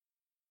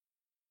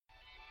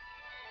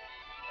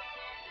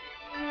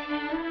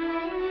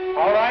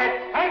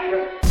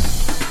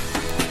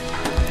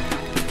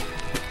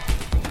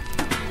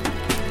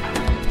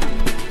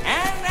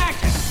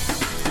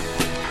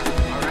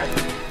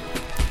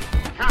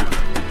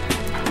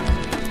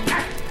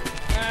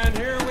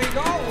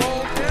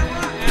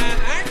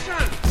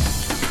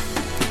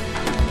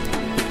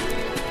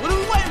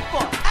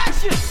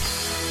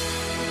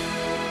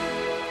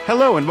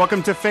Hello and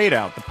welcome to Fade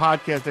Out, the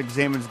podcast that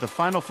examines the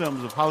final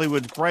films of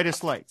Hollywood's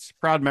brightest lights.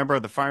 Proud member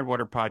of the Fire and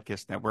Water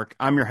Podcast Network.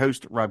 I'm your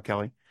host, Rob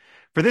Kelly.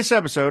 For this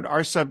episode,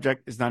 our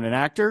subject is not an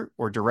actor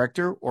or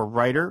director or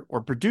writer or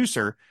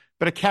producer,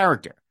 but a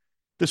character.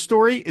 The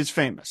story is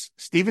famous.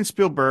 Steven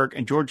Spielberg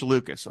and George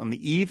Lucas, on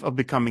the eve of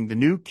becoming the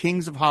new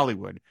kings of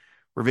Hollywood,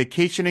 were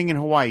vacationing in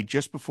Hawaii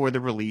just before the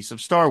release of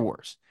Star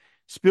Wars.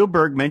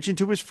 Spielberg mentioned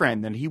to his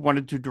friend that he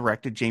wanted to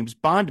direct a James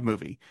Bond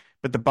movie,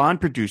 but the Bond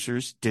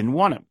producers didn't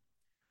want him.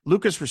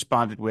 Lucas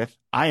responded with,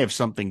 "I have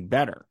something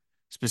better,"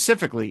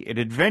 specifically an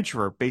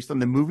adventurer based on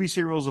the movie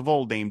serials of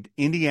old named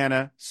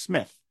Indiana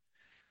Smith.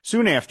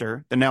 Soon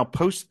after, the now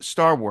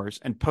post-Star Wars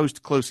and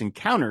post-Close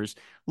Encounters,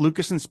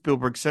 Lucas and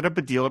Spielberg set up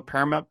a deal at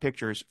Paramount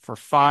Pictures for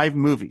 5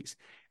 movies,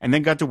 and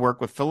then got to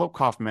work with Philip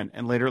Kaufman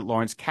and later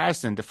Lawrence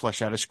Kasdan to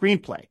flesh out a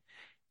screenplay.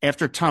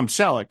 After Tom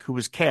Selleck, who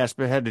was cast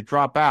but had to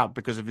drop out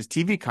because of his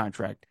TV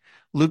contract,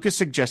 Lucas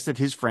suggested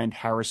his friend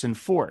Harrison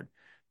Ford.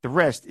 The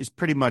rest is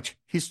pretty much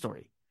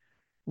history.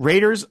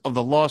 Raiders of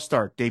the Lost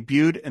Ark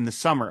debuted in the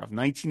summer of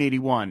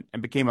 1981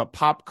 and became a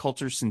pop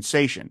culture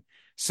sensation,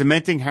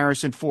 cementing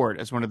Harrison Ford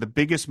as one of the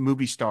biggest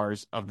movie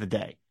stars of the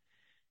day.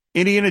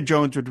 Indiana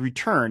Jones would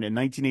return in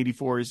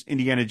 1984's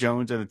Indiana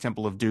Jones and the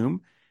Temple of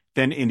Doom,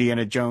 then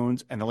Indiana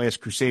Jones and the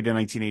Last Crusade in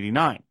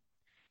 1989.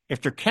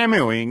 After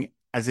cameoing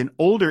as an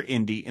older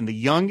Indy in the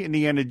Young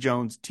Indiana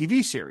Jones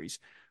TV series,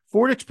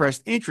 Ford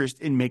expressed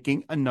interest in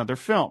making another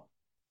film.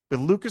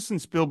 With Lucas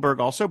and Spielberg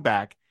also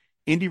back,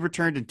 Indy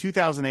returned in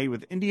 2008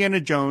 with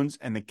Indiana Jones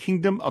and the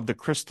Kingdom of the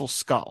Crystal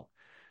Skull.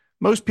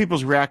 Most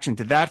people's reaction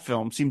to that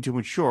film seemed to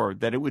ensure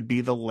that it would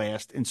be the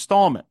last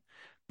installment.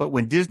 But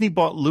when Disney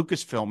bought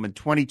Lucasfilm in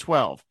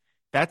 2012,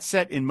 that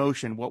set in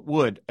motion what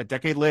would, a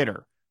decade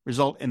later,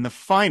 result in the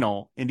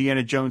final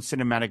Indiana Jones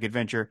cinematic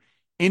adventure,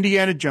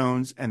 Indiana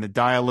Jones and the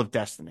Dial of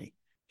Destiny.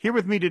 Here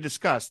with me to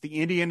discuss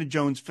the Indiana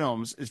Jones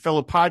films is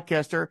fellow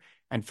podcaster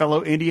and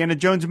fellow Indiana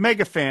Jones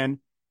mega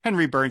fan,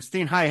 Henry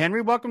Bernstein. Hi,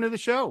 Henry. Welcome to the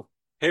show.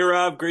 Hey,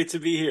 Rob. Great to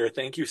be here.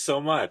 Thank you so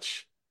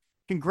much.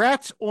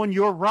 Congrats on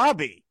your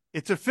Robbie.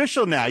 It's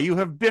official now. You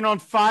have been on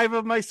 5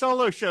 of my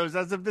solo shows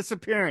as of this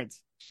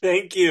appearance.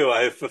 Thank you.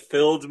 I've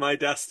fulfilled my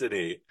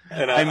destiny,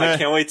 and I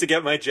can't wait to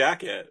get my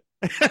jacket.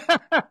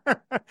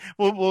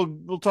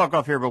 We'll talk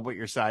off here about what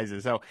your size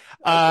is. So,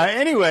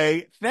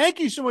 anyway, thank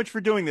you so much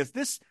for doing this.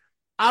 This,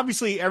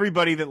 obviously,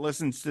 everybody that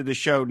listens to the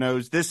show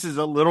knows this is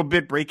a little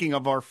bit breaking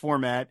of our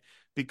format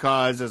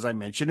because, as I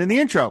mentioned in the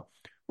intro,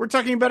 we're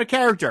talking about a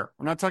character.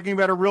 We're not talking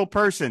about a real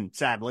person,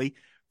 sadly.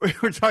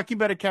 We're talking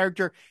about a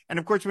character. And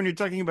of course, when you're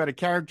talking about a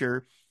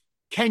character,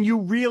 can you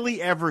really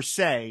ever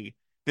say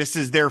this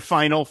is their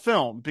final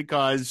film?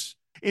 Because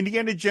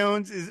Indiana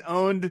Jones is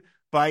owned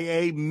by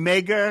a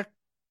mega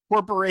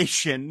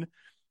corporation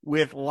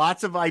with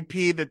lots of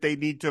IP that they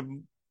need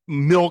to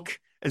milk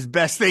as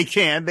best they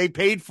can. They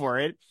paid for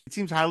it. It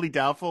seems highly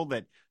doubtful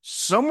that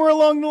somewhere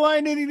along the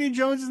line, Indiana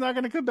Jones is not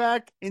going to come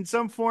back in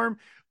some form,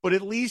 but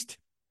at least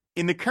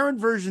in the current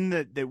version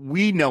that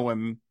we know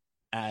him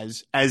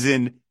as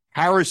in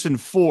Harrison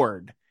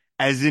Ford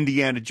as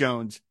Indiana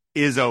Jones,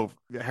 is over.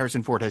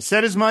 Harrison Ford has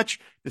said as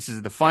much. This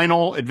is the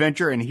final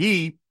adventure, and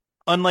he,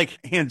 unlike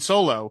Han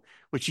Solo,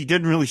 which he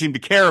didn't really seem to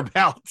care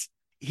about,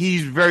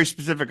 he's very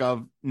specific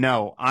of,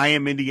 no, I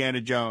am Indiana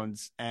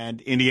Jones,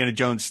 and Indiana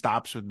Jones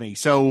stops with me.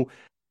 So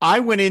I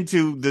went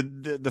into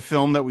the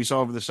film that we saw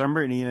over the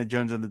summer, Indiana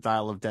Jones and the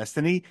Dial of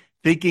Destiny,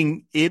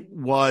 thinking it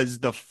was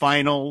the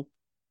final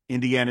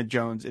Indiana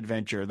Jones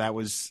adventure. That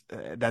was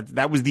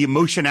that was the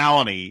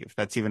emotionality, if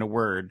that's even a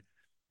word,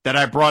 that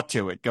I brought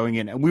to it going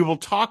in. And we will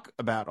talk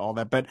about all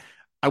that. But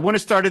I want to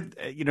start at,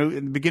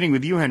 in the beginning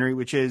with you, Henry,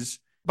 which is,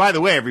 by the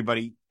way,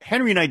 everybody,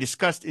 Henry and I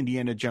discussed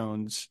Indiana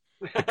Jones,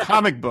 the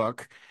comic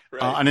book,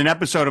 Right. On an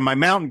episode of my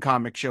Mountain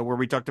Comic Show where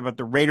we talked about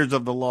the Raiders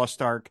of the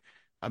Lost Ark,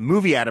 a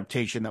movie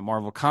adaptation that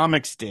Marvel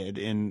Comics did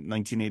in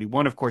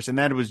 1981, of course. And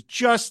that was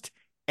just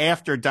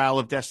after Dial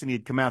of Destiny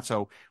had come out.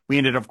 So we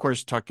ended up, of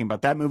course, talking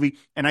about that movie.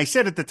 And I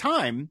said at the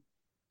time,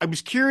 I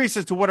was curious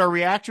as to what our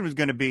reaction was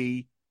going to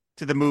be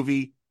to the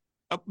movie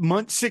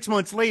 6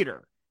 months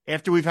later,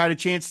 after we've had a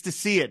chance to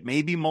see it,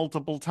 maybe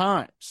multiple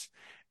times.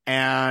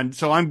 And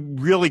so I'm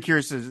really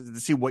curious to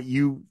see what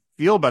you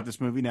feel about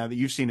this movie now that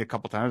you've seen it a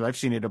couple times. I've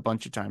seen it a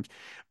bunch of times.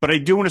 But I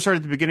do want to start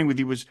at the beginning with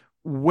you.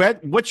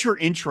 What's your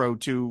intro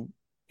to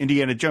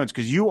Indiana Jones?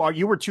 Because you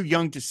were too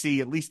young to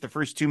see at least the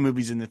first 2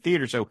 movies in the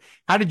theater. So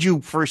how did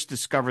you first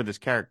discover this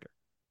character?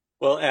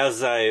 Well,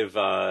 as I've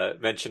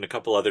mentioned a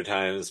couple other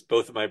times,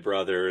 both of my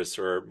brothers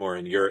are more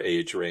in your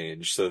age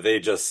range. So they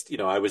just,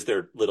 I was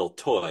their little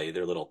toy,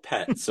 their little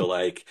pet. So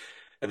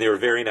and they were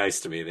very nice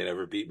to me. They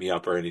never beat me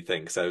up or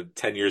anything. So I'm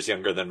 10 years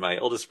younger than my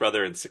oldest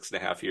brother and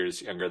 6.5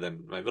 years younger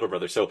than my middle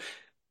brother. So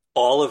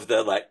all of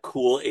the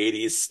cool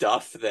 80s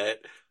stuff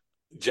that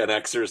Gen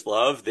Xers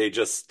love, they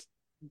just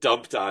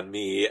dumped on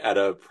me at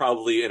a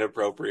probably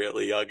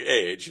inappropriately young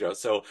age,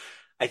 So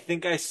I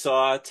think I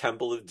saw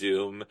Temple of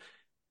Doom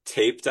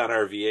taped on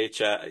our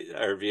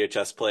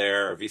VHS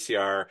player or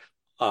VCR,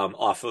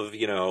 off of,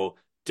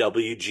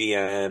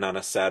 WGN on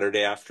a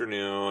Saturday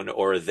afternoon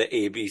or the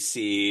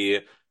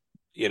ABC,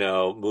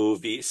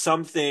 movie,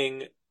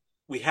 something.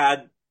 We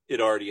had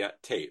it already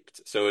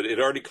taped. So it had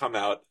already come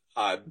out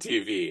on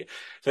TV.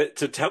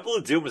 So Temple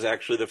of Doom was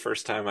actually the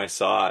first time I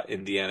saw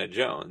Indiana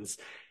Jones.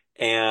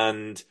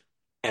 And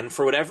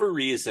for whatever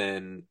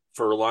reason,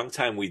 for a long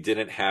time we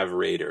didn't have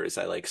Raiders.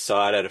 I like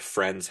saw it at a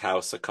friend's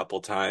house a couple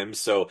times.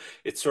 So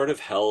it sort of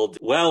held,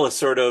 well, a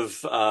sort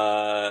of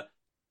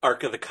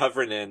Ark of the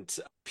Covenant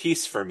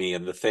piece for me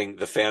and the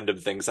fandom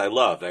things I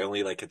loved. I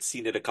only like had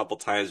seen it a couple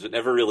times, but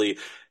never really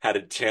had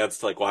a chance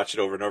to like watch it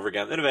over and over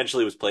again. Then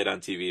eventually it was played on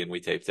TV and we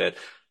taped it.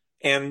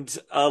 And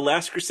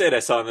Last Crusade I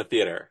saw in the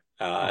theater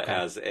Okay.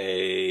 as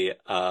a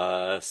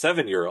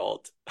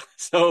 7-year-old.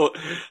 So,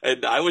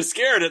 and I was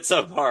scared at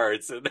some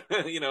parts, and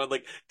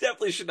like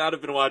definitely should not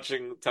have been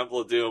watching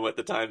Temple of Doom at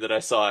the time that I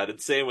saw it. And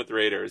same with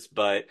Raiders,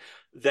 but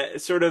I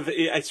sort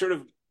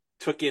of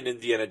took in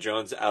Indiana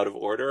Jones out of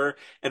order,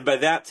 and by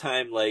that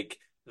time, like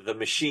the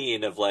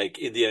machine of like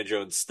Indiana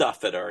Jones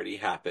stuff had already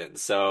happened.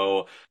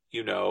 So,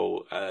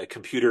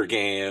 computer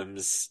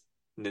games,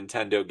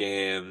 Nintendo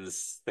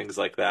games, things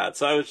like that.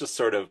 So I just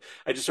sort of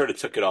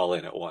took it all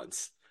in at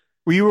once.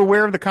 Were you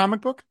aware of the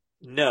comic book?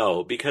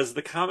 No, because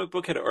the comic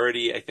book had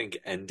already, I think,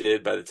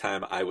 ended by the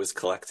time I was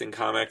collecting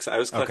comics. I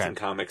was Okay. collecting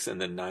comics in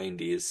the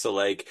 90s, so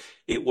like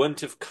it wouldn't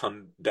have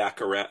come back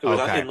around. It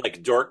was Okay. in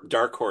like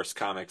Dark Horse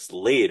comics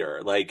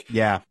later, like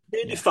Yeah.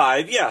 Yeah.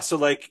 95. Yeah, so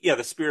like yeah,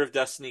 The Spear of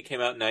Destiny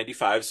came out in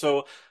 95.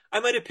 So I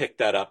might have picked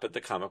that up at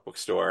the comic book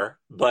store,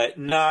 but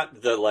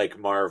not the like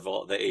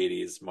Marvel, the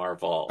 80s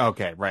Marvel.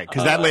 Okay, right.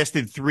 Because that Uh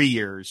lasted 3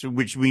 years,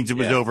 which means it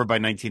was yeah. over by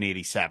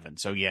 1987.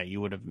 So yeah,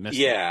 you would have missed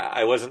it. Yeah,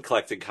 I wasn't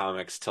collecting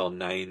comics till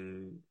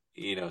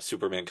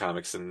Superman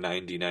comics in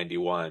 90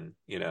 91.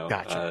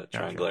 Gotcha.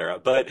 Triangle Gotcha. era.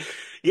 But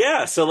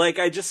yeah, so like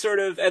I just sort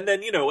of, and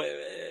then,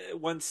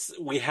 once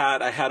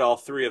I had all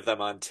three of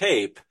them on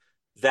tape,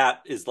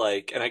 that is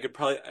like, and I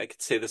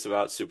could say this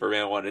about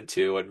Superman 1 and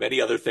 2 and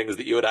many other things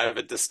that you and I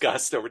haven't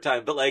discussed over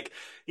time, but like,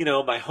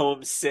 my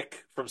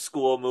homesick from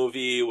school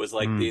movie was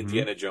like the Hmm.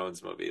 Indiana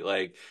Jones movie.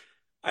 Like,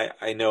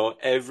 I know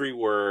every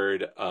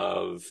word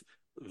of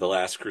The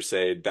Last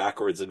Crusade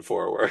backwards and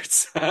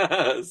forwards.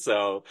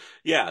 So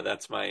yeah,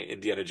 that's my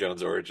Indiana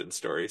Jones origin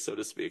story, so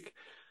to speak.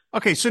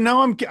 Okay, so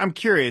now I'm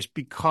curious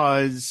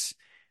because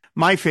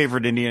my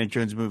favorite Indiana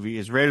Jones movie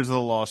is Raiders of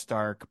the Lost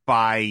Ark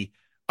by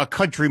a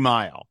country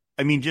mile.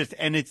 I mean, just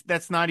and it's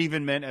that's not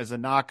even meant as a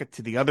knock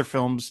to the other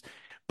films,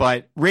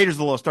 but Raiders of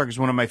the Lost Ark is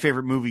one of my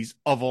favorite movies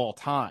of all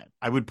time.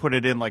 I would put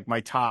it in like my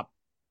top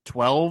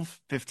 12,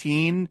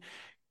 15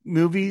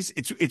 movies.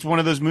 It's one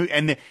of those movies,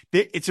 and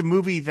it's a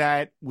movie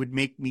that would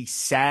make me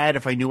sad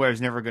if I knew I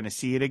was never going to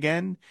see it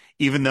again,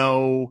 even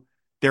though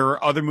there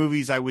are other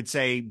movies I would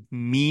say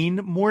mean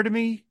more to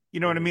me. You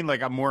know what I Hmm. mean?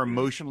 Like I'm more Hmm.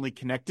 emotionally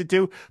connected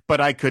to, but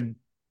I could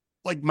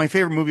like my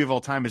favorite movie of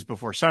all time is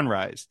Before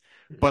Sunrise.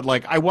 Hmm. But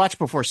like I watch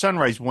Before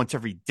Sunrise once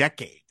every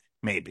decade,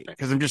 maybe, Right.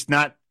 because I'm just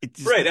not it's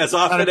just Right, as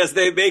not often a, as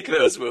they make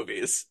those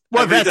movies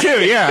well, every that too,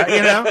 day.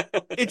 yeah,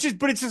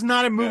 but it's just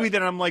not a Yeah, movie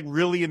that I'm like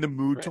really in the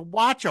mood to right.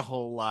 watch a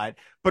whole lot.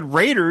 But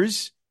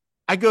Raiders,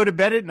 I go to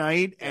bed at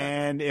night, Yeah,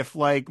 and if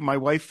like my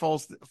wife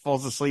falls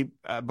asleep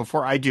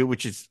before I do,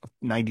 which is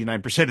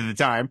 99% of the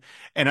time,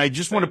 and I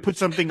just want to same. put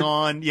something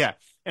on, yeah,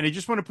 and I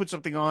just want to put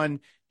something on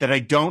that I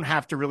don't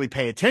have to really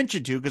pay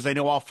attention to because I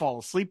know I'll fall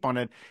asleep on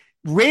it.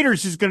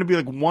 Raiders is going to be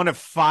like one of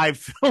five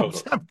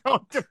films Totally. I'm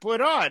going to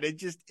put on. It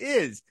just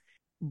is.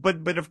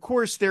 But of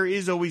course there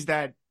is always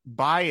that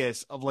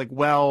bias of like,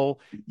 well,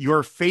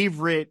 your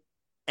favorite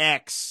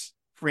X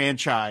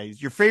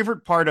franchise, your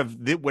favorite part of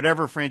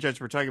whatever franchise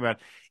we're talking about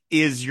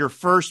is your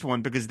first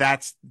one because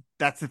that's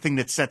the thing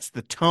that sets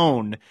the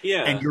tone,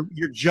 and Yeah,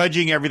 you're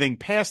judging everything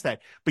past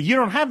that. But you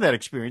don't have that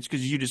experience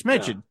because you just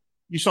no. mentioned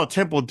you saw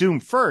Temple of Doom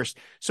first.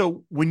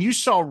 So when you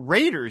saw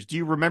Raiders, do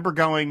you remember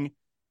going?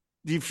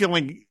 Do you feel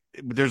like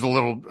there's a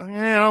little?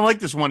 I don't like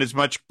this one as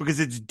much because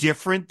it's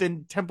different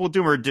than Temple of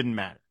Doom, or it didn't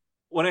matter?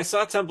 When I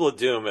saw Temple of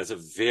Doom as a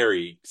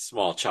very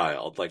small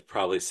child, like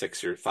probably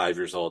 5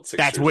 years old,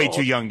 six That's years way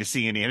too old, young to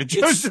see Indiana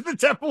Jones it's in the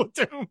Temple of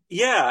Doom.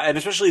 yeah, and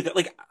especially that,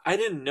 like, I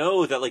didn't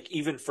know that, like,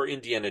 even for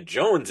Indiana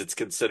Jones, it's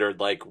considered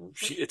like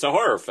it's a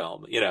horror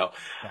film. Yeah.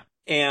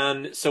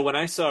 And so when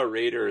I saw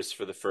Raiders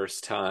for the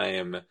first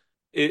time,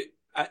 it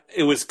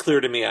was clear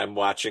to me I'm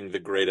watching the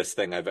greatest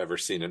thing I've ever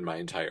seen in my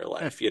entire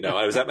life.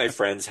 I was at my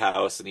friend's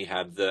house and he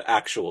had the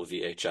actual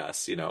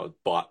VHS,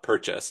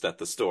 purchased at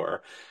the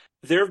store.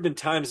 There have been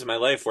times in my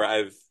life where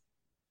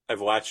I've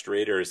watched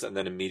Raiders and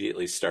then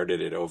immediately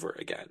started it over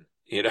again.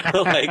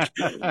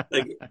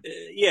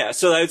 Yeah.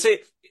 So I would say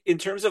in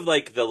terms of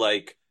like the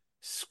like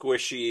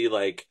squishy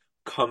like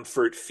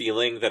comfort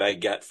feeling that I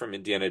get from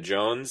Indiana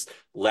Jones,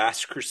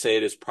 Last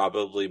Crusade is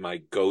probably my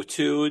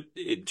go-to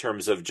in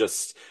terms of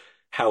just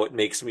how it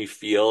makes me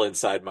feel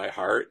inside my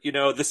heart.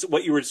 This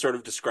what you were sort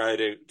of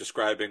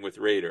describing with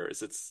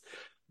Raiders.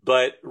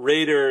 But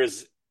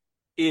Raiders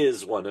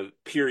is one of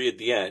period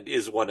the end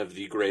is one of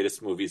the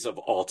greatest movies of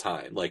all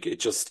time, like it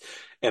just,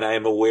 and I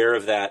am aware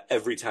of that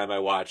every time I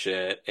watch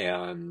it.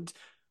 And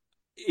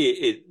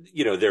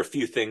there are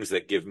few things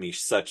that give me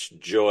such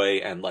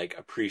joy and like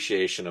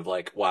appreciation of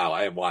like, wow,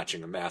 I am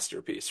watching a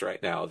masterpiece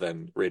right now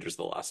than Raiders of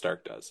the Lost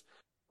Ark does.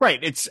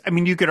 Right. I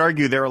mean, you could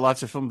argue there are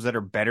lots of films that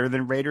are better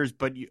than Raiders,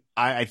 but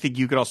I think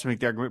you could also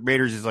make the argument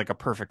Raiders is like a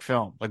perfect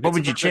film. Like, what It's a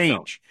would you perfect film.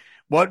 change?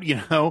 What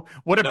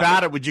about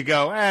Nothing. it would you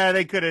go,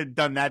 they could have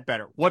done that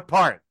better? What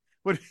part?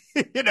 What,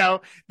 the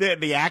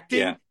Yeah.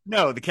 acting?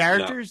 No. The No.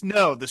 characters?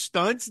 No. The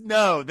stunts?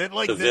 No. That The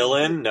like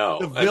villain? the No.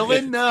 I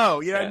villain? mean,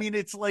 No. I yeah. mean,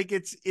 it's like,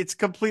 it's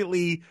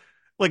completely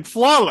like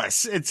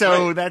flawless. And Right.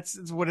 so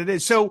that's what it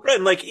is. So, Right.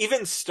 And like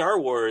even Star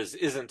Wars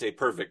isn't a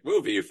perfect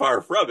movie,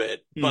 far from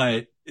it, mhm,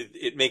 but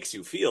it makes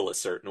you feel a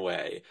certain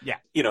way. yeah.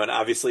 And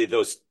obviously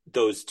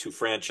those two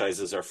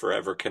franchises are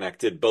forever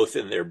connected, both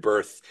in their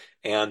birth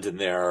and in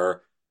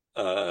their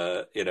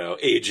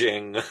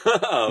aging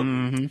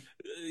Hmm.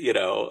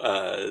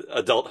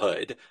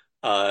 adulthood,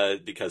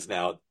 because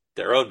now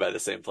they're owned by the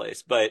same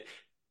place. But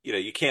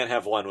you can't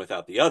have one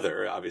without the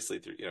other, obviously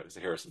through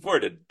Harrison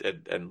Ford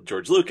and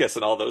George Lucas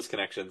and all those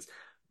connections.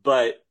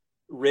 But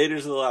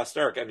Raiders of the Lost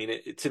Ark, I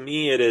mean, to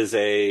me it is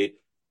a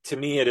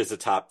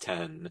top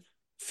 10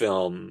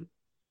 film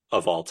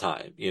of all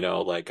time.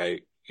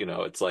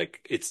 It's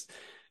like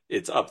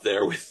it's up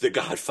there with The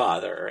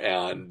Godfather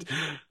and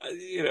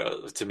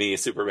to me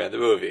Superman the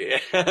movie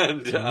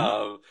and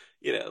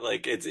Hmm.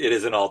 like it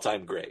is an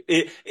all-time great.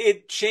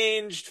 It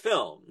changed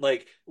film.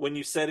 Like when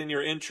you said in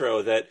your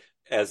intro that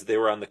as they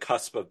were on the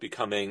cusp of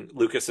becoming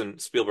Lucas and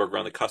Spielberg were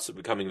on the cusp of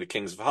becoming the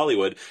kings of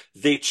Hollywood,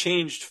 they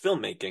changed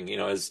filmmaking,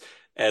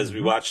 as we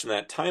Hmm. watched in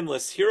that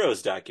Timeless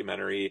Heroes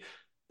documentary,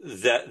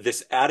 that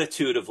this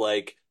attitude of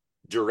like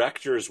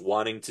directors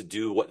wanting to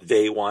do what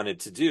they wanted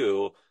to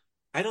do.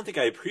 I don't think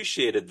I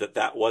appreciated that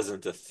that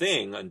wasn't a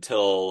thing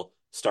until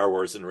Star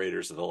Wars and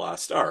Raiders of the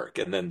Lost Ark,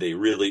 and then they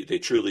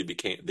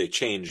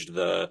changed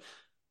the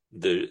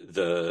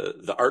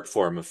art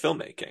form of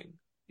filmmaking,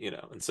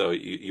 and so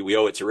we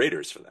owe it to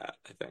Raiders for that,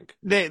 I think.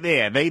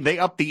 They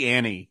up the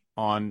ante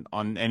on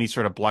any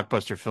sort of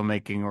blockbuster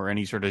filmmaking or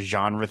any sort of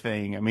genre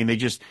thing. I mean,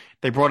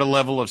 they brought a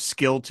level of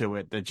skill to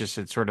it that just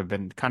had sort of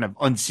been kind of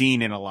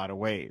unseen in a lot of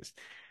ways.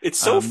 It's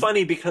so Um,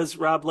 funny because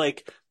Rob,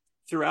 like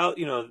throughout,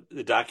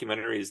 the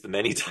documentaries, the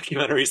many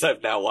documentaries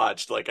I've now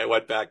watched, like I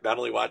went back, not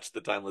only watched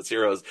the Timeless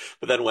Heroes,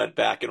 but then went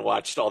back and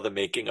watched all the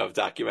making of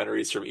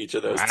documentaries from each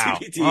of those wow.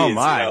 Oh DVDs,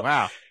 my,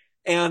 wow.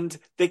 and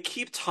they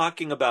keep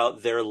talking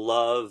about their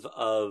love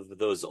of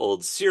those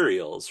old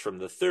serials from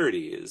the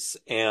 30s,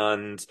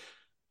 and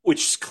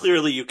which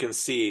clearly you can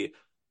see.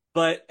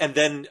 And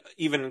then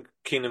even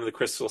Kingdom of the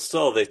Crystal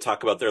Skull, they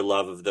talk about their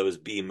love of those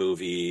B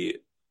movie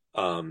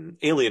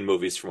alien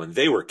movies from when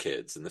they were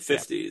kids in the Yeah.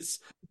 50s.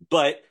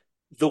 But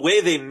the way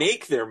they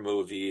make their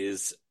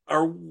movies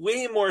are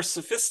way more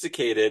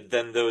sophisticated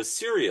than those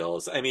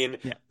serials. I mean,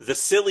 Yeah. the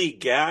silly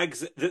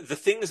gags, the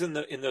things in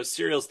those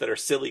serials that are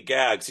silly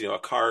gags, a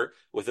car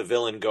with a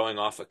villain going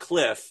off a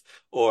cliff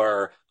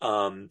or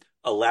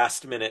a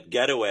last minute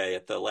getaway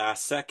at the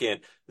last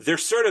second, they're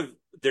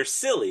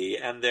silly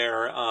and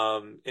they're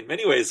in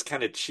many ways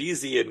kind of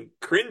cheesy and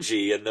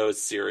cringy in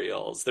those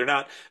serials. They're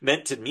not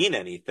meant to mean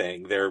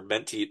anything. They're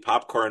meant to eat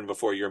popcorn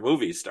before your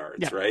movie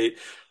starts, Yeah. right?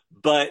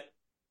 But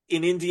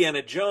in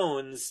Indiana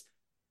Jones,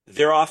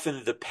 they're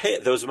often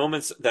those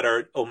moments that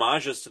are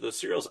homages to those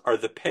serials are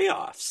the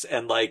payoffs,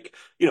 and like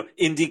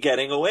Indy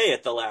getting away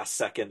at the last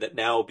second, that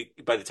now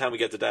by the time we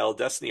get to Dial of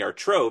Destiny are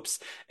tropes,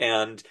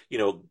 and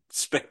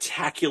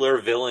spectacular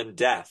villain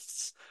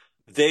deaths.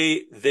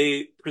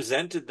 They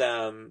presented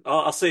them.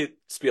 I'll say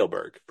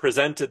Spielberg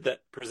presented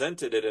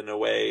it in a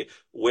way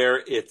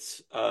where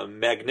it's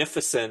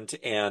magnificent,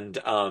 and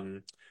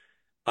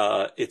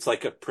it's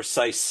like a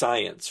precise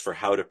science for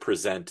how to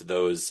present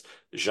those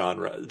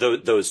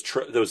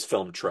those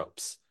film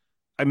tropes.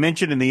 I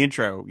mentioned in the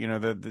intro,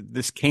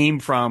 this came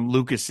from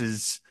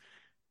Lucas's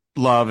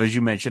love, as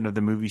you mentioned, of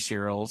the movie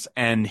serials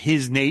and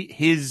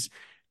his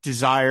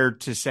desire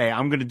to say,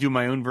 I'm going to do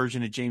my own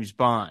version of James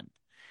Bond.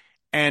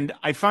 And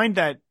I find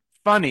that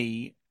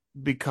funny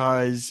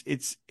because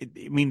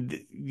I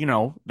mean,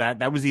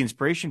 that was the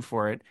inspiration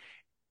for it.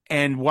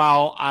 And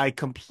while I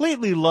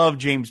completely love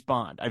James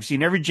Bond, I've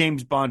seen every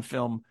James Bond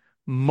film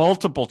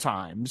multiple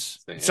times,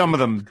 some Same. of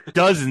them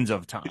dozens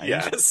of times.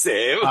 Yeah,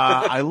 same.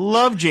 I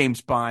love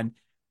James Bond,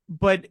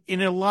 but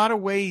in a lot of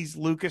ways,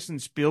 Lucas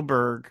and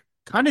Spielberg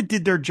kind of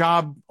did their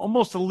job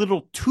almost a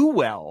little too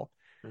well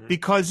Mhm.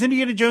 because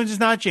Indiana Jones is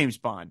not James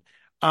Bond.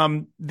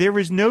 There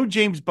is no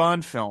James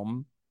Bond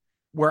film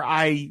where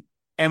I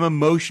am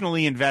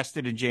emotionally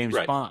invested in James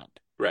Right, Bond.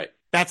 right.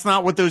 That's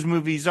not what those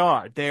movies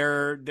are.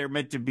 They're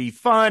meant to be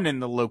fun and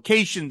the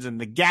locations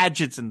and the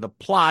gadgets and the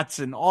plots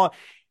and all,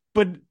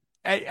 but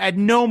at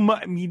no,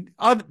 I mean,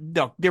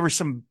 no, there were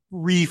some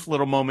brief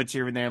little moments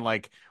here and there,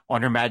 like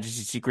on Her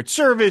Majesty's Secret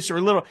Service,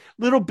 or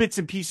little bits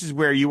and pieces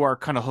where you are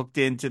kind of hooked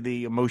into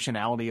the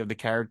emotionality of the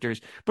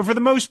characters. But for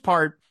the most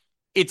part,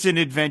 it's an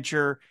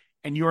adventure,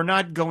 and you are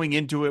not going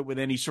into it with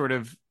any sort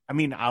of. I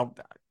mean,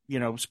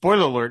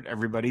 spoiler alert,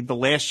 everybody. The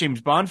last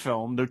James Bond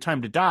film, No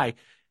Time to Die,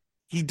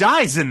 he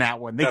dies in that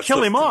one. They That's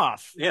kill him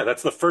off. yeah,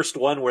 that's the first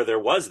one where there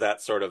was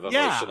that sort of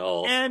Yeah,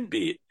 emotional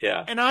beat.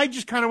 Yeah. and I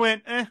just kind of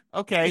went,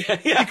 okay, Yeah,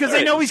 yeah, because I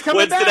right. know he's coming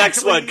When's back. the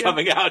next Like, one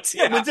coming out?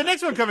 yeah, Yeah. when's the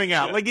next one coming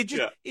out? Yeah. Like it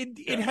just Yeah. it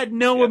Yeah. had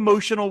no Yeah.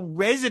 emotional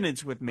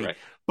resonance with me. Right.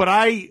 But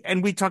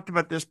and we talked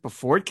about this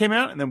before it came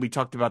out, and then we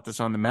talked about this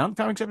on the Mountain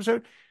Comics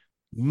episode.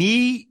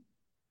 Me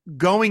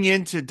going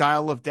into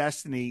Dial of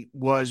Destiny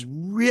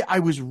I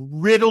was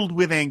riddled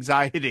with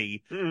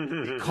anxiety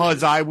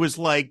because I was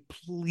like,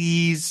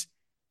 please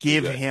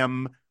give Good.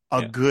 him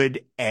a Yeah.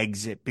 good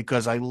exit,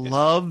 because I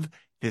love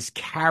this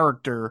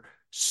character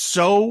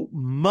so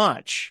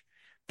much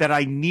that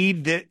I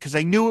need that, because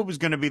I knew it was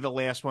going to be the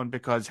last one,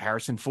 because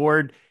Harrison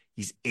Ford,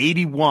 he's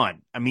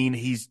 81. I mean,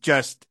 he's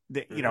just,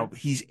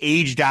 he's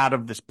aged out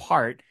of this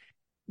part.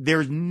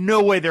 There's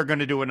no way they're going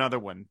to do another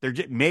one.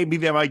 Maybe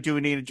they might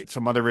do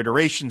some other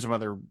iteration, some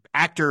other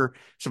actor,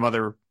 some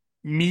other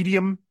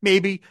medium,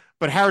 maybe.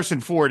 But Harrison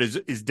Ford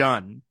is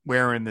done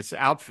wearing this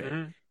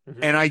outfit.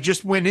 And I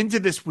just went into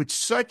this with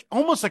such,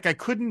 almost like I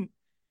couldn't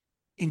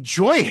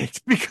enjoy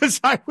it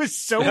because I was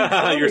so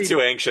You're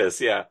too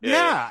anxious. Yeah.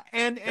 Yeah.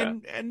 And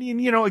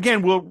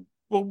again,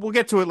 we'll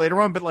get to it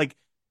later on, but like,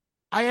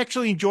 I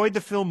actually enjoyed the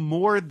film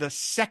more the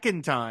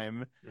second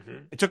time.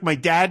 I took my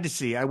dad to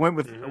see. I went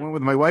with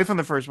my wife on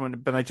the first one,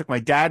 but I took my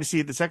dad to see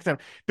it the second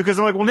time, because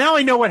I'm like, well, now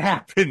I know what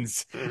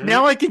happens.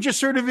 Now I can just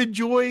sort of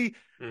enjoy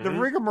the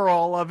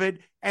rigmarole of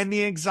it, and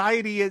the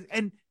anxiety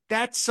and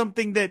that's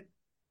something that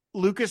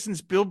Lucas and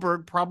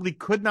Spielberg probably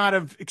could not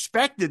have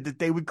expected, that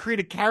they would create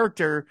a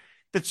character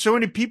that so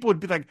many people would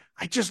be like,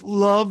 I just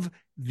love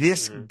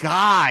this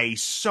guy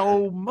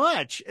so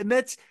much. And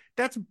that's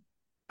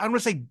I don't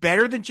want to say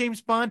better than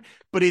James Bond,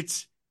 but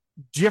it's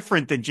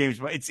different than James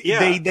Bond.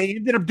 They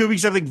ended up doing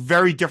something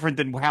very different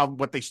than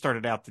what they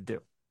started out to do.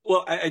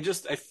 Well, I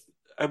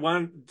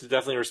wanted to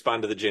definitely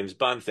respond to the James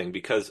Bond thing,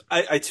 because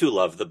I too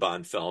love the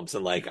Bond films,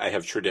 and like I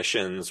have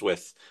traditions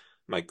with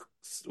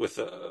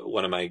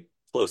one of my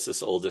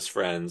closest, oldest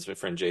friends, my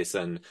friend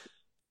Jason.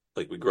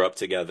 Like we grew up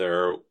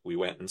together. We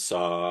went and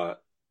saw,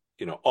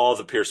 all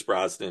the Pierce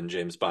Brosnan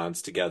James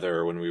Bonds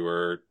together when we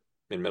were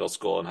in middle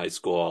school and high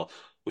school.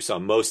 We saw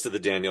most of the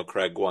Daniel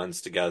Craig ones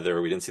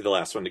together. We didn't see the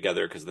last one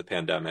together because of the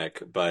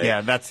pandemic, but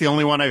yeah, that's the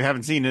only one I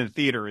haven't seen in a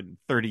theater in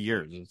 30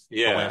 years.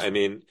 Yeah, I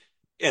mean,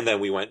 and then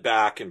we went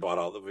back and bought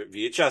all the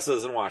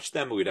VHSs and watched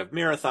them. We'd have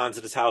marathons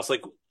at his house.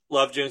 Like,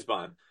 love James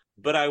Bond.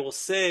 But I will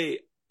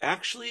say,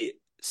 actually,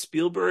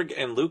 Spielberg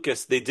and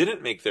Lucas, they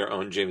didn't make their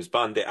own James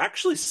Bond. They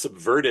actually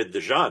subverted the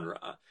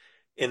genre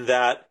in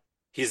that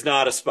he's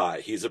not a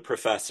spy. He's a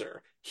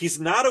professor.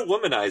 He's not a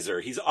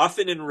womanizer. He's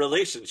often in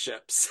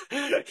relationships.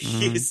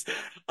 He's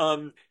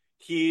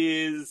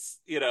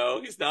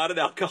not an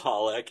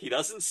alcoholic. He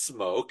doesn't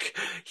smoke.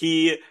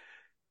 He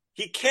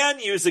can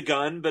use a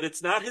gun, but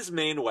it's not his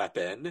main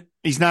weapon.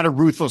 He's not a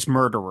ruthless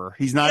murderer.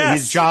 He's not.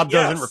 His job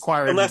doesn't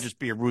require him to just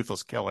be a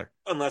ruthless killer.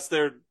 Unless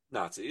they're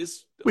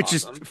Nazis, which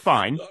is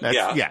fine.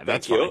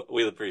 That's fine.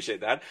 We'll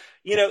appreciate that.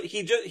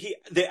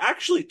 They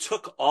actually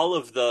took all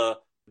of the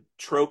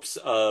tropes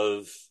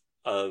of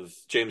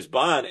James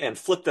Bond and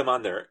flipped them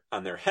on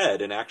their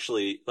head, and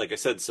actually, like I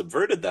said,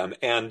 subverted them.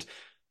 And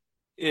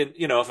if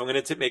I'm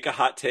going to make a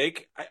hot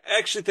take, I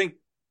actually think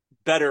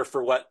better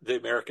for what the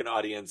American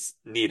audience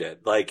needed.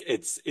 Like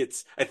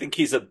I think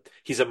he's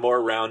a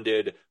more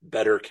rounded,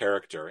 better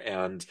character,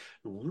 and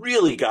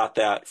really got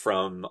that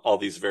from all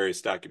these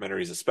various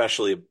documentaries,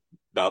 especially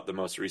about the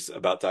most recent,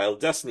 about Dial of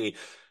Destiny.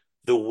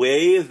 The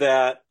way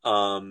that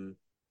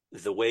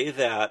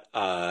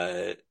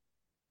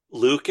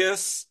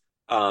Lucas,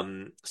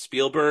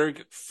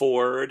 Spielberg,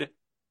 Ford,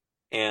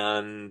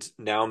 and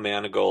now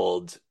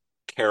Mangold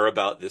care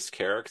about this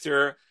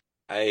character,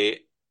 I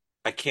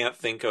can't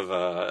think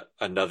of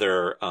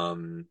another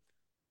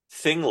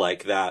thing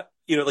like that.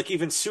 Like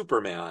even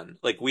Superman.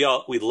 Like we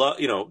love.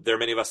 There are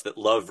many of us that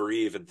love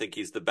Reeve and think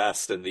he's the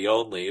best and the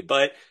only,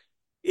 but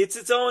it's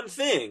its own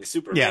thing.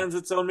 Superman's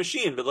its own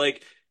machine. But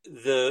like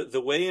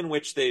the way in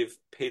which they've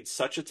paid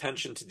such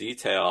attention to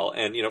detail,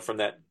 and from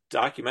that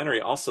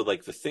documentary, also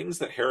like the things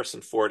that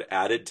Harrison Ford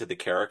added to the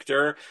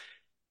character.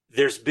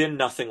 There's been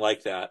nothing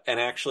like that. And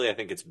actually, I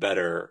think it's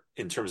better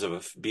in terms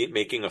of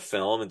making a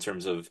film, in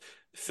terms of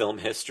film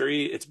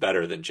history. It's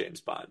better than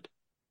James Bond.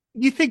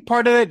 You think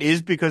part of it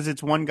is because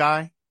it's one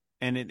guy,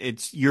 and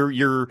it's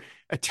you're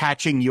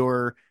attaching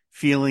your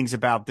feelings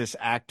about this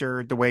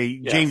actor the way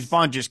James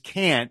Bond just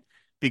can't,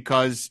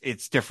 because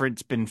it's different.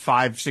 It's been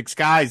 5-6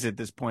 guys at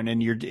this point,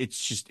 and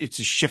it's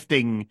a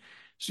shifting.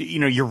 So,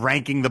 you're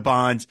ranking the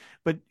Bonds,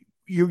 but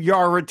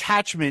your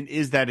attachment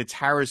is that it's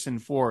Harrison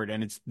Ford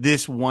and it's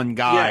this one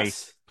guy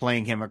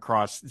playing him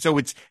across. So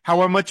it's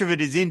how much of it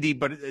is indie,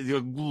 but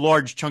a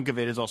large chunk of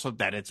it is also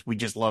that we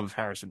just love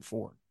Harrison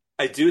Ford.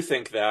 I do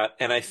think that,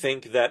 and I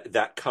think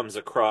that comes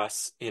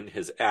across in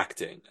his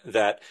acting.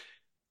 That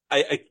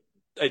I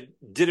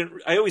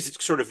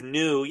always sort of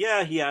knew,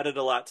 he added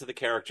a lot to the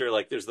character.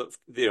 Like there's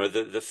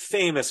the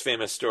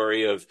famous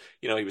story of,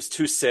 he was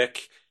too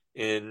sick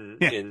to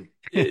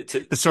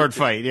the sword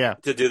fight,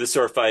 to do the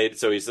sword fight.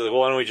 So he said, well,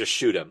 why don't we just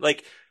shoot him?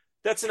 Like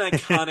That's an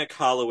iconic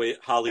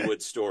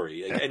Hollywood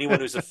story. Like anyone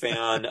who's a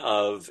fan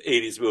of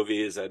 80s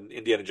movies and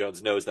Indiana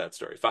Jones knows that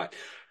story. Fine.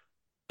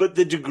 But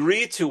the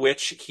degree to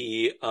which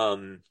he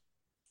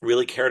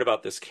really cared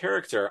about this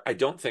character, I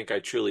don't think I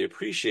truly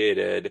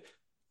appreciated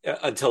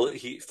until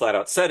he flat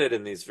out said it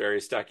in these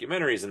various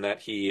documentaries, and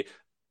that he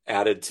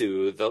added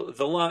to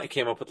the line,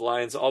 came up with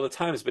lines all the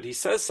times. But he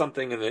says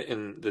something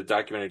in the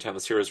documentary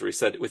Timeless Heroes where he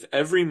said, with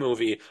every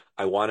movie,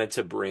 I wanted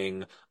to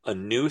bring a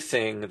new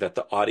thing that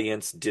the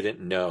audience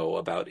didn't know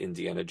about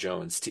Indiana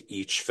Jones to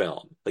each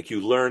film. Like you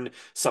learn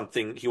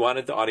something. He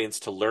wanted the audience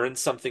to learn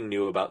something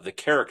new about the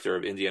character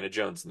of Indiana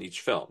Jones in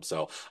each film.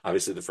 So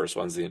obviously the first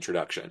one's the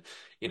introduction.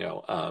 You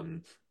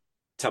know,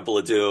 Temple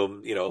of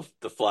Doom,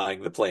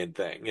 the plane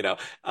thing,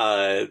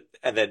 and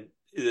then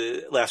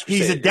Last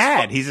He's a Crusade.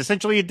 dad. He's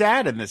essentially a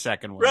dad in the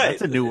second one. Right.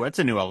 That's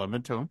a new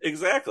element to him.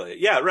 Exactly.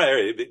 Yeah,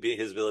 right.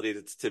 His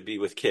ability to be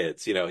with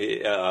kids,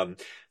 then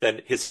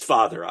his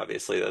father,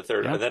 obviously, the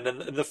third, Yeah. and then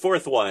in the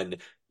fourth one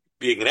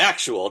being an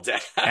actual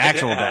dad.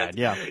 Actual dad,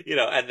 yeah.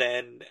 And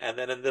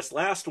then in this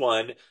last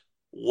one,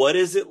 what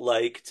is it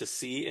like to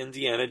see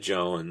Indiana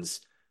Jones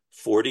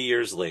 40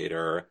 years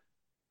later?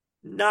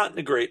 Not in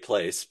a great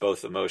place,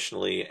 both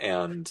emotionally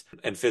and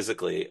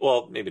physically.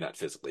 Well, maybe not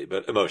physically,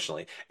 but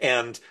emotionally.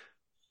 And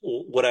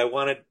what I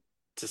wanted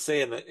to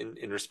say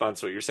in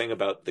response to what you're saying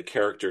about the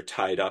character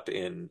tied up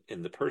in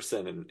the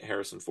person and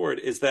Harrison Ford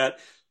is that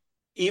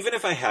even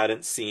if I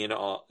hadn't seen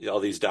all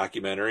these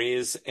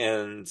documentaries,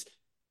 and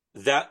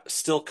that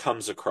still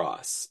comes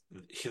across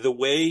the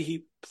way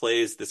he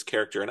plays this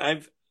character, and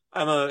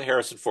I'm a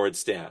Harrison Ford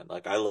stan.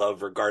 Like I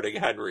love Regarding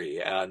Henry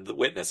and The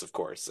Witness, of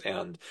course,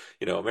 and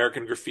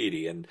American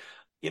Graffiti and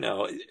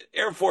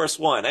Air Force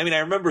One. I mean, I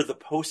remember the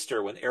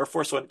poster when Air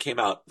Force One came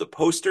out. The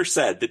poster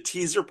said, the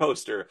teaser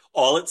poster,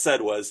 all it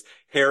said was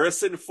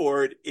Harrison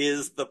Ford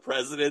is the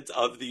president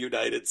of the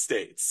United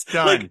States.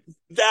 Done. Like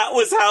that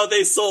was how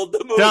they sold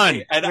the movie.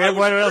 Done. And I was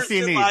What else first do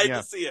you in need? line Yeah.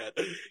 to see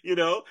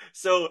it.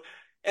 So.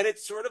 And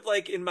it's sort of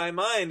like in my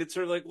mind, it's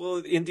sort of like, well,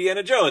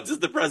 Indiana Jones is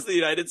the president of the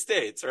United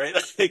States, right?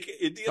 Like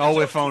Indiana Oh,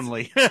 Jones if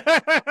only.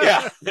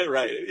 yeah,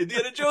 right.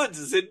 Indiana Jones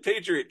is in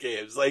Patriot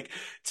games. Like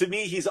to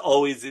me, he's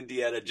always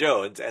Indiana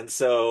Jones, and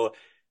so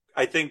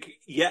I think,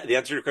 yeah, the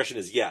answer to your question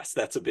is yes.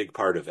 That's a big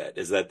part of it.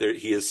 Is that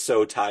he is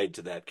so tied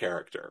to that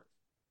character.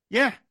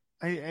 Yeah.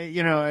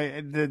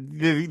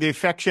 The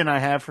affection I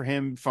have for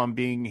him from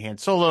being Han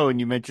Solo, and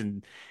you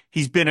mentioned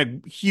he's been a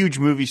huge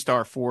movie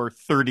star for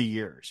 30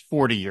 years,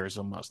 40 years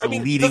almost. I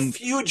mean, The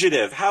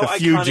Fugitive. How The iconic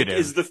Fugitive.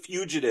 is The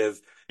Fugitive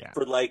Yeah.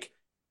 for like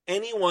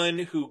anyone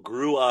who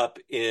grew up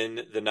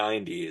in the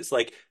 90s?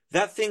 Like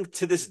that thing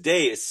to this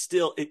day is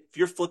still, if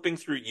you're flipping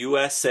through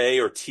USA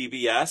or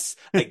TBS,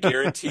 I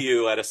guarantee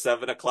you at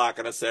 7 o'clock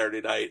on a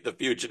Saturday night, The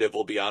Fugitive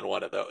will be on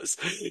one of those.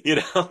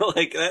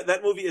 Like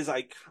that movie is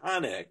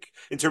iconic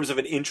in terms of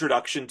an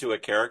introduction to a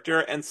character.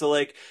 And so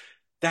like,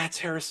 that's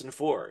Harrison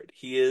Ford.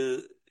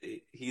 He's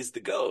the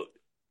GOAT.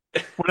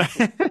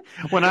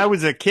 When I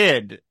was a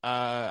kid,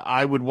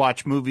 I would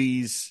watch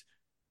movies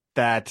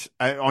that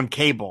on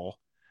cable,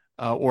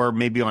 or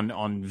maybe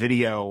on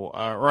video,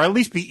 or at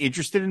least be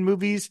interested in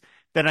movies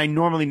that I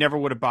normally never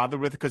would have bothered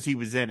with because he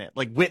was in it,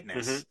 like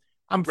Witness. Mhm.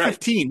 I'm Right.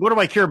 15. What do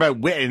I care about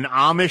an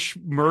Amish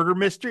murder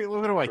mystery?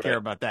 What do I care Right.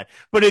 about that?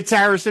 But it's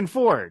Harrison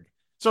Ford.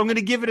 So I'm going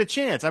to give it a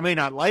chance. I may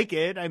not like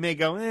it. I may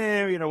go,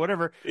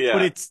 whatever. Yeah,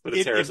 But it's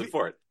Harrison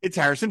Ford. It's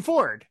Harrison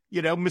Ford.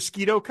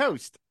 Mosquito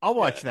Coast. I'll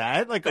watch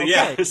that. Like, okay,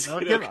 Yeah,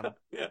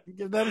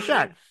 give that a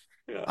shot.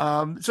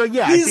 yeah. So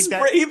yeah, I think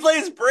that He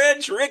plays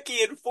Branch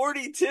Rickey in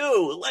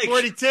 42. Like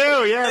 42.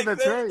 Yeah, like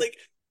that's right. Like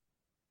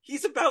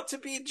he's about to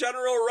be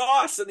General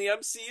Ross in the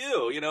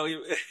MCU.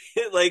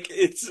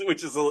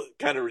 Which is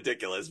kind of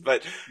ridiculous,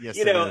 but Yes,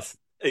 you it know, is.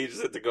 you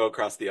just have to go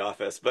across the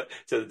office, but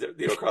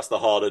across the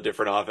hall to a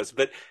different office.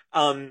 But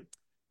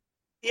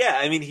yeah,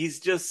 I mean, he's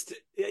just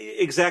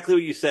exactly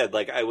what you said.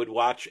 Like I would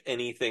watch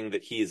anything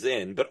that he's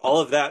in, but all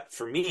of that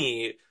for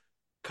me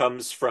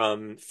comes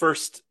from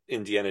first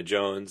Indiana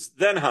Jones,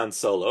 then Han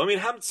Solo. I mean,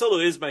 Han Solo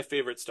is my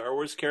favorite Star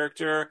Wars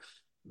character,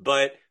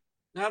 but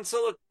Han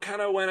Solo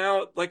kind of went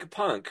out like a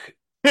punk,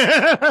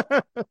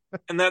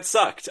 and that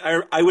sucked.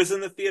 I was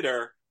in the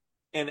theater,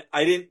 and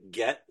I didn't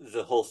get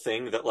the whole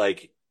thing that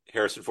like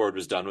Harrison Ford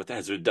has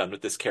been done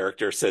with this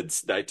character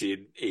since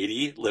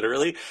 1980,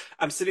 literally.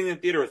 I'm sitting in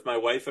the theater with my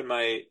wife and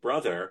my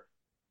brother,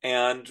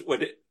 and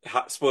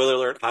spoiler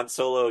alert, Han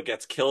Solo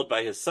gets killed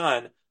by his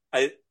son.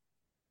 I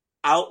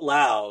out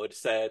loud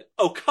said,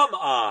 "Oh, come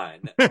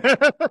on."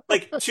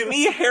 Like to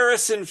me,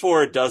 Harrison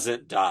Ford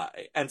doesn't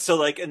die. And so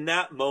like in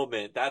that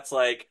moment, that's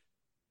like,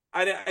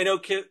 I know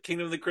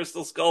Kingdom of the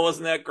Crystal Skull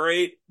wasn't that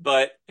great,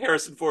 but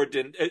Harrison Ford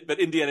didn't, but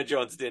Indiana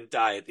Jones didn't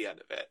die at the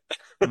end of it.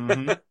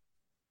 Mhm.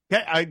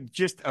 Yeah,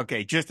 just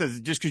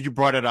because you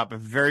brought it up, a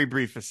very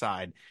brief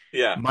aside.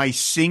 Yeah. My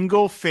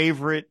single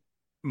favorite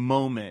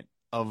moment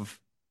of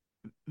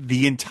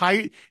the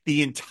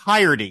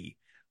entirety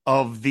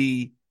of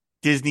the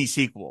Disney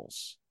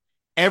sequels,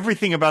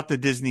 everything about the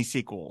Disney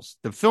sequels,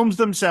 the films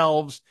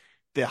themselves,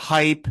 the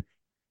hype,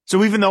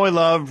 So even though I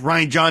love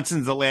Ryan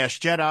Johnson's The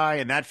Last Jedi,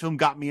 and that film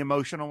got me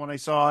emotional when I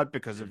saw it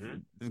because of Hmm.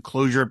 the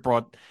closure it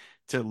brought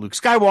to Luke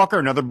Skywalker,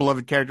 another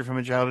beloved character from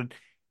my childhood,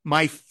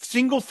 my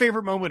single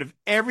favorite moment of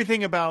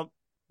everything about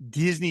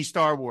Disney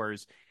Star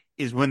Wars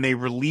is when they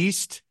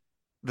released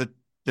the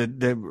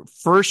the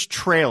first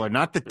trailer,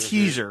 not the Hmm.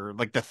 teaser,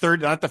 like the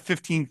third, not the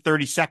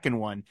 15-30 second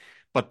one,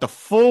 but the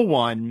full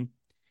one.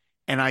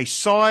 And I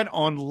saw it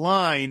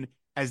online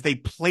as they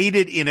played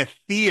it in a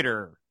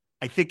theater.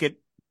 I think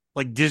it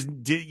like Disney,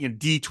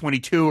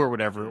 D22 or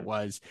whatever it Hmm.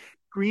 was.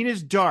 Green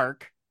is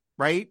dark,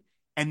 right?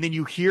 And then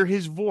you hear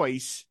his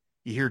voice,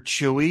 you hear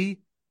Chewie,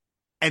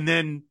 and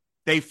then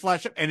they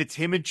flash up, and it's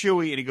him and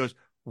Chewie, and he goes,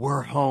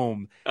 "We're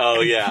home,"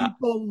 Oh and yeah,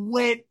 people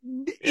went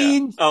yeah.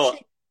 in. Oh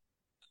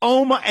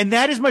Oh my! And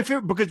that is my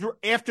favorite because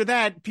after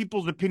that,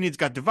 people's opinions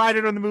got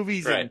divided on the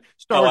movies, right. and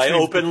Star Oh, Wars I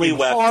fans openly became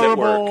wept at work.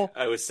 horrible.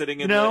 I was sitting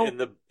You in the know, in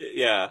the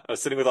yeah, I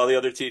was sitting with all the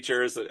other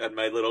teachers at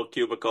my little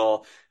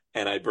cubicle,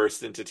 and I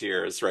burst into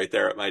tears right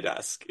there at my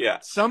desk. Yeah.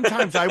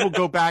 sometimes I will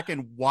go back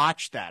and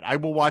watch that. I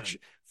will watch Mm.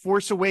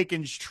 Force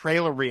Awakens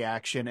trailer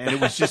reaction, and it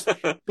was just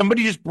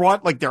somebody just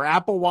brought like their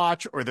Apple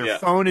Watch or their Yeah.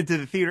 phone into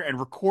the theater and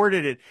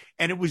recorded it,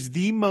 and it was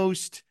the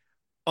most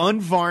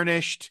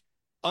unvarnished,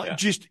 Yeah.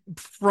 just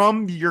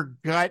from your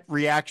gut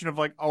reaction of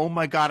like, "Oh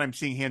my God, I'm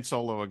seeing Han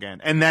Solo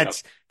again," and Yep.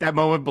 that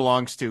moment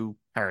belongs to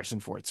Harrison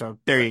Ford. So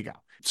there Right. you go.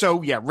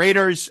 So yeah,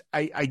 Raiders.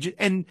 I just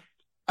and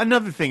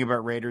another thing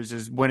about Raiders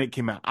is when it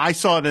came out, I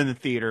saw it in the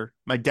theater.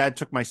 My dad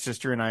took my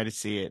sister and I to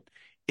see it.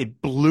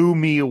 It blew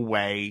me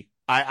away.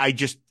 I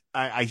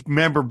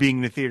remember being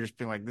in the theaters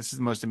being like, this is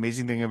the most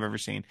amazing thing I've ever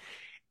seen.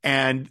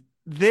 And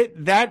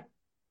that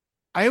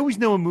I always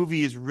know a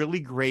movie is really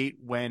great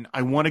when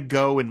I want to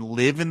go and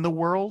live in the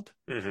world.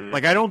 Hmm.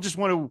 Like I don't just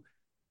want to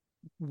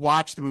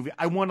watch the movie.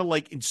 I want to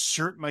like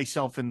insert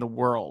myself in the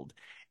world.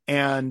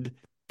 And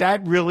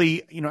that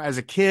really, as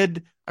a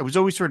kid, I was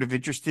always sort of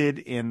interested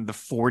in the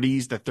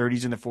 40s, the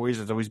 30s and the 40s.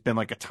 Has always been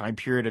like a time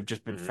period I've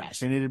just been Hmm.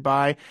 fascinated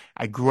by.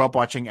 I grew up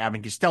watching Abbott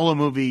and Costello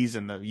movies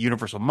and the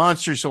Universal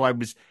Monsters. So I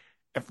was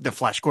the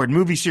Flash Gordon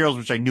movie serials,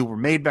 which I knew were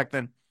made back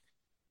then.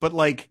 But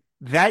like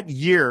that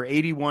year,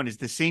 81, is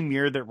the same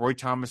year that Roy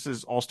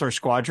Thomas's All-Star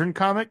Squadron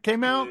comic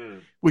came out,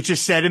 Mm. which is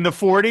set in the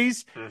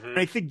 40s. And Hmm.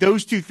 I think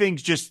those two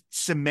things just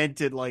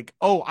cemented like,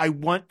 oh, I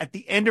want at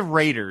the end of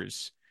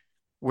Raiders,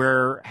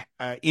 where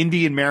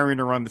Indy and Marion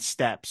are on the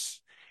steps,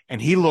 and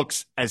he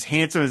looks as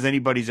handsome as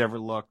anybody's ever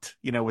looked,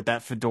 with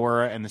that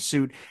fedora and the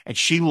suit, and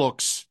she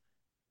looks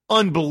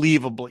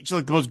unbelievably. She's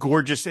like the most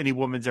gorgeous any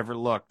woman's ever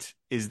looked.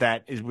 Is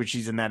when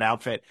she's in that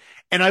outfit,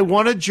 and I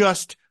want to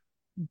just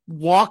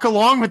walk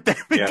along with them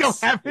and go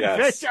Yes. have Yes.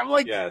 adventure. I'm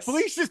like, Yes.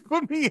 please just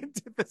put me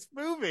into this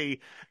movie.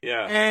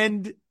 Yeah.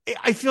 And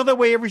I feel that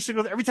way every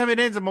time it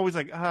ends. I'm always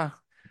like, all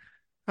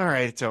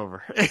right, it's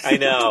over. I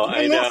know.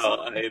 I I love know.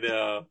 fun. I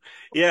know.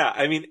 Yeah.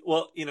 I mean,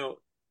 well,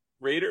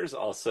 Raiders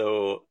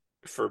also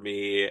for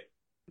me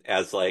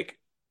as like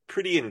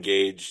pretty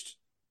engaged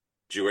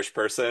Jewish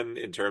person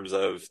in terms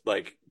of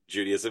like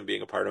Judaism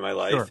being a part of my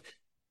life, Sure.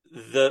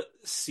 the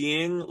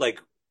seeing like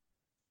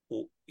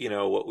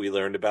what we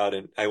learned about,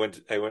 and I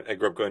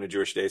grew up going to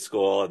Jewish day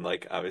school, and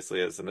like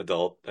obviously as an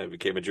adult I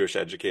became a Jewish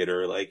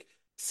educator, like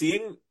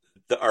seeing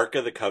the Ark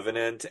of the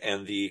Covenant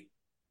and the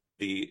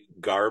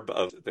garb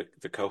of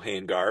the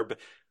Kohen garb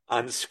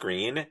on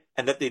screen,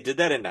 and that they did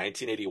that in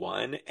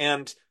 1981,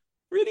 and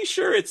pretty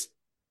sure it's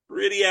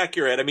pretty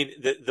accurate. I mean,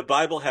 the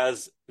Bible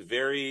has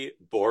very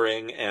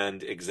boring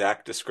and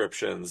exact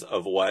descriptions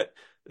of what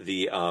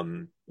the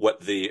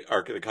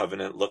Ark of the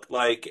Covenant looked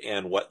like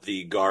and what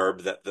the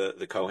garb that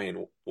the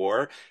Kohen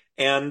wore,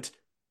 and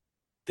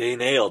they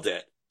nailed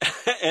it.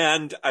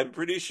 And I'm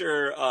pretty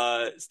sure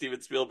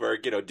Steven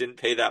Spielberg, didn't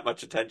pay that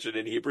much attention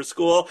in Hebrew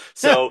school.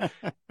 So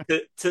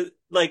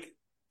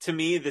to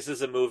me, this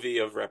is a movie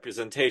of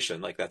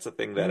representation. Like that's a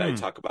thing that I Hmm.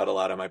 talk about a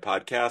lot on my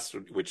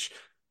podcast, which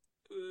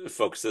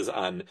focuses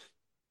on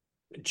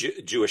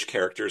Jewish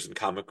characters in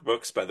comic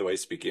books. By the way,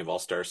 speaking of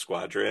All-Star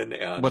Squadron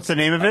What's and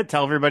the name of it?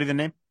 Tell everybody the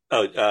name.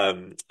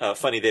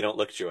 funny they don't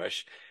look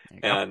Jewish, There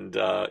you go. and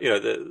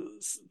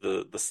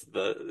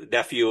the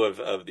nephew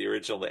of the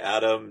original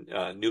Adam,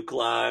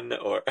 Nuklon,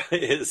 or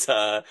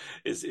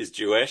is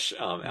Jewish,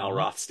 Al Mhm.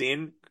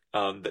 Rothstein.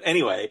 But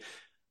anyway,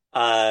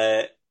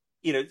 uh,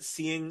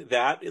 seeing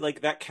that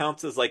like that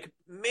counts as like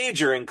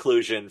major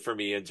inclusion for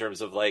me in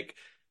terms of like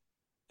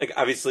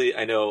obviously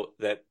I know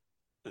that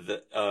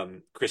the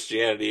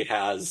Christianity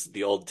has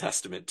the Old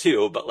Testament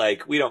too, but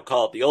like we don't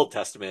call it the Old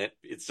Testament.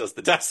 It's just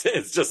the test.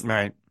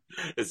 Right.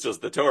 It's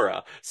just the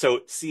Torah. So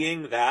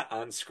seeing that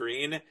on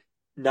screen,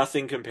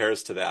 nothing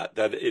compares to that.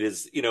 That it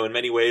is, in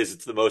many ways,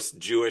 it's the most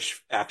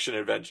Jewish action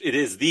adventure. It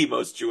is the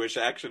most Jewish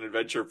action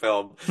adventure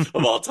film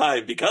of all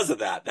time because of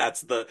that.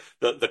 That's the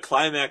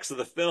climax of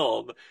the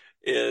film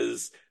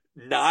is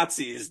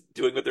Nazis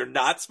doing what they're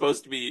not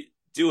supposed to be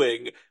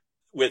doing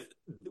with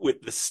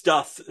with the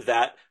stuff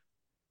that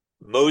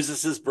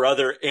Moses's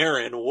brother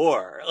Aaron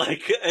wore.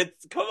 Like,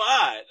 come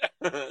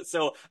on.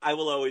 So I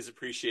will always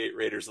appreciate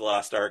Raiders of the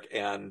Lost Ark,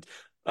 and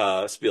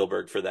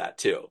Spielberg for that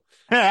too.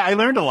 I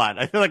learned a lot.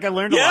 I feel like I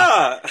learned a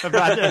lot Yeah.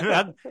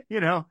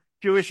 about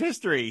Jewish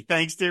history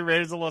thanks to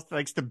Raiders of the Lost,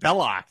 thanks to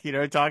Belloc,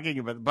 talking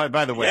about.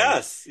 By the way,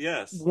 Yes,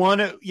 yes.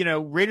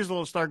 Raiders of the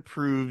Lost Ark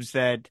proves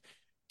that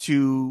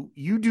you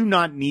do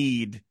not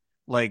need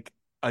like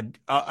a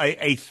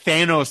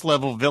Thanos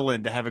level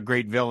villain to have a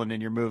great villain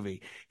in your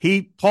movie.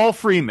 Paul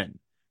Freeman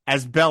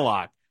as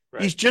Belloc,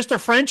 Right. he's just a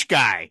French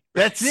guy.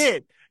 That's Right.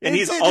 it. And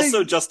he's It's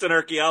also it. just an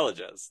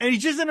archaeologist. And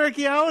he's just an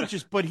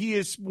archaeologist, but he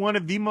is one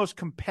of the most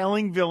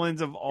compelling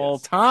villains of all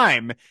Yes.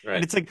 time. And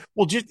Right. it's like,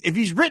 well, just if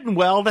he's written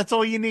well, that's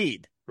all you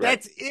need. Right.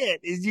 That's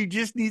it. Is you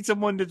just need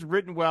someone that's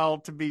written well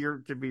to be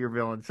your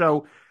villain.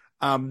 So,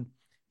 um,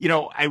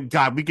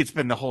 God, we could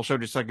spend the whole show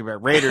just talking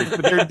about Raiders,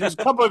 but there's a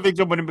couple of things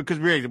I want to, because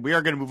we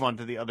are going to move on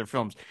to the other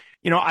films.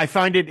 I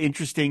find it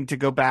interesting to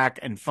go back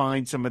and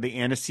find some of the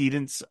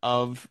antecedents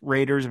of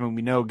Raiders. I mean,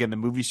 we know again the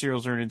movie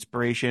serials are an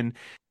inspiration,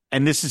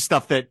 and this is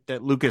stuff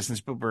that Lucas and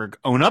Spielberg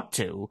own up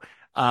to.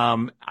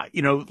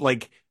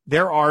 Like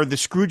there are the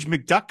Scrooge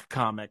McDuck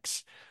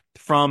comics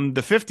from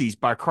the 50s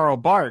by Carl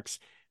Barks.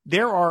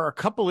 There are a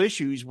couple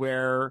issues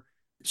where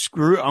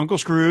Uncle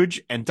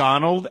Scrooge and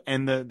Donald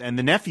and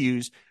the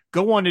nephews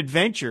go on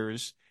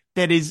adventures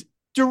that is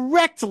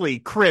directly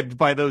cribbed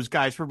by those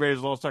guys for Raiders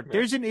of the Lost Ark. Right.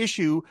 There's an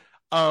issue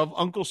of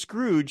Uncle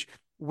Scrooge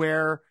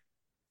where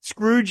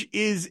Scrooge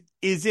is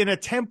in a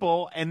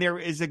temple and there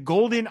is a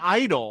golden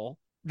idol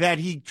that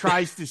he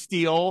tries to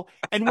steal.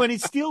 And when he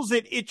steals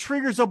it, it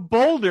triggers a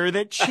boulder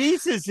that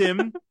chases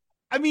him.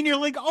 I mean, you're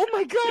like, oh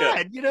my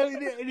God, Yeah.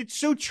 and it's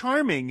so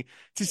charming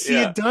to see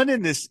Yeah. it done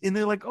in this. And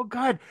they're like, oh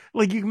God,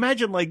 like you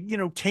imagine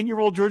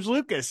 10-year-old George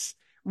Lucas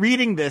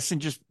reading this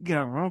and just,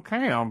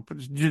 okay, I'm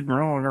just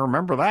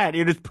remember that.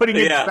 It is putting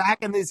it Yeah. back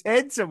in his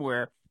head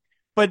somewhere.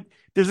 But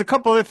there's a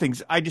couple other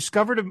things I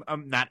discovered.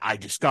 Not I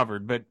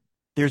discovered, but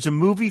there's a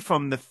movie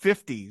from the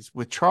 50s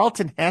with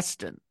Charlton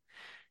Heston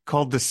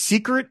called The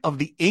Secret of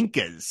the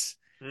Incas,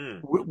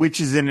 which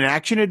is an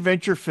action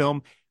adventure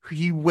film.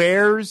 He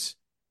wears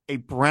a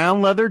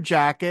brown leather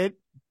jacket,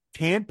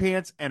 tan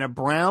pants, and a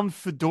brown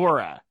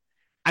fedora.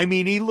 I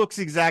mean, he looks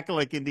exactly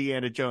like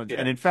Indiana Jones. Yeah.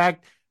 And in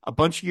fact, a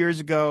bunch of years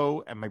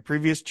ago at my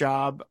previous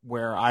job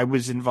where I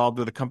was involved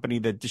with a company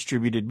that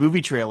distributed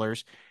movie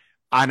trailers,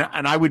 and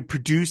I would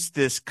produce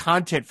this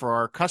content for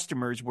our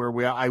customers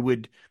where I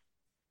would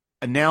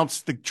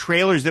announce the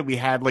trailers that we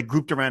had like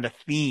grouped around a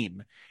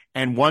theme.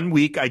 And one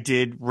week I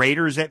did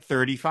Raiders at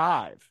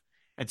 35.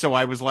 And so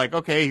I was like,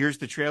 okay, here's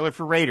the trailer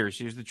for Raiders.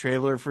 Here's the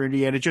trailer for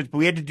Indiana Jones. But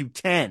we had to do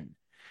 10.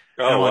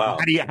 Oh, and I'm like, wow. well,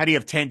 how do you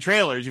have 10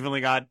 trailers? You've only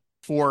got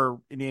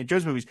 4 Indiana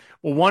Jones movies.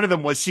 Well, one of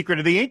them was Secret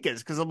of the Incas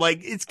because I'm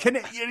like,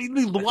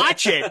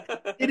 watch it.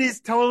 It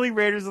is totally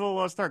Raiders of the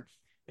Lost Ark.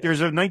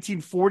 There's a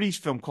 1940s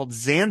film called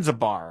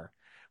Zanzibar,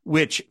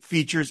 which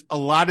features a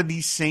lot of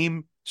these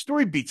same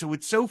story beats. So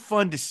it's so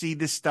fun to see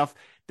this stuff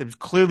that's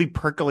clearly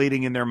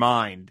percolating in their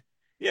mind.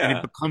 Yeah. And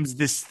it becomes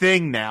this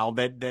thing now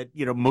that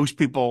most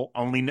people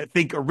only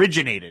think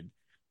originated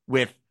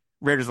with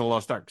Raiders of the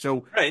Lost Ark.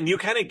 So right, and you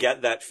kind of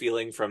get that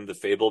feeling from the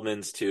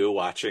Fabelmans too,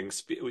 watching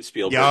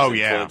Spielberg's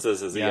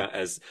influences as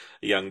a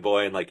young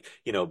boy, and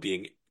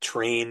being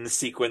train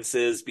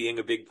sequences being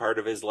a big part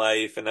of his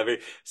life and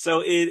everything.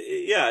 So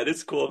it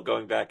is cool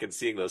going back and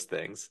seeing those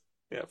things.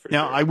 Yeah, for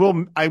now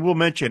sure. I will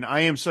mention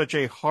I am such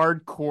a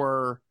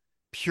hardcore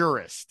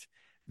purist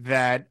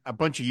that a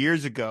bunch of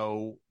years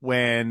ago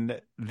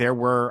when there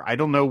were, I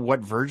don't know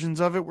what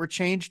versions of it were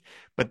changed,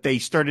 but they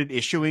started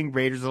issuing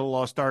Raiders of the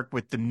Lost Ark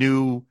with the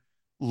new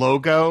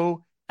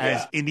logo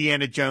as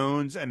Indiana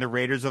Jones and the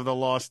Raiders of the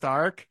Lost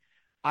Ark.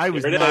 I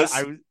was Here it not, is.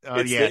 I was,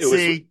 It was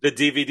the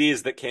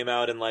DVDs that came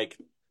out in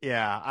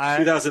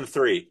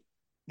 2003.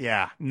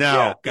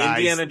 No, guys,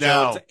 Indiana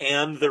Jones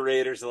and the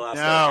Raiders of the Lost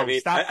Ark. I mean,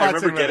 I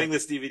remember getting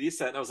this DVD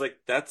set and I was like,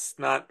 that's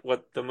not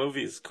what the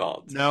movie's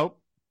called. Nope.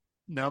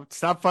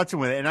 Stop futzing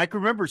with it. And I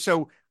can remember,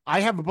 so I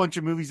have a bunch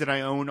of movies that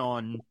I own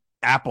on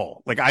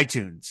Apple, like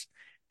iTunes.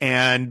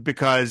 And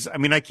because, I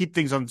mean, I keep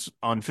things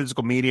on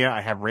physical media.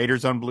 I have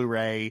Raiders on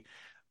Blu-ray,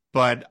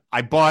 but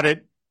I bought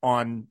it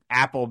on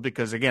Apple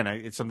because, again,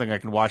 it's something I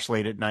can watch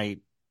late at night.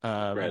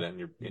 Right, on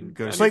your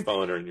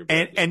phone or in your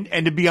bed.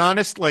 And to be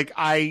honest,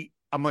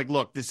 I'm like,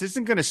 look, this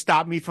isn't going to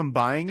stop me from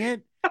buying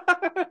it,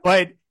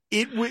 but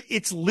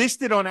it's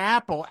listed on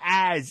Apple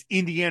as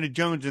Indiana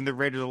Jones and the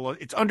Raiders of the Lost.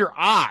 It's under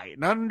I,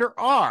 not under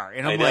R.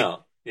 And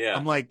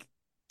I'm like,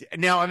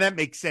 now, and that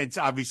makes sense,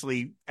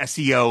 obviously,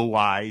 SEO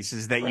wise,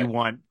 is that you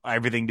want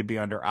everything to be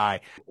under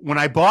I. When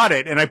I bought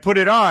it and I put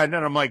it on,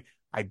 and I'm like,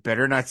 I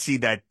better not see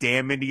that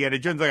damn Indiana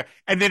Jones.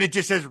 And then it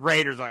just says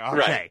Raiders. Like,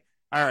 okay,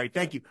 all right,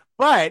 thank you.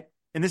 But,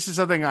 and this is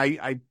something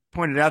I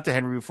pointed out to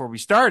Henry before we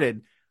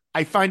started,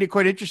 I find it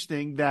quite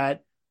interesting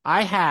that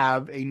I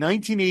have a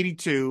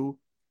 1982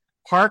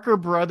 Parker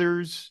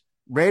Brothers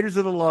Raiders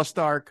of the Lost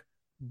Ark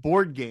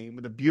board game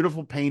with a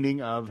beautiful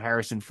painting of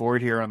Harrison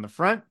Ford here on the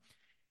front.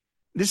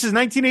 This is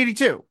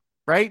 1982,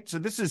 right? So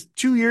this is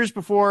 2 years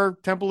before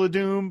Temple of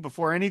Doom,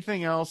 before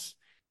anything else.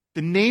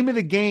 The name of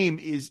the game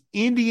is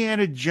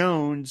Indiana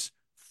Jones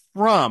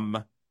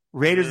from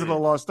Raiders of the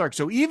Mm. Lost Ark.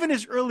 So even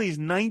as early as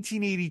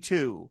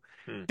 1982,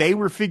 Hmm. they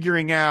were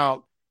figuring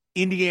out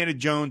Indiana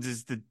Jones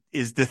is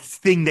the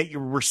thing that you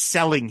were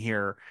selling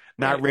here,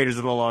 not Right. Raiders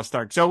of the Lost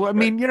Ark. So I Right.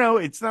 mean,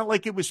 it's not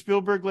like it was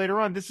Spielberg later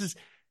on. This is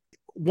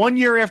 1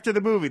 year after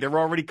the movie. They were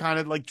already kind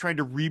of like trying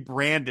to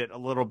rebrand it a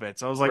little bit.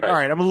 So I was like, all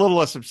Right. right, I'm a little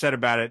less upset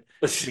about it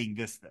being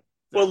this thing.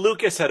 Well, So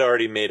Lucas had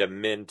already made a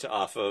mint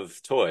off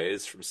of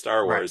toys from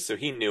Star right. Wars, so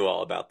he knew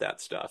all about that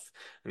stuff.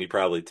 And he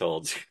probably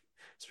told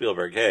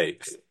Spielberg, "Hey,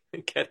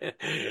 get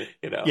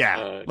in,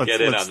 Yeah.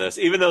 get in on this."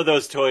 Even though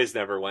those toys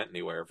never went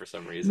anywhere for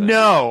some reason.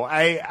 No,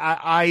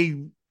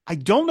 I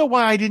don't know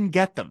why I didn't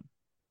get them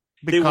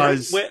They weren't.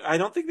 because I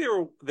don't think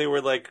they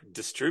were like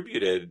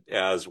distributed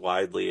as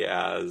widely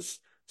as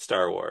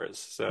Star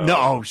Wars. no, So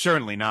oh,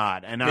 certainly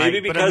not.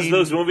 maybe But I because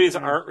those mean, movies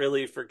aren't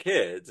really for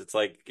kids. It's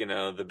like,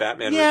 the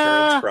Batman Returns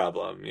yeah.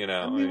 problem, I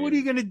I mean, what are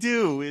you mean, going to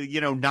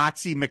do?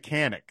 Nazi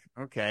mechanic.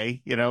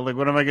 Okay. Like,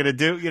 what am I going to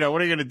do?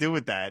 What are you going to do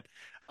with that?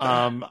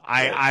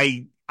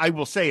 right. I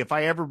will say if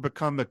I ever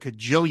become a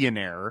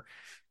cajillionaire,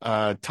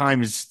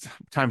 time's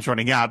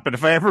running out, but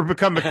if I ever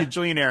become a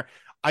cajillionaire,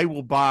 I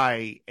will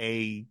buy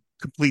a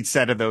complete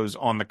set of those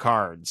on the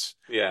cards,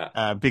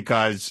 Yeah.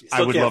 because You I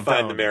still would can't love to find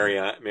the own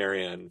them.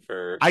 Marianne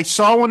for. I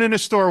saw one in a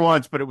store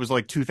once, but it was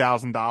like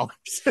 $2,000.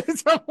 So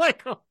I'm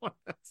like, oh,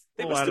 that's a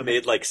They must lot have of money.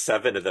 made like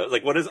seven of those.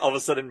 Like, what is all of a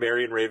sudden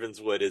Marion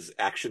Ravenswood is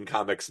Action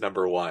Comics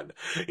 #1?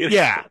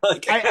 Yeah.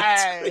 Like I,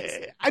 that's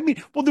crazy. I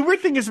mean, well, the weird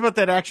thing is about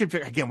that action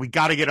figure. Again, we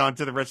got to get on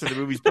to the rest of the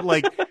movies, but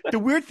like the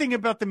weird thing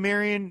about the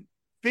Marion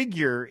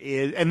figure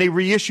is, and they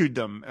reissued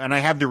them, and I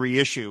have the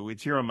reissue.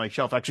 It's here on my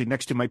shelf, actually,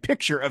 next to my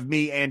picture of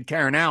me and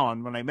Karen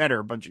Allen when I met her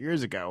a bunch of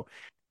years ago,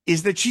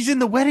 is that she's in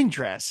the wedding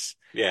dress,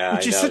 Yeah,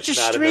 which I is know. such a It's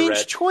not in the strange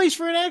red. choice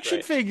for an action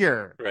Right.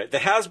 figure. Right. The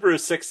Hasbro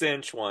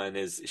 6-inch one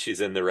is she's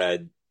in the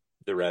red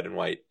and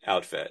white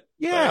outfit.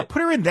 Yeah, But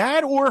put her in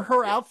that or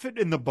her yeah, outfit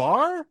in the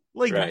bar.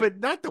 Like, right. but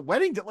not the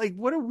wedding. Like,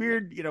 what a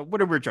weird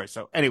choice.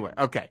 So anyway,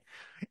 okay.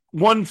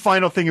 One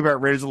final thing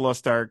about Raiders of the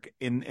Lost Ark,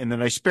 and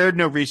that I spared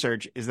no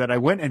research, is that I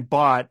went and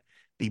bought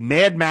the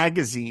Mad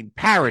Magazine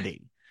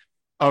parody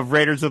of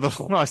Raiders of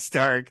the Lost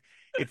Ark.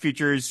 It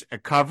features a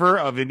cover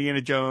of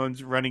Indiana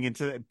Jones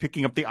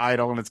picking up the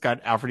idol, and it's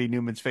got Alfred E.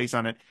 Newman's face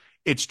on it.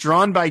 It's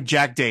drawn by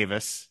Jack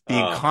Davis, the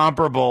Oh,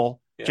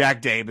 incomparable yeah.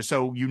 Jack Davis.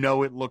 So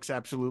it looks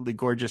absolutely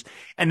gorgeous.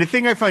 And the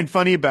thing I find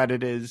funny about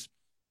it is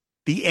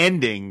the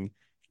ending,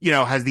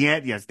 has the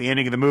end. Yes, the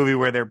ending of the movie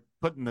where they're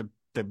putting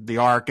the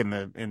ark in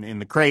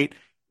the crate,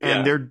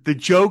 and Yeah. the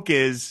joke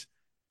is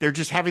they're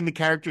just having the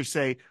characters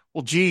say,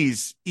 "Well,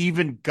 geez,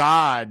 even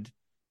God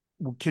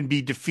can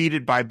be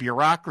defeated by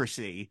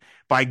bureaucracy,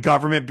 by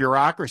government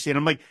bureaucracy." And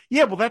I'm like,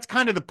 yeah, well, that's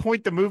kind of the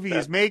point the movie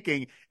is That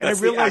making. And I that's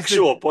the realized that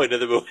actual point of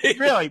the movie.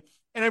 really,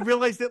 and I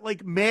realized that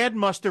like Mad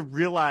must have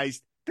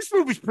realized this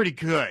movie's pretty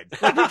good.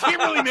 Like we can't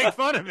really make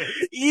fun of it.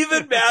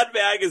 Even Mad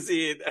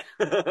Magazine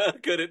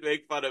couldn't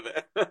make fun of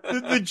it.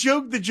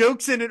 The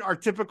jokes in it are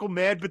typical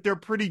Mad, but they're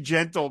pretty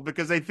gentle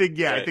because I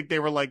Right. think they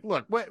were like,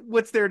 look,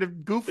 what's there to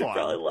goof They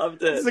probably on? loved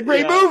This is it. a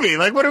great Yeah. movie.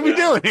 Like, what are we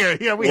Yeah. doing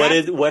here?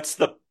 What's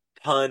the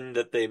pun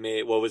that they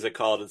made? What was it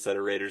called instead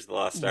of Raiders of the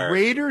Lost Ark?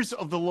 Raiders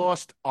of the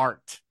Lost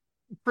Art.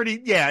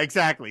 Pretty, yeah,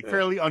 exactly. Yeah.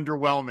 Fairly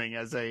underwhelming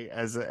as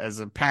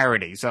a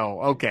parody.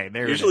 So okay,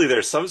 there it Usually is.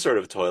 there's some sort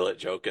of toilet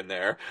joke in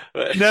there.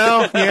 But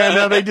No, yeah,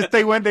 no,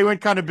 they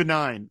went kind of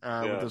benign with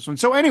yeah. this one.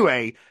 So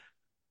anyway,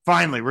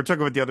 finally, we're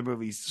talking about the other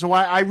movies. So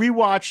I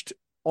rewatched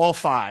all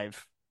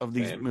five of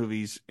these Same.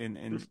 movies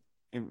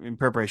in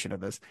preparation of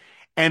this,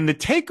 and the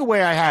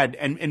takeaway I had,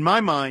 and in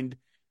my mind,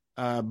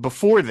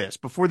 before this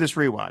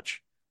rewatch,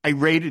 I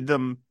rated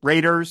them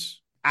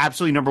Raiders,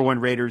 absolutely number one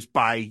Raiders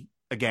by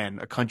again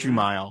a country Mhm.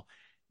 mile,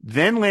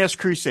 then Last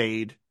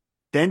Crusade,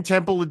 then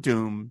Temple of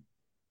Doom,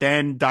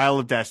 then Dial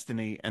of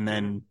Destiny, and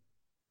then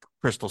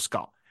Crystal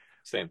Skull.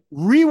 Same.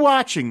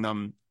 Rewatching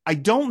them, I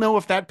don't know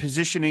if that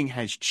positioning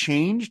has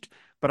changed,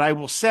 but I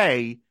will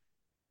say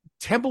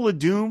Temple of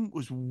Doom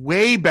was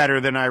way better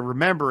than I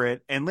remember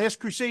it, and Last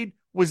Crusade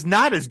was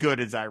not as good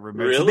as I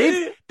remember. So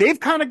Really? they've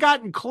kind of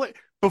gotten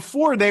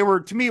before they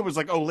were, to me it was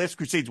like, oh, Last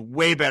Crusade's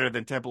way better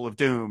than Temple of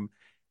Doom,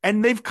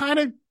 and they've kind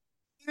of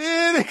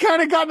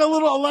gotten a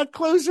lot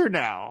closer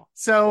now.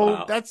 So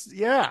Wow. that's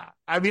yeah.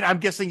 I mean, I'm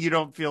guessing you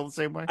don't feel the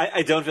same way.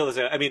 I don't feel the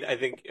same. I mean, I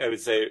think I would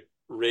say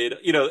Raid.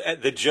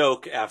 The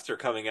joke after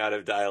coming out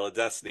of Dial of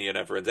Destiny and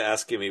everyone's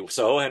asking me,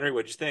 "So, Henry,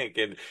 what'd you think?"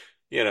 And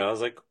I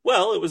was like,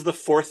 "Well, it was the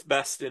fourth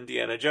best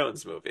Indiana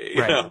Jones movie."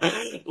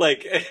 Right.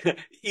 Like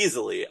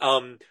easily.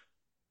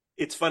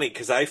 It's funny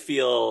because I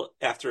feel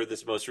after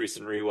this most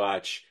recent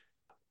rewatch,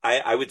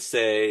 I would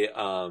say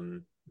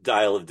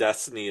Dial of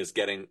Destiny is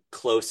getting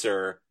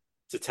closer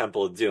to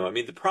Temple of Doom. I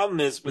mean, the problem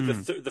is with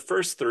Mm. the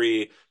first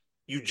three,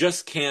 you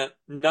just can't.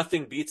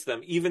 Nothing beats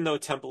them. Even though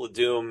Temple of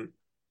Doom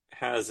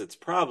has its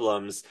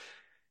problems,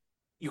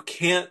 you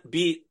can't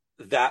beat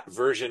that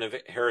version of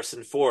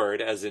Harrison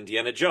Ford as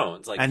Indiana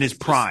Jones. Like And his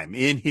prime,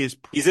 in his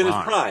he's in his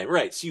prime. prime,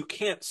 right? So you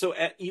can't. So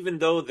even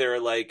though they're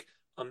like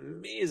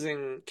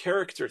amazing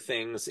character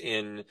things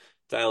in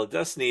Dial of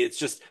Destiny, it's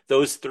just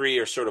those three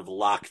are sort of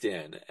locked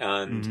in,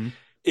 and Hmm.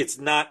 it's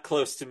not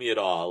close to me at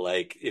all.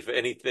 Like, if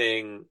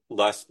anything,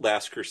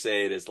 Last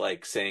Crusade is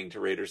like saying to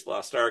Raiders of the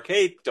Lost Ark,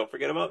 "Hey, don't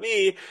forget about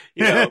me,"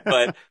 you know.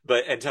 But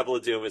and Temple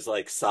of Doom is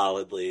like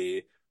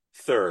solidly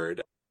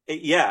third.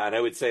 Yeah, and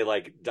I would say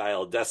like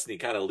Dial of Destiny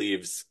kind of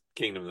leaves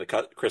Kingdom of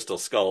the Crystal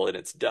Skull in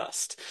its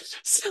dust.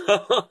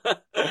 So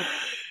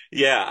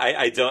yeah,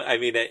 I don't. I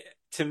mean,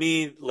 to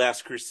me,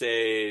 Last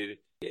Crusade.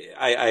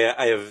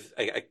 I have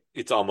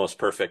it's almost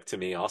perfect to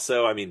me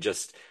also. I mean,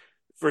 just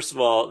first of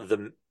all,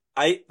 the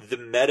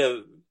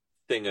meta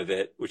thing of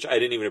it, which I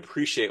didn't even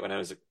appreciate when I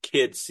was a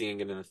kid seeing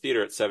it in the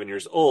theater at 7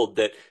 years old,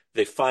 that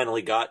they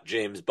finally got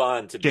James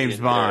Bond to be James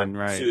in their Bond,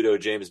 right? pseudo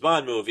James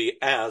Bond movie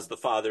as the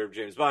father of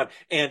James Bond,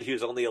 and he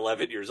was only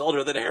 11 years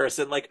older than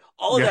Harrison. Like,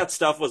 all of Yeah. that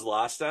stuff was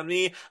lost on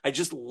me. I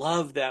just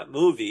love that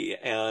movie,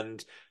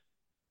 and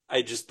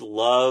I just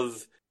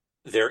love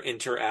their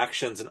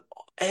interactions, and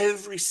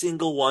every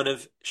single one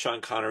of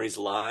Sean Connery's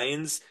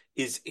lines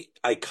is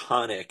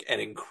iconic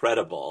and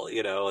incredible,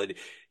 you know, and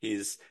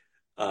he's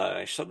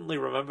I suddenly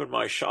remembered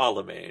my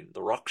Charlemagne,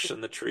 the rocks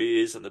and the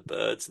trees and the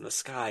birds and the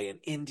sky, and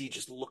Indy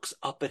just looks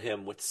up at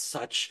him with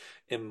such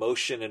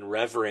emotion and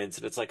reverence,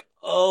 and it's like,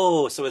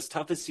 oh, so as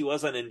tough as he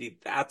was on Indy,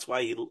 that's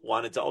why he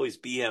wanted to always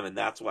be him, and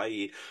that's why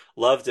he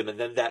loved him. And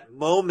then that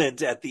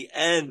moment at the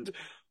end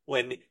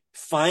when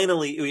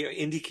finally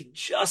Indy can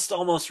just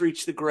almost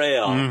reach the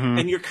Grail, Hmm.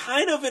 and you're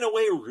kind of in a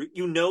way,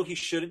 you know, he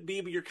shouldn't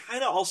be, but you're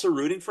kind of also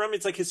rooting for him.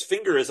 It's like his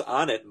finger is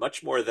on it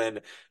much more than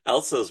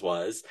Elsa's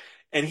was,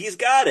 and he's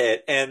got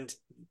it. And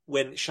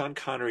when Sean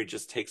Connery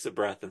just takes a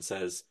breath and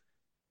says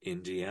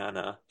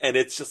Indiana, and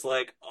it's just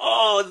like,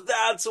 oh,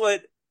 that's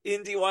what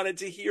Indy wanted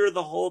to hear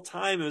the whole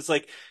time. It was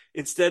like,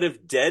 instead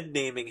of dead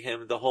naming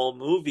him the whole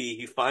movie,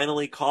 he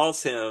finally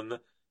calls him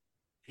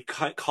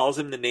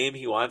the name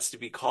he wants to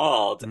be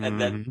called. And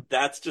then Hmm.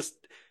 that's just,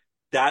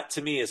 that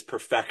to me is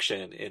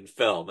perfection in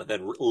film. And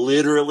then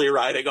literally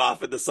riding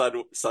off in the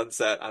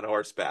sunset on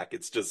horseback.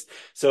 It's just,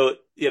 so,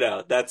 you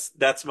know, that's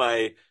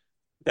my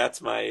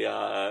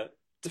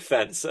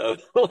defense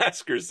of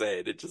Last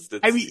Crusade.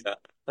 I It's, mean, yeah,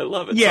 I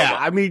love it so yeah, much.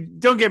 I mean,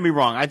 don't get me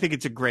wrong. I think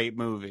it's a great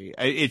movie.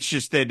 It's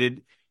just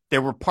that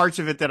there were parts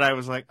of it that I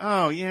was like,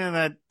 oh, yeah,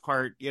 that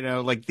part,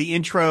 like the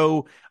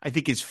intro, I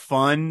think is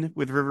fun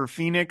with River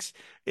Phoenix.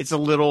 It's a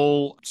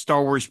little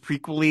Star Wars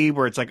prequely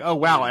where it's like, oh,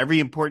 wow, Mm. every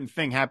important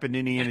thing happened to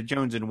Indiana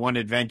Jones in one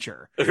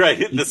adventure.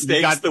 Right. The You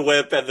stakes, got the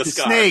whip, and the the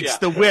scar. snakes, Yeah.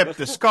 the whip,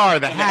 the scar,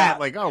 the And the hat. hat.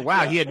 Like, oh,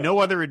 wow, Yeah. he had no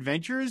other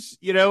adventures,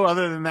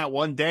 other than that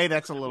one day.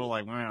 That's a little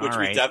like, well, all Which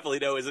we right, definitely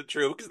know isn't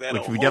true because they had a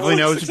which we definitely whole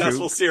know is true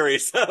successful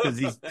series.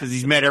 because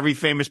he's met every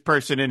famous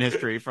person in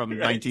history from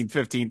Right.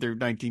 1915 through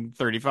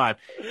 1935.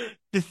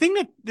 The thing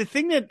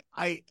that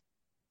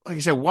like I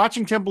said,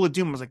 watching Temple of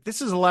Doom, I was like,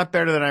 this is a lot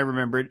better than I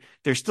remembered.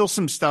 There's still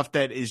some stuff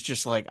that is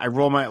just like I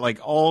roll my like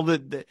all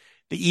the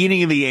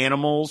eating of the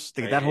animals,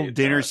 I that whole hate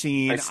dinner that.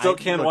 I scene. still I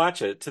can't look,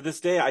 watch it. To this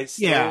day, I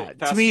still yeah,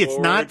 to fast me, it's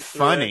not forward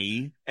through it.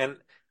 funny. And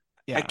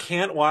I Yeah,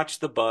 can't watch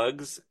the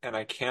bugs, and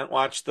I can't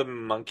watch the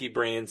monkey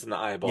brains and the yeah,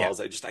 eyeballs.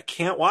 I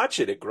can't watch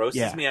it. It grosses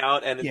yeah, me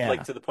out, and it's like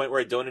yeah, to the point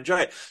where I don't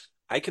enjoy it.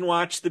 I can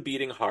watch the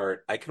beating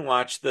heart. I can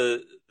watch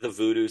the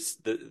voodoo,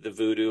 the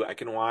voodoo. I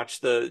can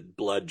watch the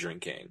blood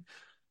drinking.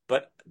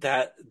 But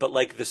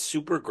like the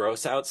super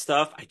gross out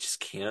stuff, I just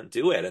can't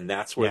do it. And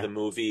that's where yeah. the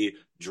movie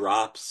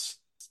drops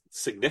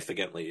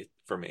significantly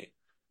for me.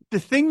 The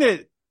thing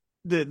that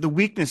the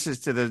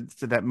weaknesses to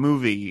that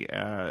movie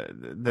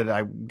that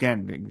I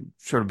again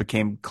sort of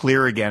became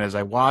clear again as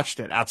I watched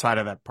it outside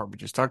of that part we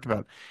just talked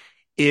about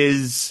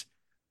is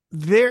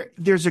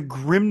there's a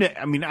grimness.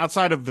 I mean,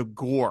 outside of the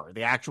gore,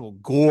 the actual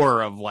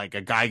gore of like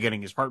a guy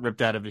getting his heart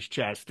ripped out of his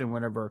chest and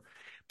whatever,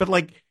 but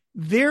like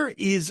there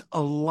is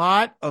a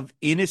lot of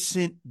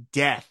innocent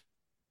death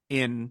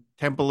in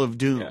Temple of Yeah.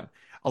 Doom.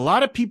 A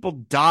lot of people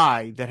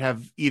die that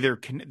have either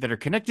that are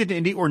connected to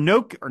Indy or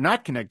no or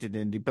not connected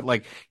to Indy, but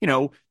like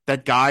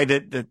that guy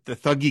that the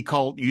Thuggee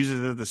cult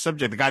uses as the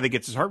subject, the guy that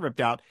gets his heart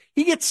ripped out,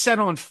 he gets set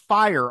on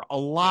fire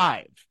Right.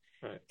 alive.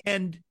 Right.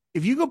 And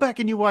if you go back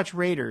and you watch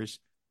Raiders,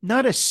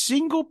 not a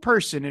single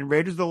person in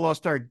Raiders of the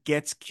Lost Ark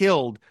gets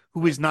killed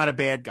who Right. is not a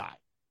bad guy.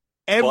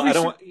 Well, Every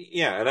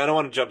yeah, and I don't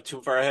want to jump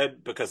too far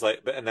ahead because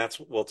and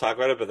we'll talk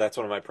about it, but that's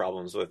one of my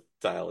problems with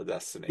Dial of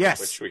Destiny, yes,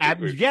 which we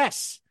could,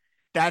 yes,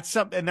 that's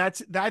something, and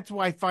that's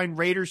why I find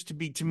Raiders to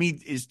me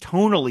is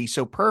tonally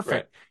so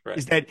right, perfect. right,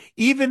 Is that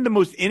even the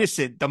most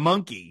innocent, the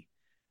monkey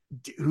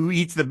who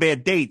eats the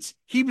bad dates,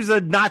 he was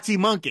a Nazi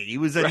monkey. He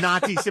was a right.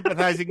 Nazi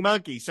sympathizing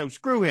monkey. So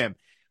screw him.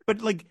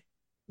 But like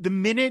the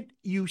minute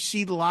you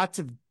see lots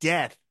of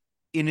death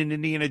in an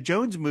Indiana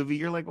Jones movie,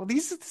 you're like, well,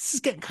 this is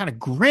getting kind of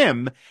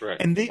grim. Right,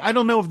 And I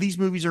don't know if these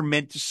movies are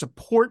meant to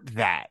support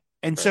that.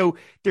 And right, so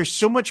there's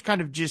so much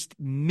kind of just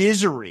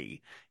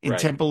misery in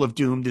right, Temple of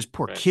Doom. There's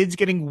poor right. kids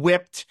getting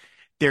whipped.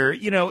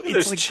 It's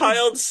There's like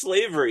child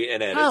slavery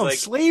in it. It's child like,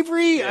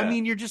 slavery. I yeah,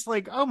 mean, you're just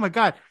like, oh my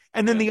God.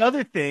 And then yeah, the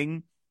other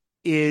thing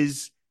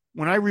is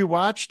when I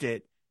rewatched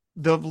it,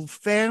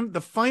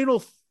 the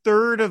final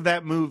third of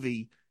that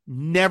movie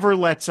never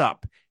lets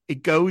up.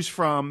 It goes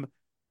from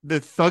the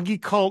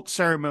thuggy cult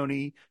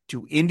ceremony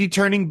to Indy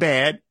turning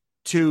bad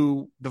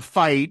to the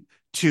fight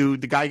to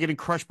the guy getting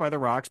crushed by the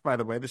rocks. By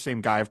the way, the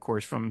same guy, of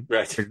course, from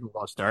Right. Raiders of the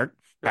Lost Ark,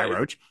 Guy Right.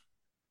 Roach.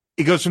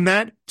 It goes from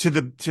that to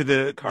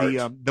The cart.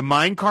 the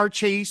mine car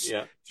chase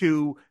Yeah.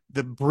 to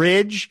the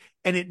bridge,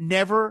 and it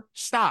never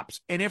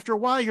stops. And after a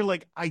while, you're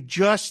like, I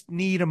just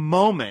need a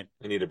moment.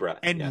 I need a breath.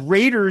 And Yeah.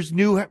 Raiders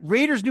knew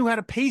how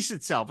to pace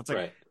itself. It's like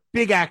Right.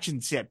 big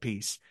action set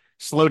piece,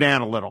 slow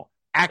down a little.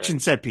 Action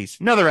Right. set piece,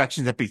 another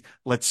action set piece.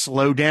 Let's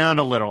slow down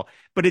a little.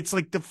 But it's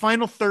like the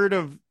final third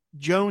of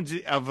Jones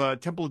of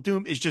Temple of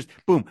Doom is just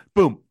boom,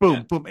 boom, boom,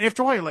 Yeah. boom. And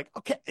after a while, you're like,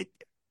 okay,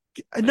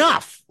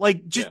 enough.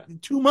 Like just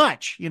too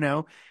much, you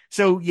know.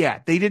 So yeah,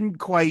 they didn't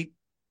quite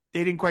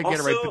get it right.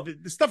 Also,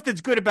 But the stuff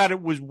that's good about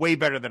it was way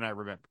better than I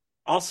remember.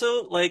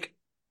 also, like,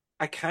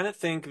 I kind of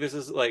think this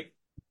is like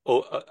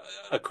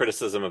a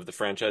criticism of the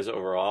franchise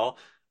overall.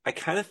 I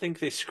kind of think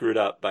they screwed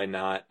up by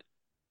not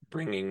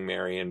bringing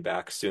Marion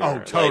back sooner. Oh,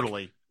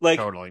 totally. Like,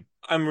 Totally.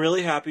 I'm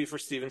really happy for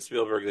Steven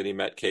Spielberg that he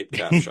met Kate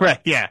Capshaw. Right,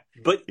 yeah.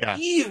 But Yeah.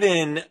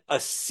 even a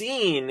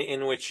scene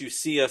in which you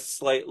see a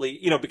slightly,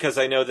 because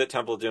I know that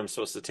Temple of Doom is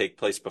supposed to take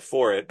place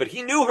before it, but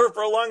he knew her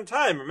for a long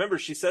time. Remember,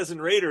 she says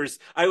in Raiders,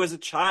 I was a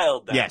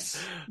child then.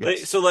 Yes. Like,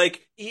 Yes. so,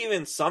 like,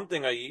 even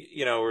something,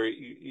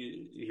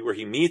 where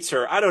he meets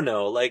her, I don't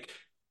know, like,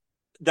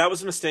 that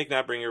was a mistake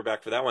not bringing her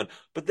back for that one.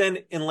 But then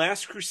in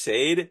Last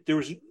Crusade, there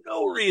was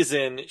no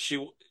reason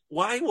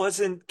why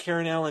wasn't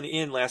Karen Allen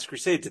in Last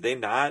Crusade? Did they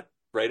not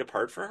write a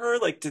part for her?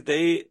 Like, did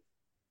they?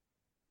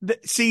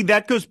 See,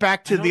 that goes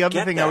back to I don't the other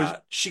get thing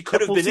that. She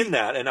could have been see- in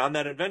that and on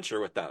that adventure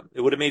with them.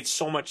 It would have made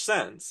so much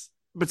sense.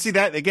 But see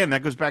that again,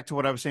 that goes back to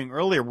what I was saying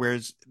earlier,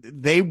 whereas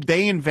they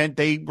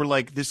were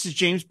like, this is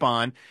James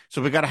Bond,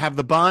 so we got to have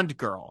the Bond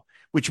girl,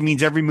 which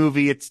means every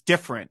movie it's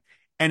different.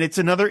 And it's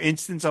another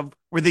instance of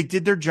where they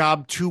did their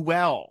job too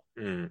well.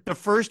 Mm. The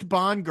first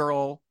Bond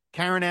girl,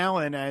 Karen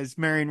Allen as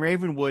Marion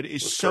Ravenwood,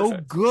 is Was so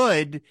perfect.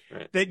 good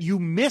Right. that you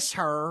miss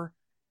her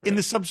in Right.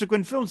 the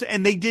subsequent films.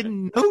 And they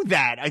didn't know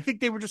that. I think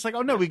they were just like,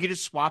 oh no, we could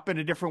just swap in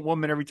a different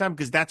woman every time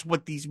because that's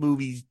what these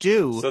movies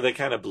do. So they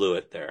kind of blew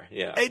it there.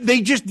 Yeah. They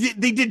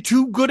did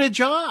too good a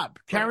job.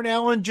 Karen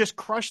Allen just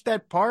crushed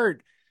that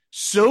part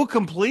so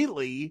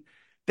completely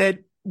that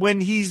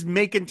when he's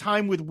making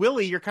time with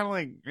Willie, you're kind of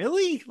like,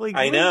 really? Like,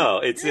 I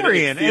know. It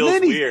Marion?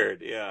 feels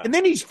weird. Yeah. And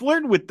then he's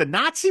flirting with the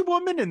Nazi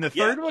woman in the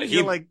third one.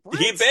 You're like, what?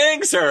 He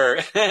bangs her.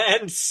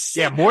 And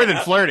Yeah, more than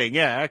flirting.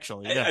 Yeah,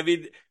 actually. Yeah. I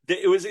mean,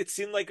 it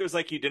seemed like it was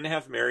like you didn't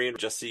have Marion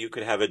just so you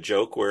could have a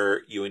joke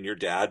where you and your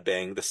dad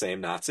bang the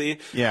same Nazi.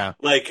 Yeah.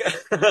 Like,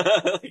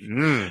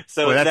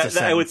 so Boy, that's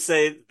I would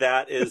say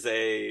that is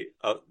a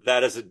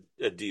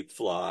deep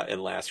flaw in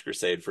Last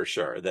Crusade for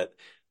sure, that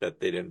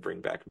they didn't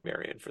bring back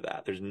Marion for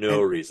that. There's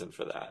no reason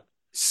for that.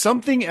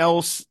 Something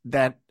else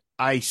that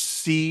I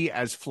see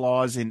as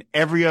flaws in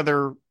every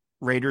other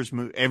Raiders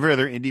movie, every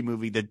other Indy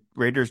movie that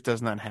Raiders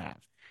does not have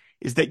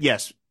is that,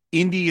 yes,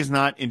 Indy is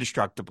not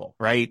indestructible,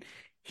 right?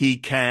 He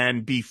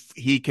can be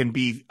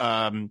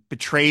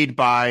betrayed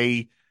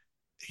by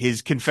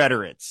his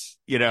Confederates,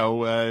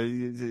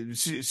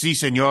 si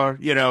senor,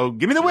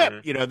 give me the whip,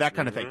 Mm-hmm. that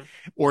kind of thing.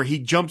 Or he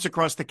jumps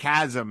across the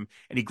chasm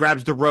and he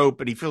grabs the rope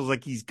and he feels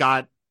like he's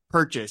got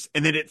purchase,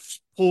 and then it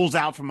pulls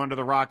out from under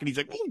the rock and he's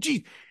like, oh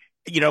geez,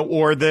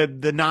 or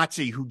the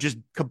Nazi who just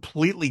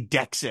completely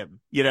decks him,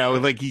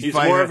 like he's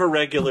more of a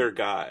regular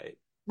guy.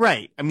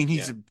 Right. I mean,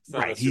 he's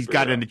right. He's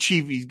got an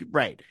achievement. He's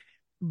right.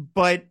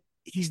 But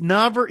he's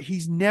never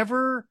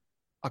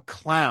a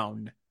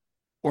clown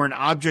or an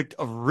object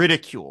of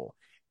ridicule.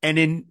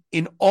 And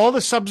in all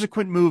the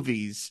subsequent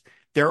movies,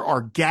 there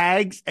are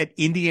gags at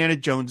Indiana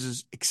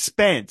Jones's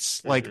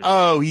expense. Like,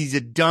 oh, he's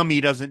a dummy,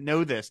 he doesn't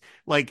know this.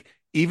 Like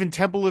even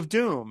Temple of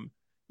Doom,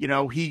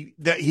 he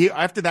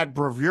after that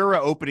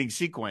bravura opening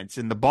sequence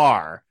in the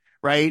bar,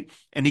 right?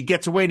 And he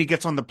gets away and he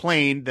gets on the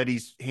plane that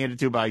he's handed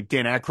to by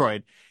Dan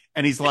Aykroyd.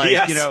 And he's like,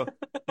 Yes.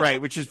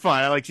 right, which is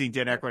fun. I like seeing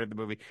Dan Aykroyd in the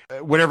movie.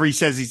 Whatever he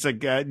says, he's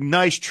like,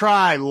 nice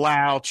try,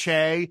 Lao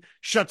Che.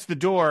 Shuts the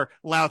door,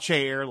 Lao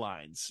Che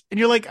Airlines. And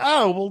you're like,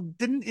 oh, well,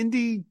 didn't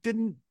he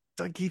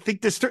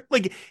think this?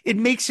 Like, it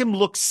makes him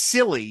look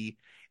silly.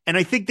 And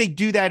I think they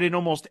do that in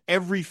almost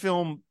every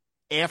film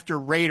after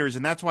Raiders.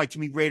 And that's why, to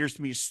me, Raiders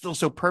to me is still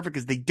so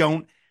perfect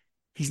because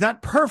he's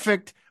not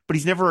perfect, but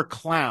he's never a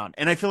clown.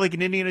 And I feel like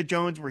in Indiana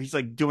Jones, where he's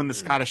like doing the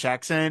Scottish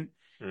accent,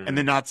 and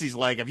the Nazi's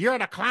like, if you're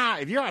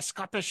a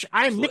Scottish,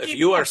 I'm Mickey. If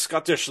you are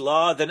Scottish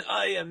law, then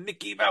I am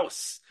Mickey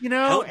Mouse.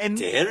 How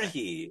dare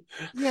he?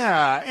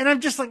 Yeah, and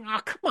I'm just like, oh,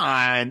 come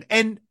on.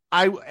 And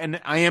I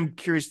am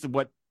curious to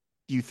what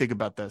you think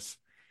about this.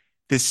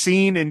 The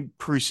scene in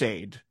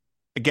Crusade.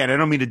 Again, I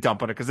don't mean to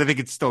dump on it because I think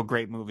it's still a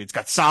great movie. It's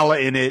got Sala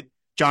in it.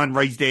 John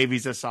Rhys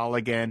Davies as Sala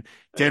again.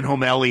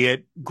 Denholm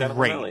Elliott,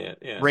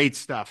 great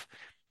stuff.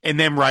 And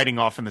them riding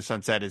off in the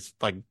sunset is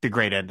like the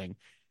great ending.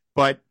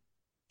 But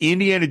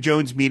Indiana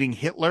Jones meeting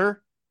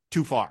Hitler,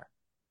 too far.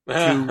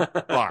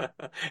 too far.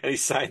 And he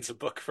signs a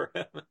book for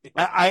him.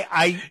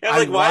 I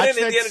Like, why watched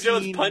didn't that Indiana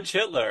Jones scene. punch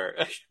Hitler?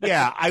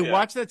 Yeah, I Yeah.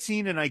 watched that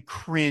scene and I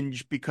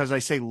cringe because I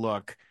say,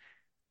 look,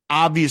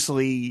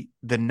 obviously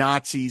the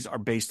Nazis are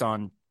based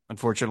on,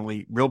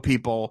 unfortunately, real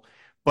people,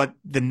 but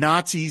the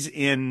Nazis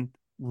in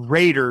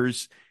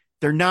Raiders,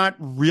 they're not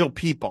real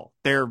people.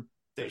 They're,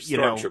 They're you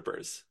know,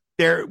 stormtroopers.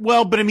 they're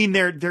well, but I mean,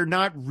 they're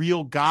not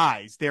real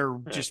guys. They're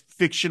Right. just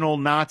fictional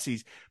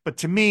Nazis. But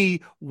to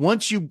me,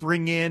 once you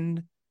bring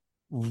in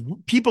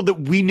people that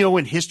we know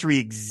in history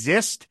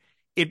exist,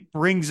 it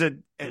brings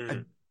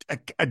Mhm.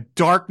 a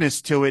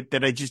darkness to it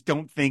that I just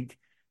don't think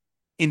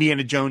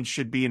Indiana Jones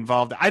should be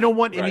involved. I don't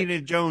want Right.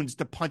 Indiana Jones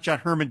to punch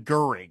out Herman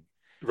Goering.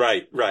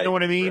 Right. You know Right.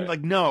 what I mean? Right.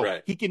 Like, no,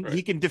 Right. he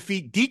Right. can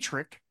defeat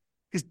Dietrich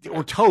or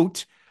Right.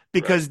 Tote Right.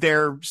 because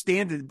they're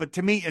standing. But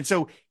to me, and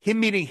so him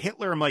meeting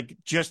Hitler, I'm like,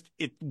 just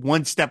it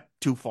one step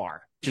too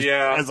far. Just I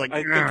Yeah, was like,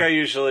 I think I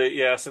usually,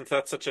 yeah, since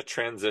that's such a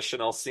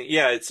transitional scene.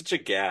 Yeah, it's such a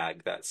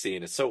gag, that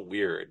scene. It's so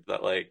weird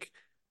that, like,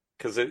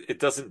 because it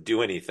doesn't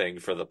do anything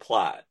for the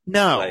plot.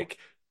 no, Like,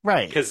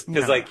 right, because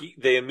like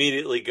they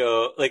immediately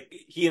go, like,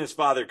 he and his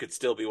father could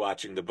still be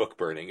watching the book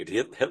burning, and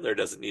Hitler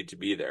doesn't need to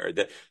be there.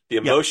 The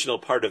yep, emotional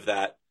part of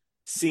that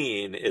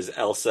scene is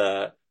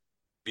Elsa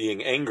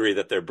being angry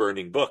that they're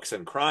burning books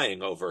and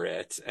crying over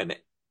it, and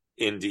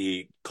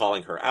Indy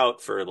calling her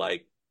out for,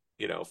 like,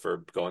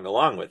 for going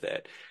along with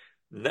it.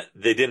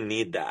 They didn't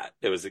need that.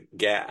 It was a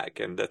gag,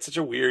 and that's such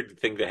a weird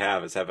thing to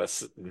have, is have a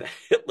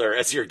Hitler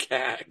as your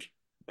gag.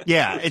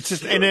 yeah. It's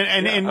just Yeah,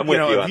 and I'm you with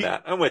know you on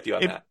that. I'm with you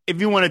on that.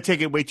 if you want to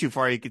take it way too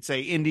far, you could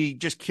say, Indy,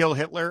 just kill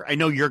Hitler. I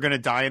know you're going to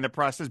die in the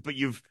process, but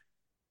you've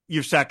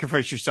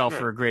sacrificed yourself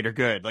for Right. a greater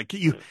good. Like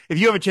Yeah. if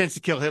you have a chance to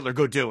kill Hitler,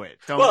 go do it.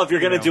 Well, Don't, if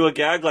you're you going to know? do a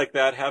gag like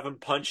that, have him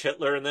punch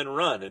Hitler and then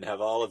run, and have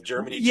all of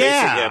Germany chasing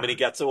him, and he Yeah.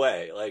 gets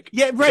away. Like,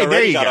 Yeah, he's right. There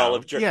already you got all go.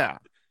 of Yeah.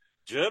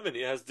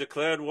 Germany has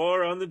declared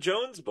war on the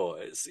Jones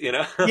boys. Like,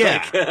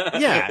 Yeah.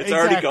 Yeah, it's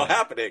already exactly.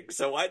 happening.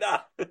 So why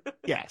not?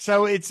 Yeah.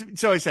 So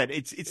I said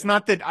it's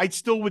not that I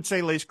still would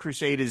say Last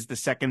Crusade is the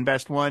second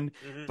best one,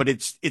 Hmm. but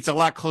it's a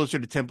lot closer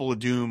to Temple of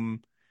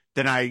Doom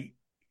than at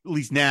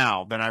least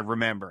now than I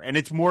remember. And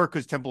it's more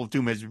because Temple of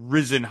Doom has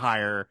risen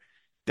higher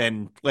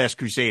than Last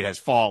Crusade has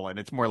fallen.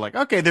 It's more like,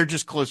 okay, they're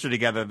just closer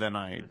together than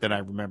I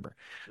Hmm. remember.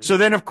 So Hmm.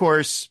 then of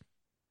course,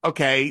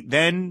 okay,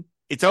 then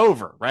it's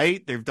over,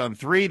 right? They've done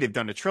three, they've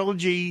done a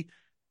trilogy,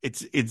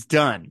 it's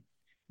done.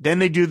 Then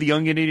they do the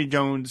Young Indiana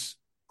Jones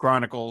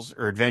Chronicles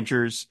or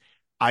Adventures.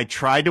 I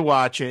tried to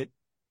watch it.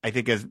 I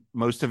think as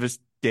most of us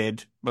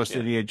did, most of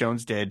Yeah. Indiana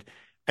Jones did.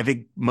 I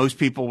think most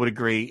people would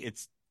agree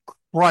it's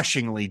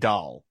crushingly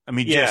dull. I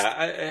mean, Yeah. just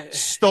Yeah.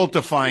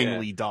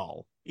 stultifyingly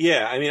dull.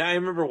 Yeah, I mean, I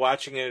remember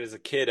watching it as a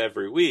kid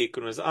every week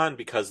when it was on,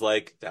 because,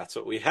 like, that's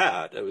what we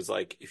had. It was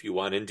like, if you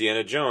want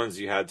Indiana Jones,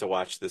 you had to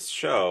watch this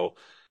show.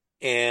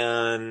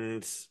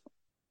 And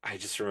I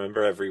just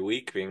remember every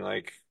week being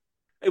like,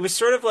 it was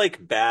sort of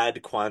like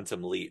bad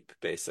Quantum Leap,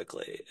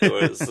 basically. It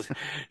was,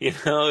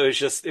 it was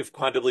just, if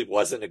Quantum Leap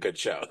wasn't a good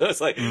show. It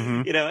was like,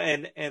 Hmm.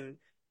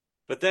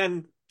 but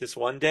then this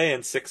one day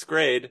in sixth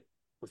grade,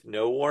 with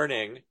no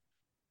warning,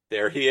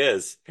 there he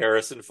is,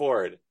 Harrison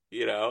Ford. I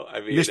mean,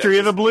 that's Mystery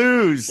of the just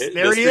Blues. There he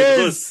Mystery of the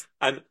Blues.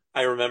 is.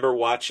 I remember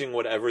watching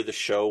whatever the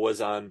show was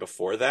on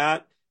before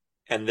that,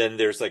 and then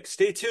there's like,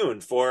 stay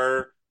tuned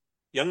for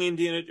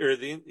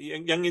the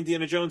Young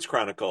Indiana Jones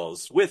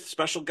Chronicles with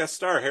special guest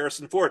star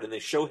Harrison Ford, and they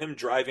show him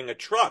driving a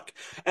truck,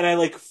 and I,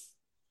 like,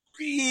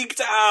 freaked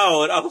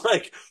out. I'm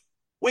like,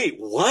 wait,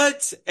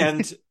 what?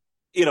 And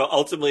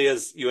ultimately,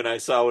 as you and I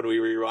saw when we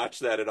rewatched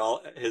that, and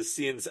all his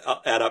scenes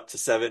add up to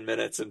 7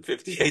 minutes and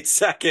 58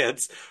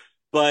 seconds.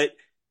 But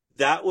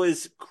that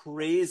was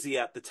crazy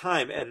at the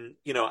time. And,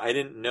 I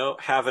didn't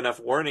have enough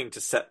warning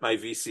to set my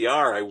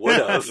VCR. I would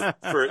have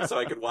so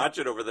I could watch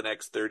it over the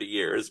next 30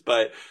 years.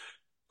 But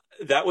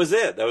that was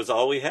it. That was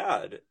all we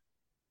had.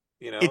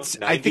 I think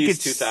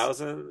 90s,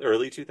 2000,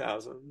 early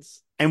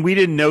 2000s. and we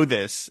didn't know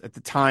this at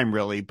the time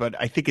really, but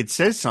I think it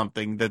says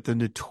something that the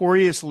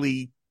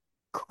notoriously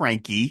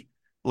cranky,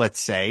 let's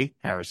say,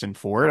 Harrison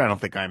Ford, I don't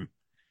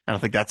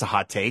think that's a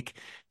hot take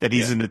that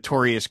he's Yeah. a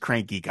notorious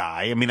cranky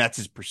guy. I mean, that's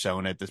his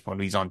persona at this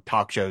point. He's on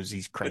talk shows,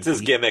 he's It's his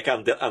cranky. gimmick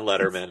on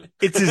Letterman.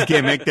 It's his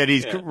gimmick that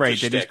he's Yeah, right,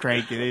 it's a that he's shtick.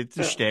 cranky. It's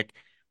a shtick.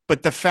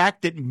 But the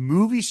fact that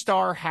movie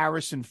star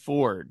Harrison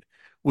Ford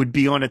would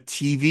be on a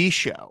TV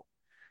show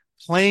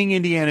playing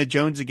Indiana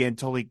Jones again,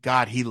 totally,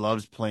 God, he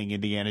loves playing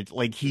Indiana.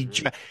 Like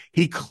Mhm.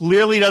 he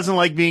clearly doesn't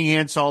like being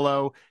Han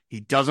Solo. He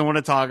doesn't want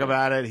to talk Yeah.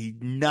 about it. He's Yeah.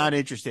 not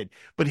interested.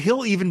 But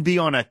he'll even be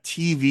on a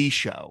TV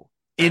show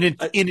in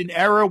And in an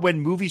era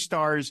when movie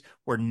stars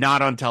were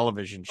not on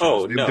television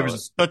shows. oh There no,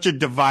 was such a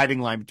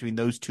dividing line between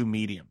those two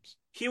mediums.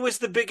 he was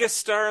the biggest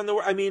star in the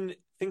world. I mean,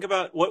 think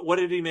about what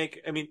did he make?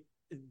 I mean,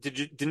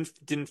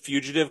 didn't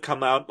Fugitive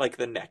come out like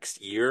the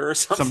next year or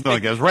Something like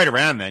something? that. It was right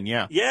around then.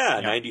 Yeah. Yeah,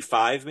 Yeah.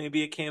 95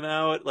 maybe it came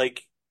out.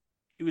 Like,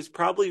 he was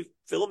probably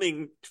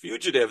filming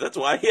Fugitive. That's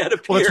why he had a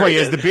Well, that's why he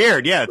has beard. the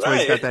beard. Yeah. That's why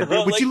he's got Right. that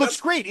beard, which Like, he looks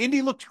that's great.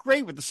 Indy looked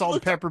great with the salt and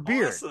looked pepper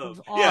beard. It awesome.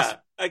 was Yeah. awesome.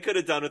 I could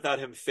have done without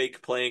him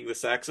fake playing the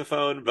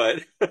saxophone,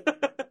 but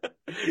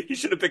he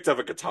should have picked up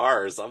a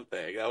guitar or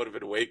something. That would have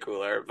been way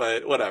cooler,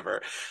 but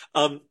whatever.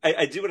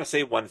 I do want to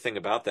say one thing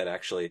about that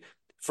actually.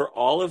 For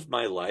all of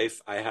my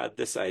life, I had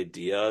this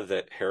idea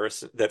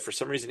that for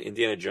some reason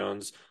Indiana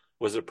Jones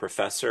was a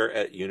professor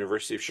at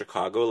University of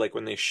Chicago. Like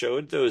when they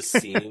showed those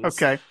scenes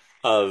Okay.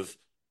 of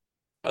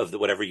the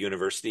whatever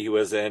university he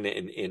was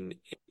in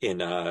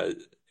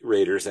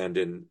Raiders and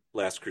in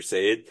Last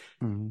Crusade,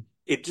 Hmm.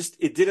 it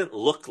didn't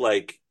look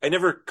like it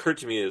never occurred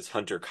to me as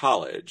Hunter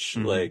College.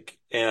 Hmm. Like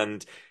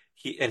and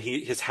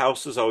he his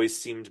house was always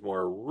seemed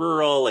more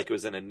rural, like it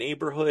was in a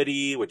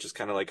neighborhoody, which is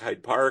kind of like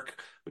Hyde Park,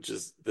 which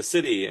is the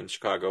city in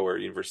Chicago where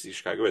University of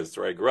Chicago is. That's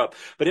where I grew up.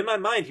 But in my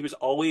mind, he was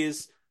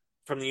always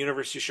from the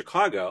University of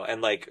Chicago,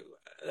 and like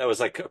that was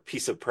like a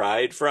piece of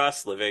pride for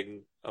us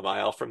living a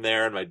mile from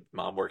there, and my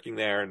mom working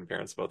there, and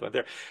parents both went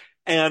there,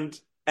 and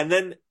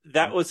then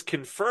that was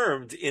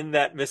confirmed in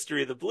that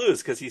Mystery of the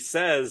Blues because he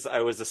says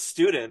I was a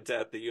student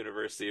at the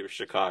University of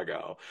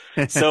Chicago.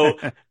 So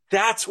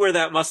that's where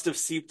that must have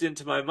seeped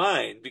into my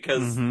mind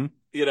because Hmm.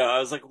 I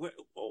was like,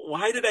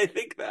 why did I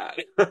think that?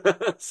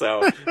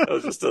 So that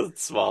was just a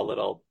small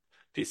little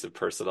piece of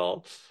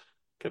personal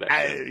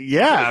connection.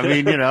 Yeah, I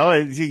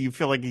mean, you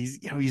feel like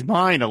he's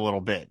mine a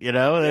little bit,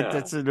 Yeah.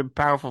 that's a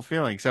powerful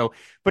feeling. So,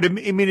 but I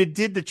mean, it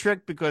did the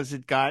trick because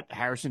it got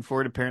Harrison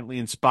Ford apparently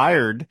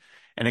inspired,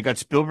 and it got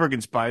Spielberg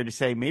inspired to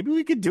say maybe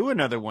we could do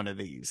another one of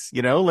these,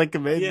 like I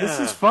mean, this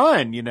is Yeah.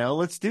 fun,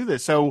 let's do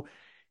this. So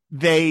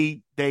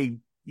they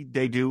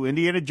do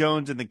Indiana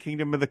Jones and the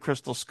Kingdom of the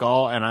Crystal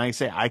Skull, and I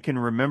say I can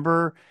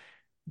remember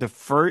the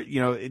first,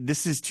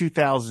 this is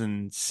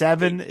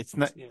 2007. Eight. It's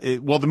not, Yeah.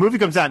 well, the movie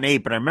comes out in 8,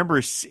 but I remember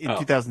in Oh.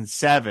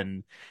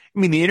 2007. I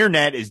mean, the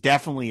internet is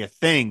definitely a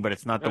thing, but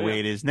it's not the Oh way yeah.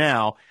 it is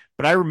now.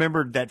 But I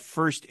remember that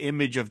first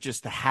image of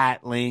just the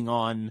hat laying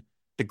on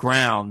the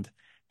ground.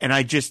 And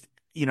I just,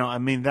 I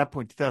mean, at that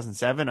point,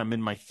 2007, I'm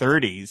in my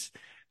 30s,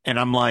 and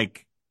I'm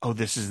like, oh,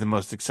 this is the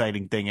most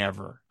exciting thing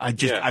ever.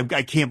 Yeah.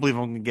 I can't believe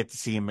I'm going to get to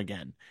see him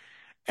again.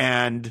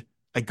 And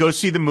I go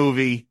see the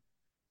movie,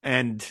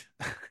 and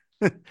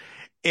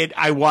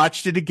I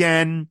watched it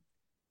again,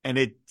 and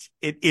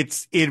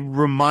it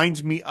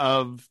reminds me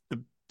of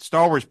the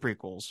Star Wars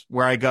prequels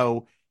where I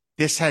go,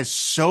 this has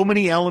so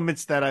many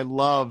elements that I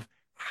love.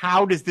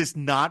 How does this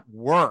not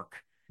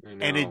work? I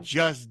And it know.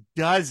 just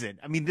doesn't.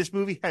 I mean, this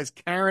movie has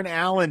Karen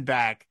Allen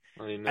back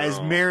I as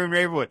know. Marion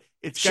Ravenwood.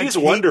 It's got She's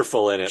Kate.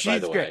 wonderful in it, by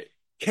She's the great. way.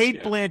 Kate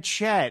Yeah.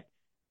 Blanchett,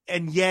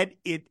 and yet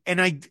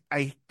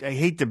I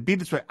hate to be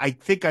this way. I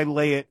think I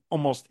lay it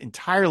almost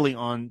entirely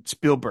on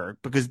Spielberg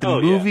because the Oh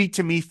yeah. movie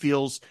to me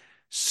feels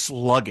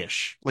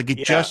sluggish. Like it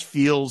Yeah. just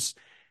feels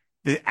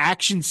the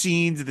action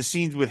scenes, the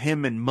scenes with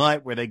him and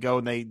Mutt where they go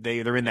and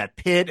they're in Yeah. that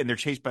pit and they're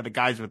chased by the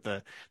guys with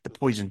the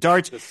poison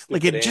darts. The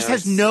Like stupid it just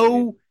has ants. I no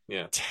mean,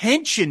 yeah.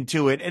 tension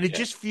to it, and it Yeah.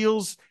 just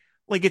feels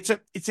like it's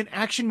an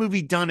action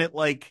movie done at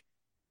like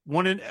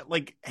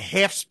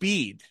half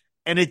speed,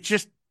 and it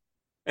just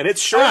And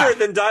it's shorter ah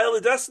than Dial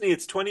of Destiny.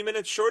 It's 20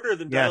 minutes shorter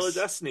than Dial of yes.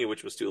 Destiny,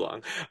 which was too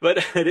long.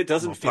 But it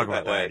doesn't We'll talk feel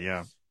about that that. way.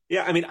 Yeah.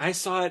 Yeah, I mean, I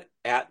saw it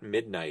at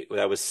midnight.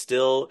 That was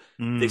still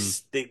Mm,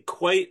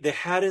 they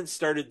hadn't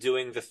started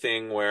doing the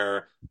thing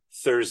where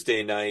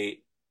Thursday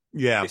night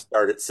they yeah.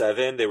 start at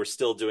 7. They were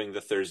still doing the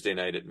Thursday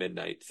night at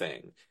midnight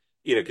thing.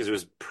 Because it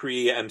was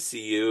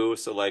pre-MCU,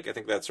 so like I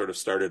think that sort of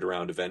started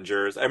around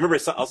Avengers. I remember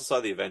also saw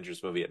the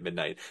Avengers movie at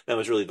midnight. That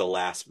was really the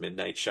last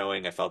midnight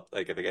showing I felt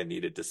like I think I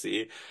needed to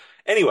see.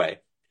 Anyway,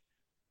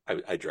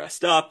 I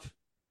dressed up,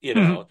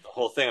 Mhm. the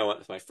whole thing. I went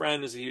with my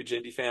friend who's a huge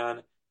indie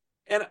fan,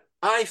 and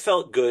I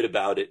felt good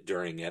about it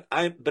during it.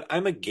 But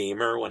I'm a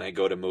gamer when I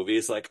go to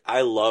movies. Like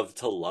I love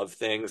to love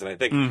things, and I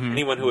think Mhm.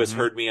 anyone who has Mhm.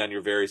 heard me on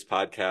your various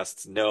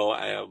podcasts know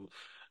I am,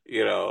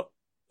 you know,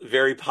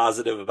 very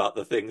positive about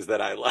the things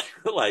that I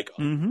like, like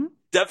Mhm.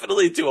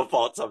 definitely to a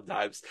fault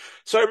sometimes.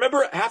 So I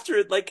remember after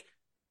it, like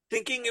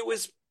thinking it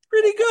was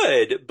pretty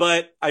good,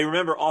 but I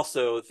remember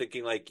also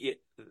thinking like,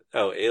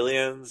 oh,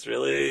 aliens,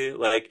 really?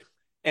 Like,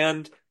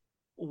 and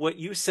what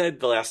you said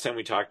the last time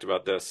we talked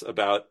about this,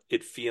 about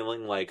it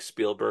feeling like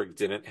Spielberg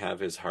didn't have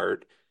his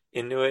heart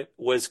into it,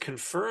 was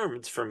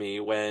confirmed for me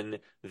when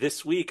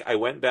this week I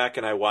went back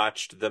and I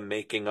watched the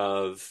making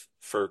of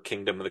for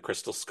Kingdom of the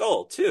Crystal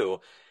Skull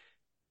too.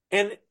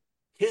 And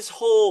his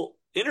whole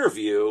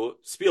interview,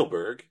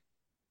 Spielberg,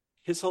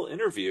 his whole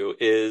interview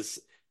is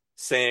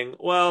saying,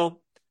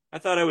 well, I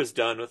thought I was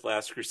done with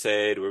Last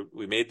Crusade.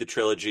 We made the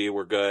trilogy.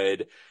 We're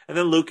good. And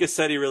then Lucas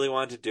said he really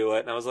wanted to do it.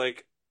 And I was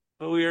like,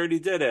 well, we already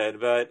did it,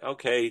 but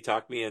okay, he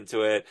talked me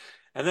into it.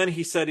 And then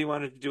he said he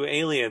wanted to do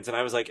Aliens. And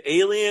I was like,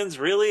 Aliens?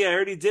 Really? I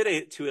already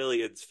did 2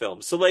 Aliens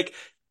films. So, like,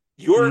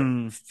 your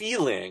Mm.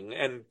 feeling,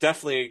 and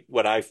definitely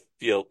what I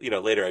feel,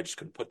 later, I just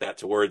couldn't put that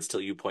to words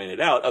till you pointed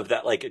out, of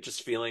that, like, it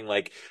just feeling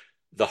like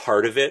the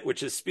heart of it,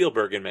 which is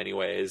Spielberg in many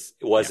ways,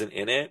 Yeah. wasn't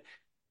in it.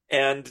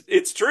 And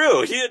it's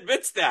true. He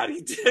admits that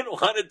he didn't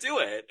want to do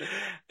it.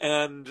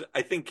 And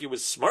I think it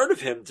was smart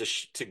of him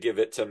to give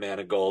it to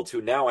Manigold,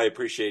 who now I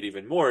appreciate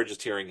even more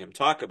just hearing him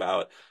talk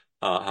about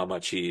how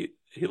much he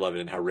he loved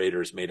it and how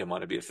Raiders made him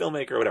want to be a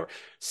filmmaker or whatever.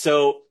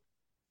 So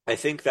I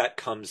think that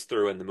comes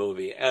through in the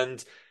movie.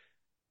 And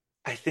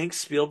I think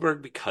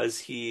Spielberg, because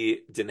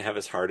he didn't have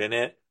his heart in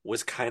it,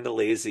 was kind of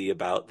lazy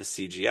about the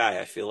CGI.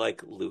 I feel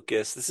like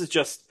Lucas, this is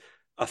just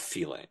a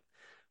feeling,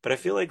 but I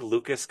feel like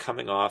Lucas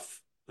coming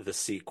off the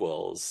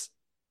sequels,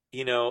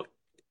 you know,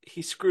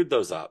 he screwed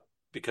those up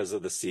because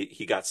of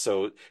he got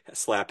so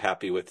slap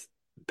happy with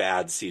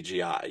bad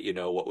CGI.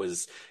 What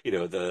was,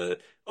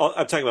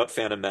 I'm talking about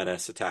Phantom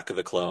Menace, Attack of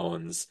the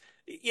Clones.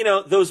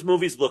 Those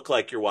movies look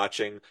like you're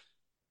watching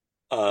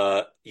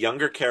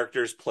younger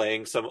characters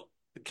playing some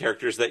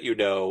characters that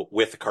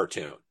with a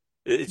cartoon.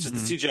 It's just the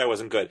Mhm. CGI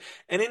wasn't good.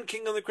 And in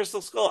King of the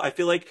Crystal Skull, I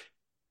feel like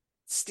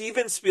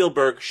Steven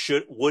Spielberg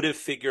would have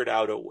figured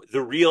out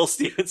the real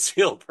Steven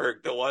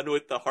Spielberg, the one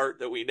with the heart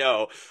that we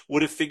know,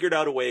 would have figured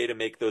out a way to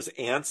make those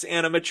ants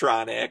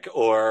animatronic,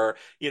 or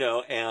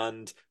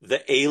and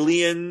the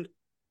alien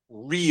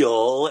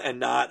real and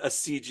not a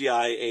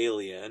CGI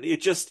alien.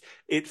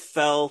 It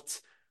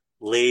felt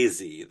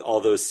lazy, all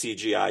those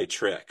CGI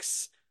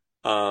tricks.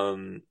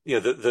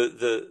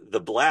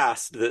 The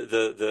blast,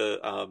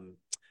 the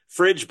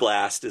fridge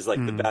blast is like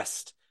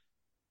Mhm.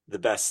 the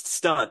best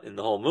stunt in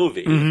the whole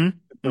movie. Mhm.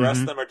 The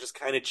rest of Mhm. them are just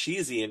kind of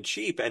cheesy and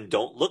cheap and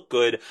don't look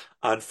good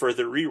on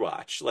further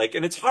rewatch. Like,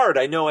 and it's hard.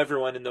 I know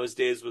everyone in those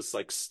days was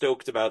like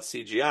stoked about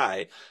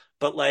CGI,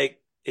 but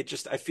like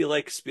I feel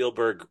like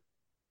Spielberg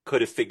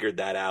could have figured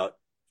that out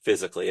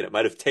physically, and it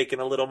might have taken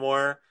a little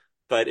more,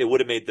 but it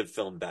would have made the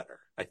film better,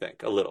 I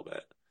think, a little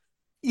bit.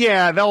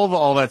 Yeah,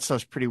 all that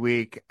stuff's pretty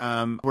weak.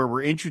 Where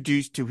we're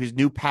introduced to his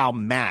new pal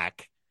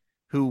Mac,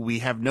 who we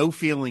have no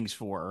feelings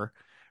for,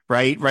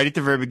 right? Right at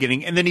the very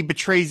beginning, and then he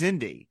betrays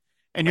Indy,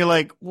 and you're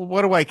Right. like, well,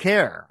 what do I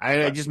care?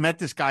 I Right. just met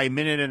this guy a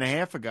minute and a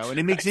half ago, and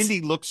it makes Right.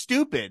 Indy look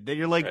stupid. That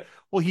you're like, Right.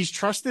 well, he's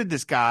trusted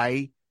this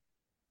guy,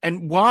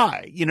 and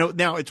why?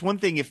 Now it's one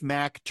thing if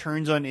Mac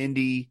turns on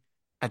Indy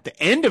at the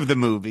end of the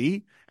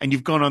movie and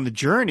you've gone on the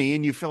journey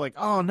and you feel like,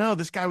 oh no,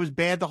 this guy was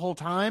bad the whole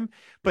time.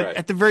 But Right.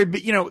 at the very,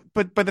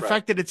 but the Right.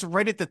 fact that it's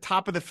right at the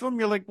top of the film,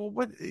 you're like, well,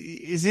 what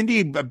is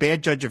Indy a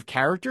bad judge of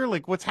character?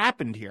 Like, what's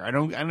happened here? I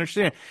don't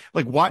understand.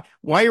 Like,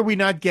 why are we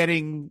not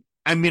getting?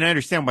 I mean, I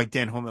understand why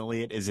Dan Home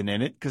Elliott isn't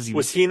in it because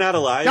Was he not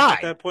alive at died.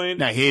 that point?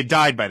 No, he had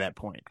died by that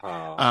point. Oh.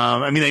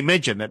 I mean, they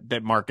mentioned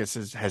that Marcus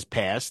has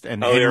passed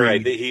and Oh, you're right.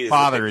 Henry's He is the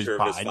father has picture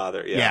of his died.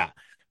 father. Yeah. Yeah.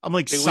 I'm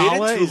like, They waited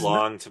Sala too is not,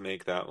 long to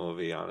make that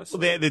movie, well,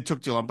 honestly. they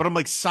took too long, but I'm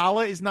like,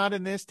 Sala is not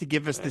in this to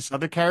give us Right. this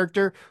other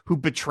character who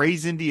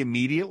betrays Indy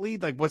immediately.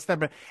 Like, what's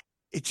that?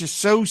 It's just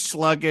so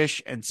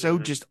sluggish and so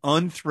Mhm. just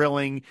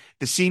unthrilling.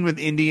 The scene with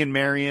Indy and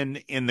Marion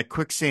in the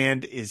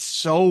quicksand is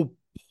so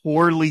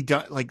poorly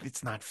done. Like,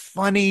 it's not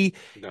funny.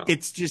 No.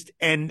 It's just,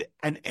 and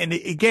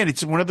again,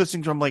 it's one of those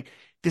things where I'm like,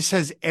 this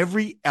has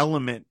every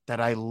element that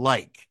I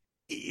like.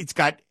 It's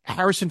got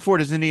Harrison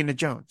Ford as Indiana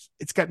Jones.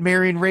 It's got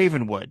Marion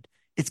Ravenwood.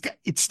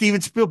 It's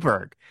Steven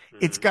Spielberg.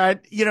 It's Mhm.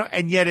 got,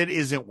 and yet it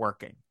isn't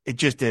working. It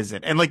just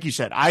isn't. And like you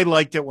said, I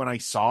liked it when I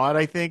saw it.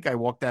 I think I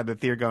walked out of the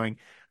theater going,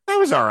 that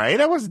was all right.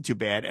 That wasn't too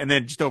bad. And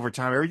then just over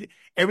time,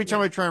 every time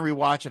Yeah. I try and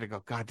rewatch it, I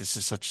go, God, this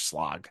is such a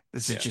slog.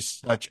 This is Yeah. just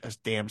such a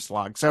damn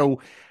slog.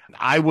 So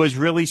I was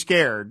really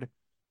scared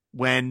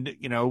when,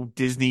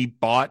 Disney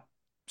bought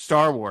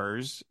Star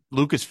Wars,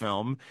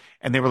 Lucasfilm,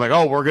 and they were like,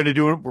 oh, we're going to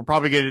do it. We're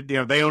probably going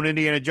to, they own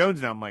Indiana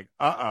Jones now. I'm like,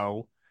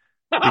 uh-oh,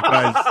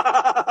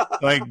 because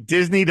like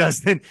Disney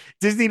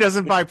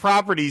doesn't buy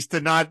properties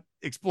to not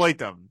exploit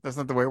them. That's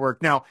not the way it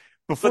works. Now,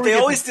 before But we they get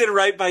to, always did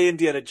right by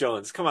Indiana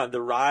Jones. Come on,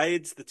 the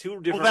rides, the two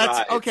well, different that's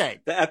rides, okay.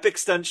 the Epic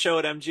Stunt Show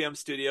at MGM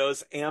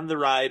Studios and the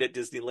ride at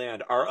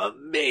Disneyland are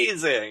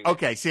amazing.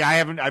 Okay. See,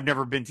 I've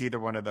never been to either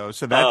one of those.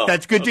 So Oh,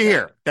 that's good to okay.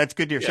 hear. That's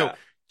good to hear. So Yeah.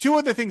 two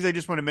other things I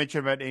just want to mention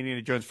about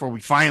Indiana Jones before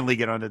we finally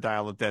get on the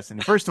Dial of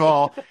Destiny. First of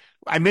all,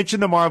 I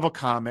mentioned the Marvel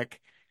comic.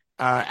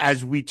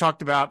 As we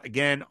talked about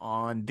again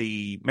on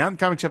the Mountain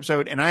Comics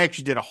episode, and I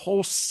actually did a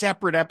whole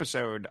separate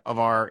episode of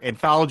our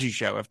anthology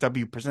show,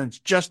 FW Presents,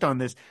 just on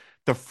this.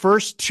 The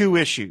first two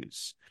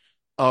issues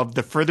of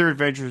the Further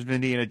Adventures of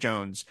Indiana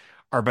Jones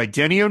are by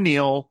Denny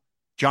O'Neil,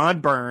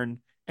 John Byrne,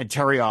 and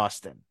Terry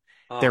Austin.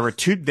 Oh, They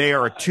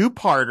are a God.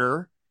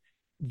 two-parter.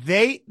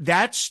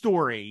 That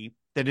story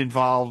that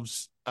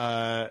involves,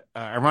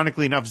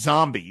 ironically enough,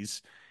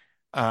 zombies.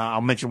 I'll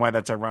mention why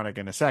that's ironic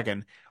in a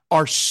second.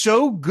 Are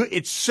so good.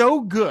 It's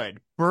so good.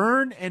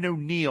 Byrne and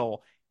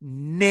O'Neil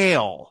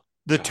nail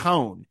the Oh,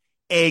 tone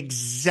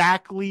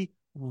exactly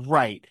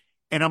right.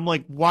 And I'm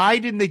like, why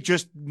didn't they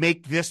just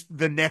make this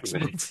the next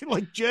movie? right.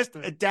 Like, just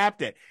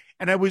adapt it.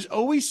 And I was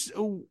always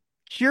so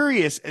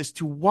curious as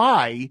to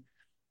why.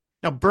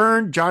 Now,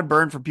 John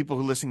Byrne, for people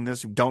who listen to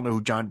this who don't know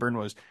who John Byrne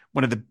was,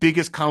 one of the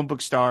biggest comic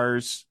book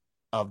stars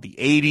of the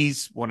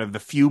 80s, one of the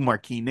few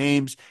marquee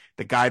names,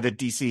 the guy that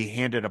DC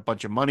handed a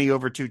bunch of money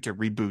over to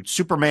reboot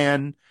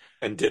Superman,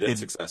 And did it did,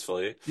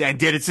 successfully. and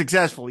did it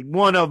successfully.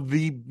 One of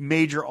the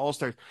major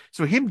all-stars.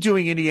 So him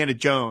doing Indiana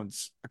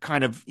Jones, a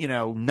kind of,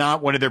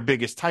 not one of their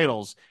biggest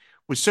titles,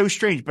 was so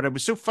strange, but I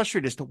was so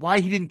frustrated as to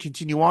why he didn't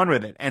continue on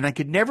with it. And I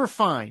could never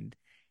find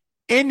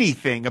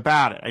anything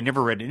about it. I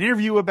never read an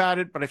interview about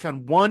it, but I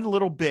found one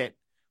little bit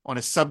on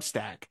a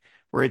Substack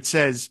where it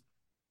says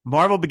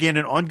Marvel began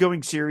an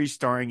ongoing series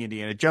starring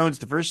Indiana Jones.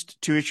 The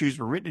first two issues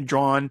were written and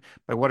drawn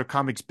by one of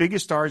comics'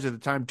 biggest stars at the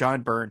time,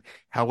 John Byrne.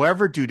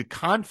 However, due to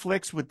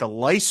conflicts with the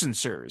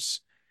licensors,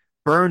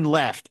 Byrne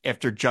left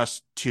after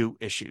just two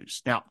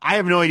issues. Now, I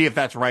have no idea if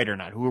that's right or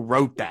not. Who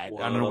wrote that?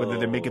 Whoa. I don't know whether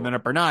they're making that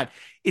up or not.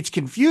 It's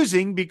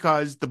confusing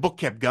because the book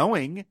kept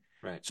going.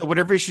 Right. So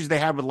whatever issues they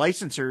had with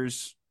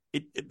licensors,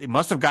 it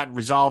must have gotten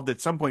resolved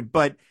at some point.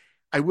 But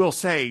I will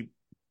say,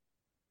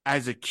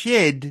 as a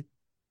kid,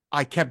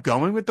 I kept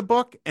going with the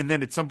book. And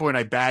then at some point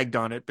I bagged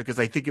on it because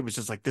I think it was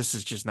just like, this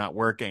is just not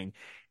working.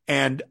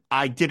 And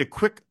I did a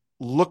quick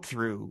look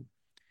through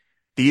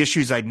the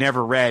issues I'd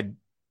never read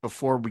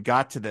before we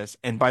got to this.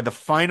 And by the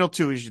final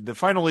two issues, the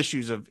final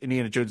issues of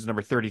Indiana Jones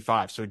number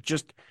 35. So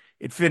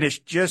it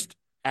finished just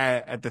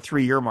at the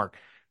 3-year mark.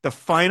 The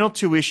final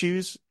two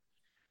issues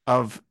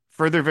of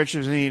Further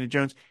Adventures of Indiana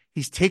Jones,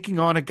 he's taking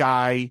on a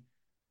guy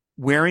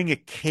wearing a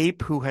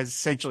cape who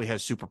essentially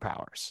has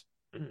superpowers.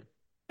 Mm.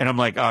 And I'm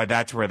like, oh,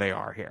 that's where they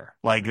are here.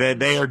 Like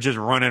they are just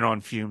running on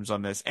fumes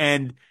on this.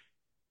 And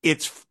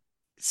it's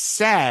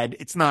sad.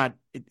 It's not,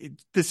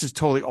 this is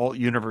totally alt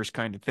universe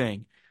kind of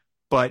thing,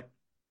 but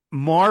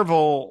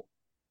Marvel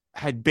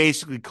had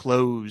basically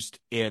closed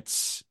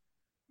its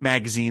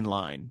magazine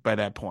line by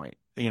that point.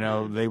 You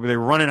know, they were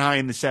running high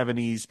in the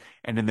 70s,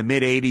 and in the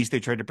mid 80s they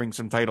tried to bring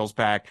some titles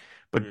back.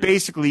 But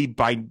basically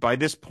by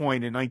this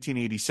point in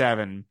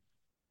 1987,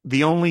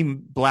 the only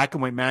black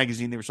and white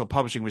magazine they were still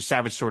publishing was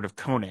Savage Sword of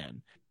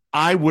Conan.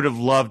 I would have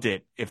loved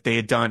it if they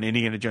had done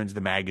Indiana Jones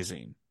the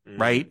magazine,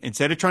 right?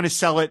 Instead of trying to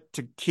sell it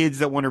to kids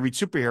that want to read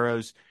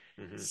superheroes,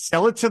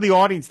 sell it to the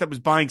audience that was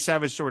buying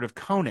Savage Sword of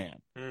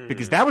Conan,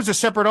 because that was a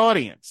separate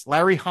audience.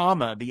 Larry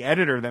Hama, the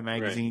editor of that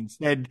magazine,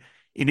 said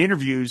in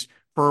interviews,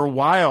 for a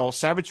while,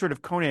 Savage Sword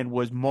of Conan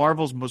was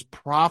Marvel's most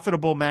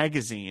profitable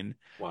magazine.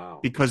 Wow.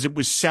 Because it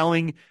was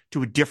selling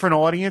to a different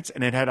audience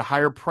and it had a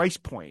higher price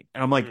point.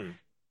 And I'm like,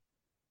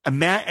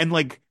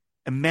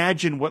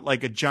 imagine what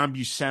like a John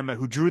Buscema,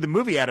 who drew the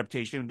movie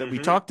adaptation that we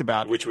talked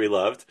about, which we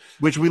loved,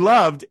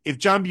 if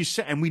John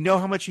Buscema, and we know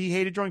how much he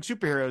hated drawing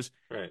superheroes,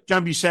 right?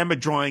 John Buscema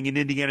drawing an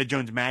Indiana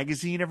Jones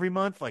magazine every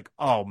month, like,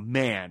 oh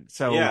man.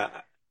 So yeah.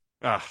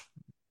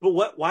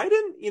 But why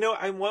didn't,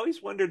 I'm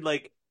always wondered,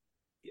 like,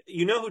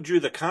 who drew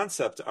the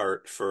concept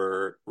art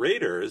for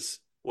Raiders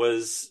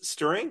was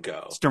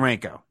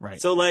Steranko, right?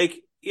 So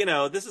like,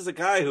 this is a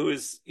guy who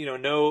is,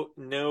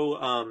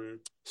 no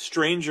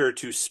stranger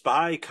to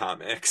spy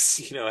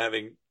comics,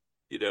 having,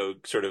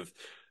 sort of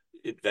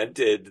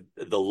invented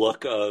the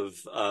look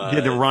of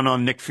did the run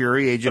on Nick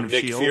Fury, Agent of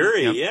Nick S.H.I.E.L.D.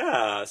 Fury, Yep.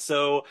 yeah.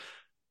 So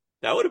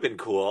that would have been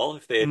cool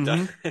if they had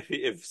done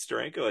if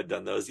Steranko had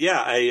done those.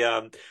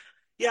 I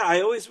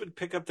always would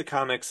pick up the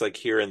comics like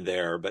here and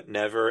there, but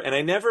never, and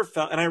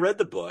I read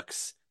the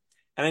books,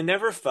 and I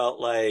never felt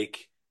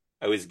like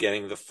I was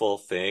getting the full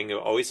thing. It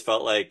always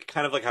felt like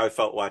kind of like how I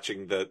felt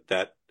watching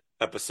that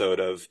episode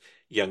of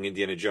Young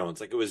Indiana Jones.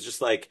 Like it was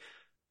just like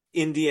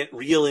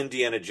real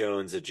Indiana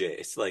Jones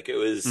adjacent. Like it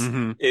was,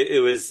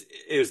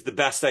 it was the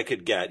best I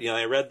could get.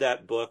 I read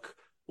that book.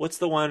 What's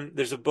the one?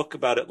 There's a book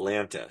about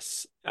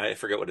Atlantis. I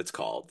forget what it's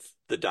called.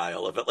 The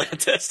Dial of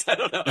Atlantis. I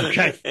don't know.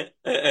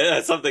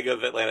 Okay. Something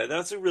of Atlantis.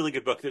 That's a really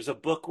good book. There's a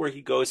book where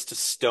he goes to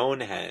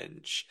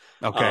Stonehenge.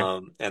 Okay.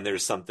 And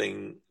there's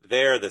something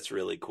there that's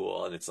really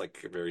cool. And it's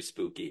like very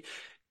spooky.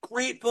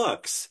 Great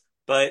books.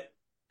 But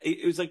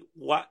it was like,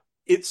 what?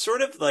 It's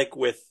sort of like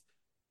with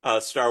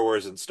Star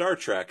Wars and Star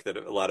Trek that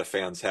a lot of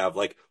fans have.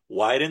 Like,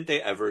 why didn't they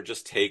ever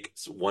just take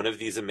one of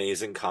these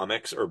amazing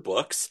comics or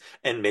books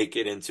and make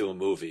it into a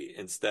movie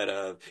instead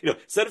of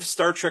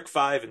Star Trek V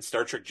and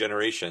Star Trek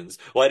Generations?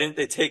 Why didn't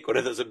they take one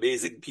of those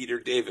amazing Peter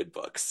David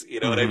books? You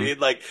know what I mean?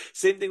 Like,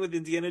 same thing with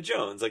Indiana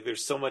Jones. Like,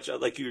 there's so much,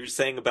 like you were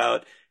saying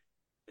about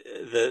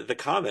the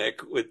comic,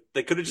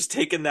 they could have just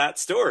taken that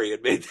story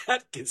and made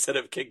that instead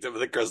of Kingdom of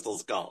the Crystal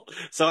Skull.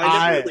 So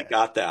I never really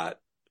got that.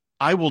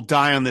 I will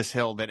die on this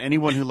hill that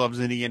anyone who loves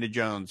Indiana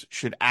Jones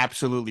should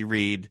absolutely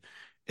read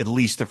at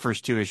least the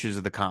first two issues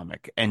of the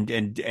comic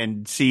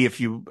and see if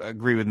you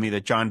agree with me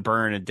that John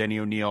Byrne and Denny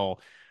O'Neil,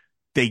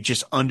 they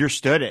just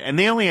understood it. And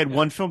they only had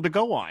one film to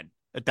go on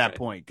at that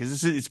point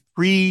because it's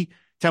pre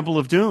Temple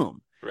of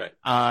Doom. Right.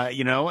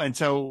 And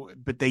so,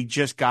 but they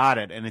just got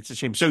it, and it's a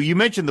shame. So you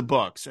mentioned the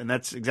books, and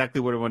that's exactly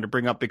what I wanted to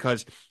bring up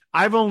because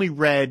I've only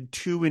read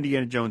two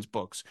Indiana Jones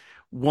books.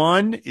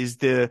 One is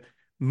the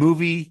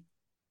movie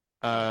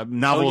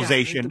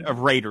novelization of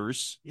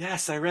Raiders.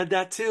 Yes, I read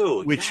that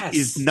too. Which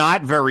is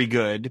not very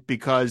good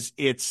because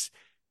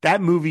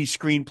that movie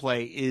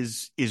screenplay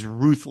is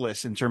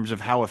ruthless in terms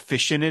of how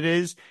efficient it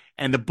is,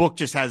 and the book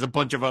just has a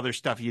bunch of other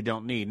stuff you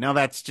don't need. Now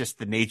that's just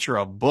the nature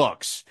of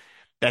books.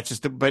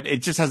 But it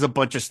just has a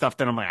bunch of stuff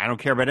that I'm like, I don't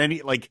care about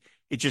any, like,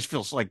 it just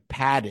feels like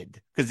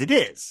padded because it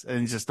is,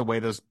 and it's just the way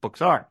those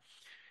books are.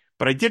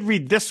 But I did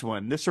read this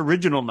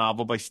original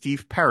novel by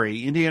Steve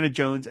Perry, Indiana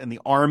Jones and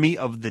the Army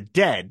of the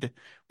Dead,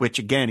 which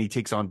again, he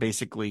takes on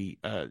basically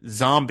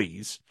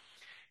zombies.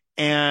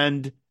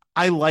 And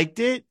I liked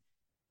it.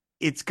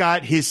 It's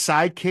got his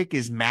sidekick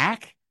is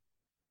Mac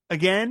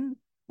again,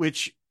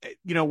 which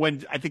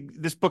when I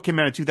think this book came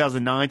out in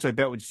 2009, so I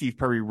bet when Steve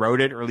Perry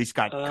wrote it, or at least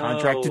got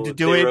contracted to Oh,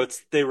 do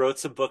it. they wrote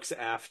some books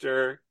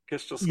after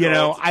Crystal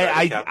Skull to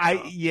try to cap them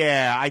off.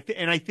 Yeah,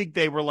 and I think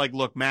they were like,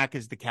 look, Mac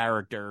is the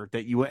character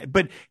that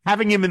but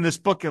having him in this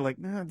book, you're like,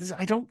 no,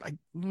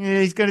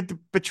 he's going to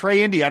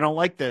betray Indy. I don't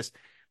like this.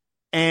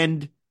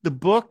 And the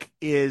book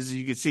is,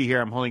 you can see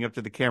here, I'm holding up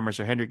to the camera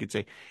so Henry could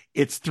say,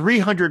 it's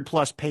 300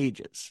 plus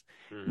pages.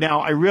 Hmm. Now,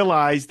 I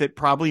realize that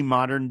probably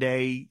modern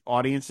day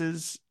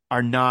audiences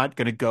are not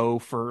going to go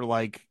for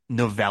like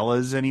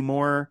novellas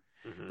anymore.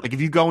 Hmm. Like if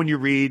you go and you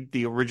read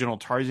the original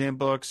Tarzan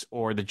books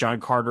or the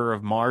John Carter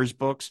of Mars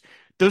books,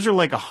 those are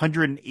like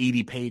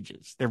 180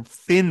 pages. They're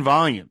thin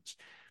volumes.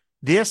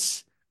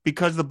 This,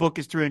 because the book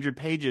is 300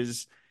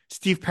 pages,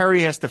 Steve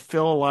Perry has to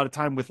fill a lot of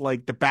time with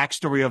like the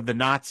backstory of the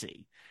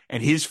Nazi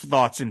and his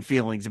thoughts and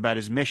feelings about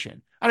his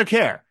mission. I don't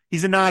care.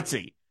 He's a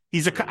Nazi.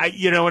 Hmm.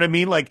 You know what I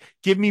mean? Like,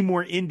 give me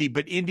more Indy,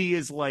 but Indy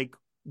is like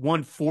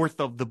 1/4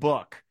 of the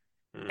book.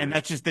 And Hmm.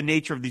 that's just the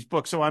nature of these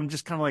books. So I'm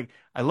just kind of like,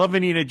 I love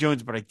Indiana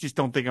Jones, but I just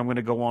don't think I'm going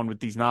to go on with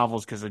these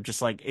novels because I'm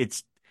just like,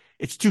 it's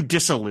too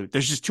dissolute.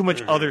 There's just too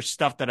much other Hmm.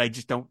 stuff that I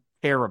just don't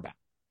care about.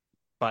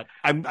 But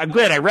I'm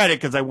glad I read it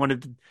because I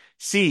wanted to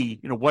see,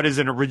 what is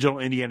an original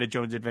Indiana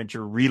Jones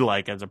adventure read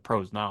like as a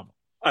prose novel.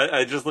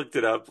 I just looked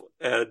it up,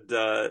 and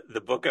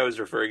the book I was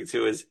referring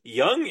to is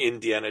Young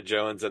Indiana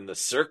Jones and the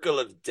Circle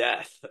of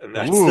Death, and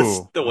that's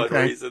Ooh, the one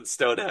where okay. he's in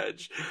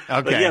Stonehenge.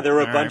 But yeah, Okay. there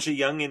were All a right. bunch of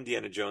young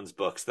Indiana Jones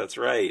books. That's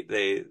right.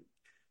 They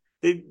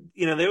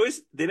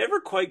never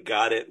quite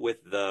got it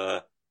with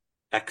the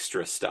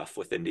extra stuff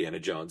with Indiana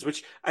Jones,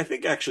 which I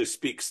think actually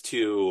speaks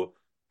to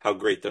how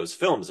great those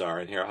films are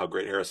and how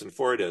great Harrison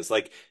Ford is.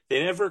 Like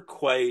they never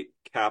quite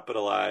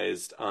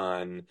capitalized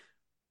on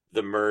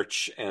the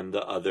merch and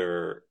the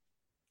other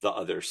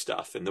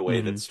stuff in the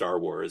way that Mhm. Star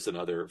Wars and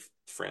other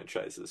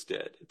franchises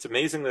did. It's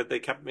amazing that they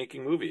kept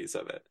making movies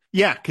of it.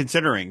 Yeah,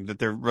 considering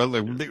that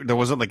Yeah. there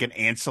wasn't like an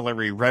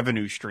ancillary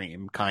revenue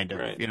stream kind of,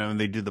 Right. and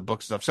they do the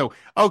book stuff. So,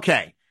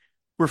 okay,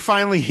 we're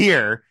finally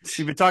here.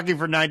 We've been talking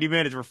for 90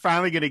 minutes. We're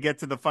finally going to get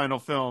to the final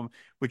film,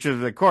 which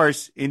is, of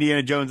course,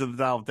 Indiana Jones and the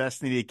Dial of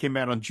Destiny. It came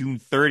out on June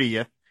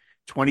 30th,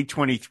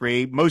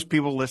 2023. Most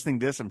people listening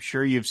to this, I'm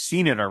sure you've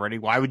seen it already.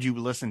 Why would you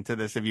listen to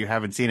this if you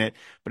haven't seen it?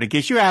 But in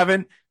case you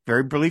haven't,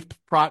 very brief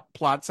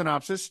plot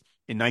synopsis.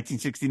 In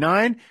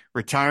 1969,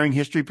 retiring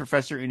history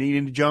professor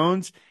Indiana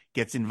Jones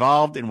gets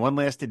involved in one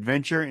last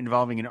adventure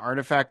involving an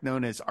artifact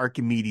known as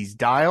Archimedes'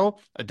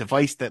 Dial, a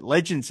device that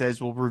legend says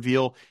will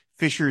reveal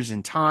fissures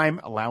in time,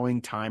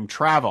 allowing time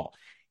travel.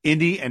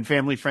 Indy and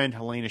family friend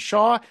Helena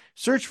Shaw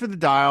search for the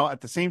dial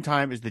at the same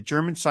time as the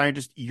German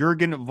scientist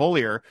Jürgen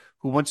Vollier,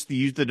 who wants to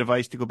use the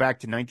device to go back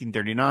to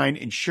 1939,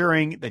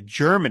 ensuring that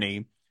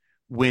Germany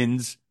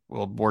wins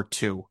World War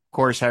II. Of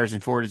course,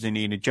 Harrison Ford is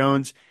Indiana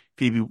Jones.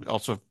 Film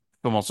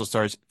also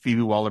stars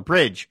Phoebe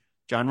Waller-Bridge.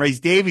 John Rhys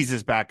Davies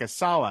is back as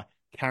Sala.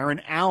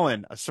 Karen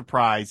Allen, a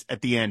surprise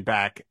at the end,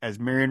 back as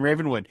Marion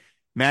Ravenwood.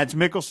 Mads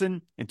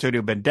Mikkelsen,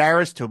 Antonio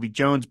Banderas, Toby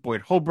Jones,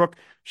 Boyd Holbrook,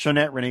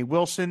 Shawnette Renee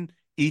Wilson,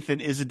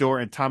 Ethan Isidore,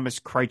 and Thomas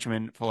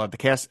Kreitzman fill out the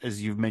cast,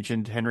 as you've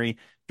mentioned, Henry.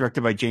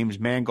 Directed by James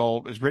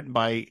Mangold. It was written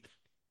by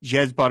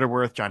Jez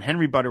Butterworth, John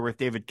Henry Butterworth,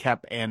 David Koepp,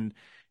 and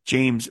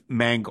James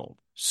Mangold.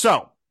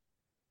 So,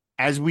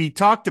 as we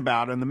talked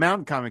about in the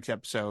Mountain Comics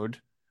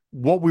episode,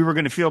 what we were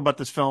going to feel about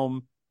this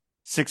film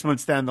 6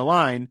 months down the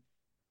line.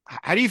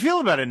 How do you feel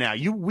about it now?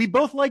 We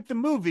both liked the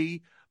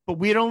movie, but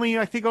we had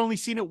I think, only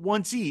seen it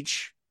once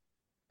each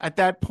at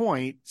that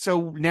point.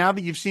 So now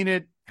that you've seen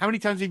it, how many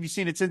times have you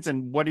seen it since,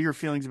 and what are your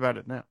feelings about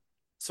it now?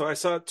 So I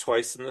saw it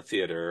twice in the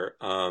theater.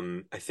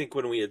 I think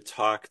when we had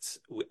talked,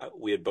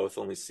 we had both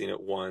only seen it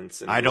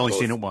once, I'd only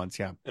seen it once,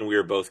 yeah. and we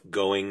were both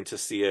going to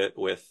see it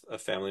with a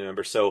family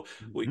member. So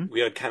Mm-hmm. we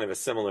had kind of a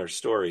similar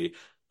story.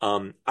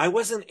 I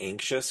wasn't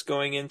anxious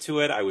going into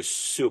it. I was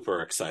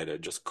super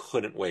excited, just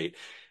couldn't wait.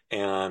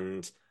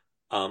 And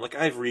like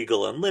I have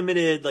Regal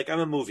Unlimited, like I'm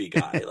a movie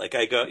guy. Like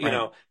I go, Right.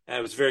 and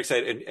I was very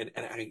excited.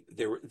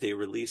 They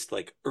released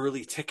like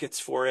early tickets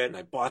for it, and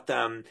I bought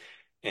them,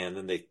 and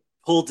then they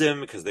pulled them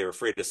because they were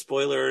afraid of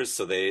spoilers.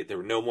 So there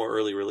were no more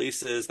early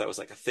releases. That was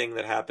like a thing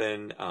that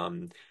happened.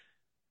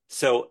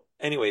 So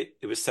anyway,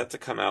 it was set to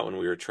come out when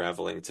we were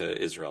traveling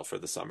to Israel for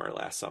the summer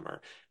last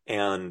summer.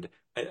 And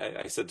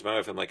I said to my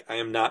wife, I'm like, I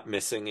am not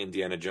missing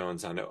Indiana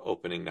Jones on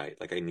opening night.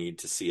 Like I need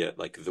to see it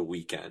like the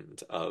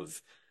weekend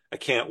of, I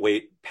can't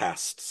wait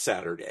past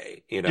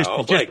Saturday, Just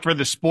like for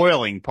the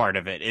spoiling part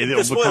of it. the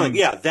It'll spoiling. become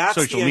Yeah, that's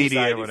social the media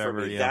or anxiety for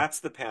whatever, me. yeah.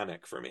 That's the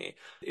panic for me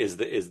is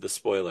the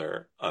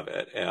spoiler of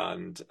it.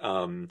 And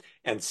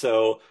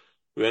so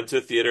we went to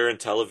a theater in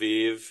Tel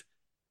Aviv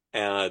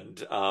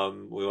and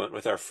we went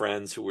with our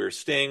friends who we were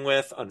staying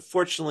with.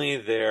 Unfortunately,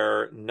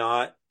 they're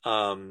not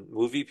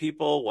movie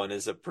people. One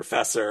is a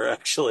professor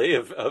actually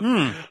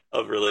Hmm.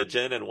 of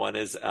religion, and one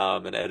is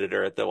an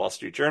editor at the Wall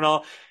Street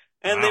Journal.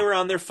 And they Wow. were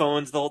on their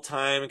phones the whole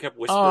time and kept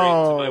whispering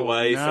to my Oh,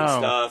 wife and no.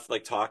 stuff,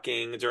 like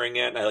talking during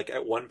it. And I like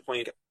at one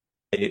point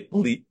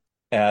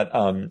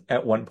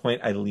At one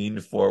point I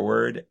leaned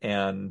forward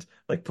and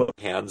like put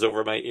hands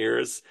over my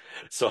ears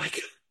so I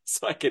could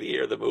so I could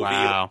hear the movie.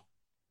 Wow.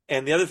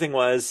 And the other thing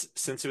was,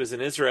 since it was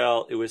in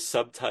Israel, it was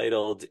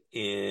subtitled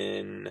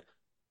in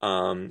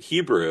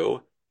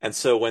Hebrew. And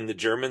so when the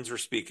Germans were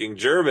speaking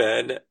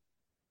German,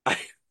 I,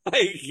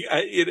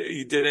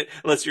 you didn't,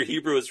 unless your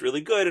Hebrew was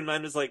really good, and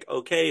mine was like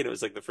okay, and it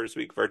was like the first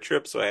week of our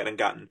trip, so I hadn't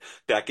gotten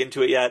back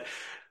into it yet.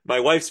 My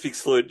wife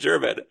speaks fluent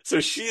German, so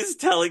she's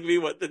telling me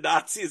what the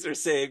Nazis are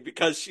saying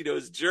because she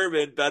knows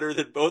German better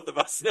than both of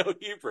us know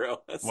Hebrew.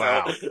 So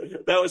Wow.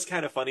 that was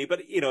kind of funny,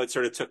 but it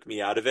sort of took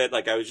me out of it.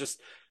 Like I was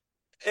just,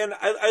 and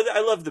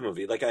I love the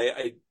movie. Like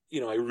I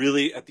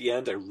really at the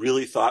end, I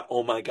really thought,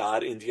 oh my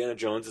God, Indiana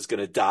Jones is going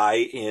to die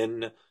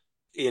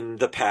in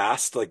the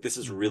past. Like this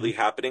is Hmm. really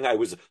happening. I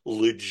was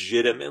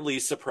legitimately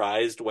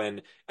surprised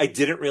when I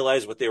didn't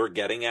realize what they were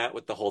getting at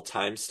with the whole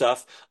time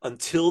stuff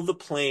until the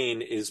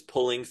plane is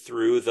pulling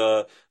through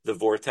the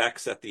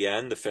vortex at the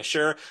end, the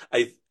fissure.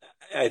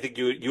 I think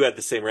you had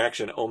the same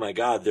reaction. Oh my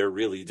God, they're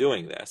really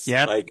doing this.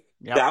 Yep. Like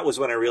Yep. that was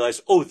when I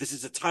realized, oh, this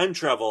is a time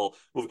travel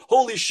movie.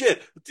 Holy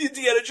shit,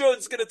 Indiana Jones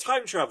is gonna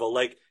time travel.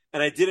 Like,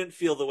 and I didn't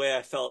feel the way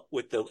I felt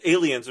with the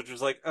aliens, which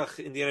was like, ugh,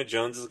 Indiana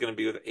Jones is going to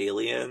be with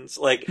aliens.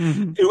 Like,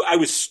 Hmm. I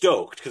was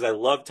stoked because I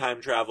love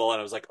time travel, and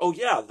I was like, oh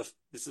yeah,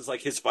 this is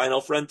like his final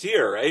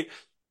frontier, right?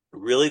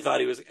 Really thought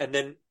he was, and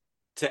then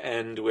to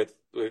end with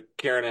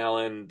Karen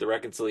Allen, the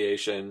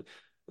reconciliation,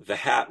 the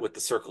hat with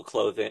the circle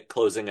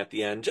closing at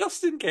the end,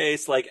 just in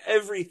case, like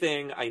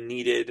everything I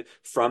needed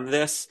from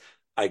this,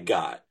 I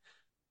got.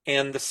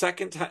 And the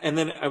second time, and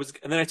then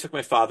I took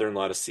my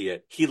father-in-law to see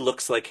it. He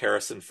looks like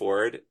Harrison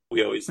Ford.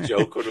 We always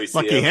joke when we see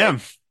Lucky him, like,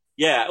 him.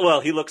 yeah, well,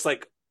 he looks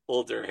like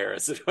older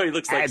Harrison. He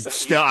looks like, yeah,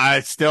 he's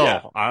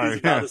about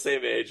Yeah. the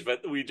same age,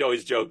 but we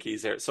always joke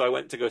he's here. So I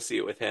went to go see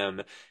it with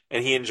him,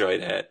 and he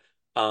enjoyed it.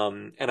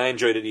 And I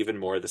enjoyed it even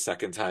more the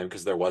second time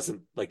because there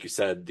wasn't, like you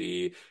said,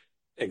 the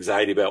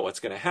anxiety about what's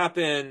going to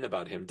happen,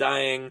 about him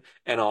dying,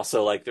 and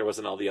also like there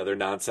wasn't all the other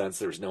nonsense.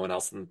 There was no one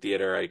else in the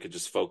theater. I could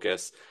just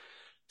focus.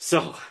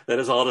 So that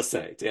is all to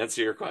say to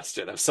answer your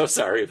question. I'm so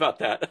sorry about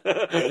that.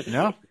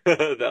 No,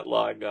 That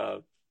long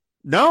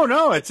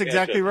no, it's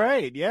exactly tangent.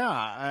 right. Yeah.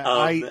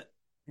 Um,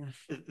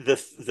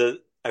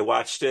 I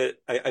watched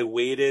it. I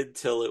waited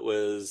till it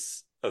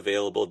was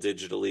available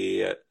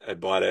digitally. I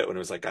bought it when it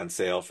was like on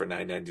sale for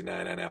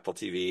 9.99 on Apple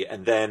TV,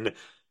 and then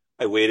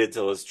I waited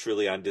till it was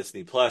truly on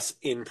Disney Plus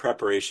in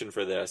preparation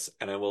for this.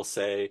 And I will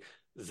say,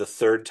 the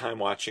third time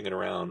watching it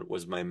around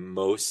was my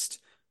most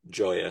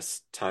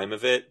joyous time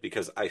of it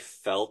because I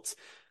felt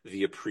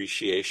the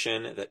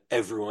appreciation that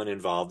everyone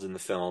involved in the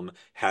film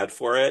had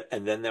for it.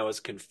 And then that was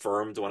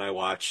confirmed when I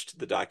watched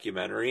the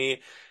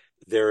documentary.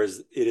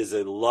 It is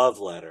a love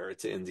letter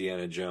to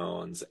Indiana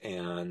Jones,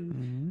 and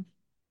Mhm.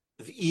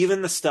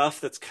 even the stuff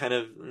that's kind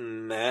of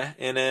meh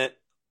in it,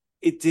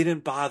 it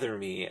didn't bother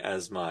me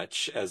as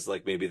much as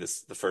like maybe the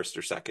first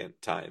or second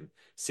time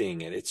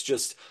seeing it.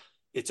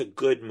 It's a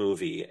good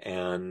movie,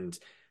 and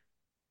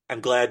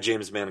I'm glad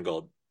James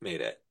Mangold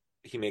made it.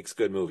 He makes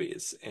good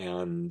movies,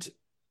 and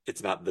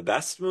it's not the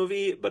best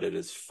movie, but it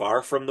is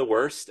far from the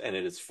worst, and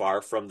it is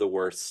far from the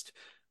worst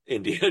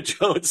Indiana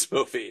Jones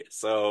movie.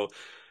 So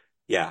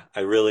yeah,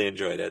 I really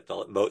enjoyed it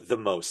the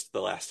most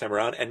the last time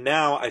around. And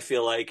now I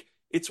feel like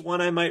it's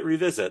one I might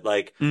revisit.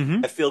 Like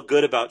Mhm. I feel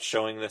good about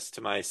showing this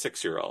to my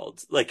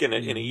 6-year-old, like in a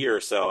Mhm. year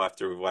or so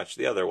after we've watched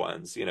the other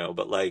ones,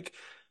 but like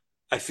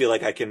I feel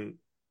like I can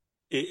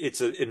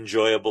it's an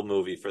enjoyable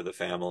movie for the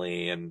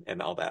family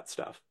and all that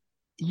stuff.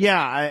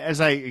 Yeah,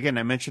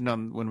 I mentioned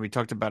on when we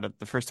talked about it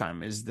the first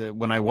time is that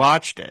when I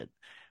watched it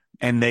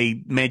and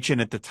they mention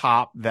at the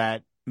top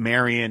that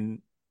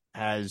Marion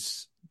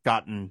has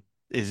gotten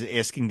is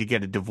asking to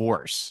get a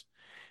divorce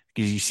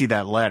because you see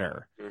that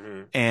letter.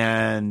 Hmm.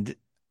 And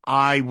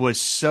I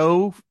was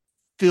so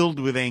filled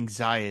with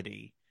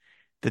anxiety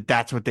that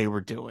that's what they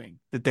were doing.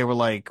 That they were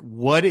like,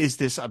 what is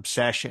this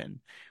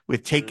obsession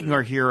with taking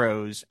our Mm.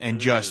 heroes and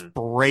just Mm.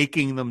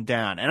 breaking them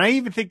down? And I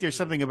even think there's Mm.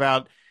 something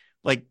about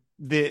like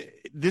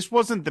this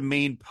wasn't the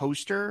main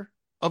poster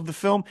of the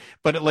film,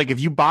 but like if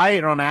you buy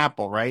it on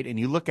Apple, right, and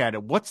you look at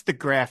it, what's the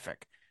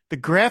graphic? The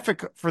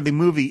graphic for the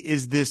movie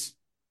is this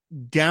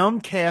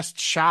downcast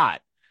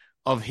shot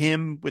of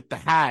him with the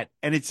hat,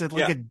 and it's like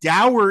Yeah. a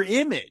dour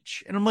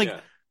image. And I'm like,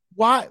 Yeah.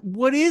 why?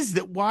 What is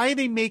that? Why are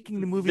they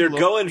making the movie They're look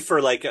going like?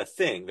 for like a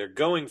thing. They're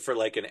going for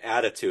like an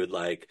attitude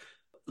like,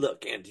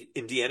 look,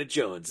 Indiana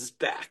Jones is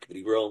back, but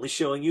we're only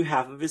showing you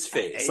half of his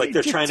face. Like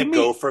they're Just trying to to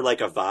go me, for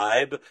like a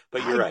vibe,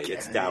 but you're I right,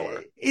 it's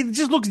dour. it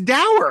just looks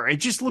dour. It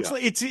just looks Yeah.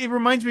 like it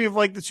reminds me of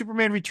like the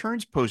Superman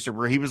Returns poster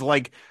where he was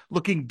like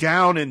looking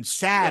down and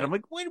sad. I'm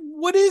Right. like,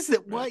 what is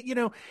that? Right.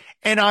 What,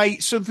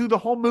 And so through the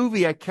whole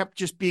movie, I kept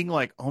just being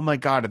like, oh my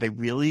God, are they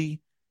really?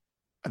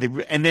 Are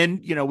they? And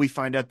then, we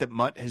find out that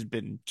Mutt has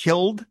been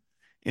killed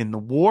in the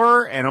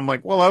war. And I'm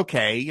like, well,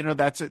 okay,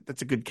 that's a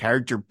good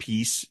character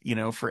piece,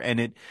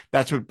 and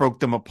that's what broke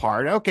them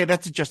apart. Okay.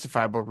 That's a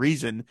justifiable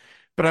reason.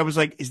 But I was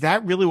like, is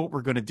that really what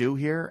we're going to do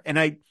here?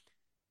 And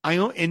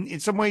in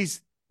some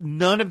ways,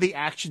 none of the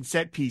action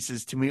set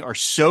pieces to me are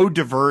so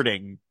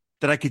diverting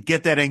that I could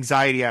get that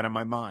anxiety out of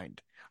my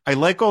mind. I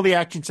like all the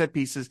action set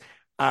pieces.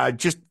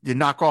 Just to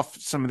knock off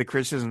some of the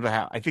criticisms I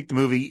have, I think the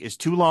movie is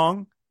too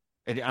long.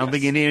 I don't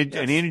think Yes.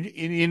 Yes.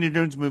 Indiana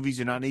Jones movies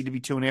do not need to be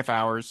 2.5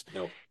 hours.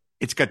 No.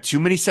 It's got too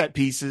many set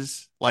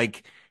pieces.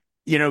 Like,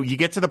 you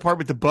get to the part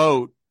with the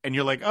boat and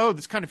you're like, oh,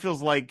 this kind of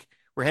feels like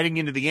we're heading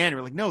into the end.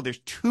 We're like, no, there's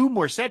two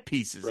more set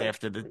pieces Right.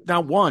 after the,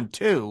 not one,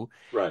 two.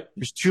 Right.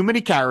 There's too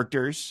many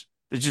characters.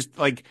 There's just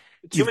like,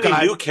 Too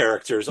many new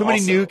characters. too many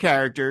also. new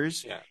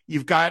characters. Yeah.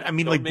 You've got, I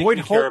mean, Don't like make Boyd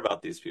me care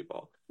about these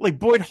people. like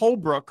Boyd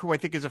Holbrook, who I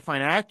think is a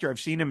fine actor. I've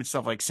seen him in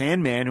stuff like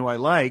Sandman, who I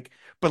like,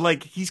 but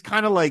like he's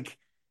kind of like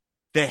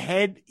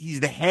he's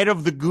the head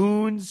of the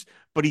goons,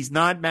 but he's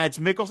not Mads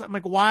Mikkelsen. I'm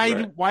like,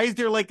 Right. why is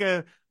there like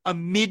a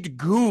mid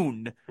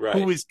goon Right.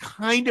 who is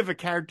kind of a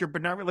character,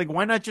 but not really? Like,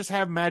 why not just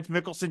have Mads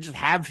Mikkelsen just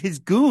have his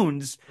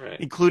goons, Right.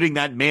 including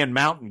that Man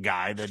Mountain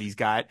guy that he's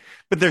got?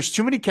 But there's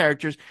too many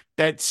characters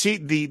that see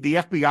the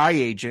FBI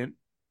agent,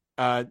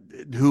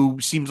 who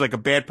seems like a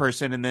bad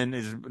person and then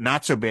is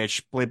not so bad,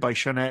 played by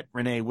Shawnette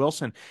Renee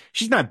Wilson.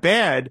 She's not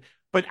bad,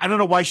 but I don't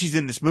know why she's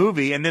in this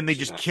movie. And then they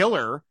just kill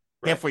her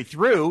halfway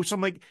through. So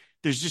I'm like,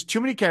 there's just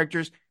too many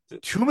characters.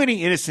 Too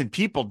many innocent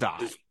people die.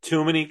 There's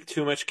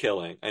too much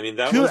killing. I mean,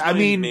 that was my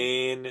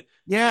main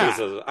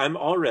criticism. I'm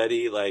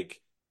already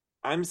like,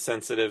 I'm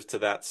sensitive to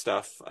that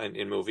stuff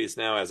in movies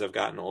now. As I've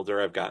gotten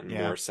older, I've gotten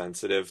more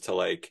sensitive to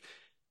like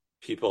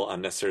people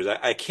unnecessarily.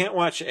 I can't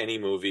watch any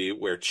movie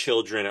where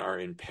children are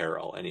in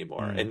peril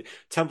anymore. And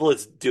Temple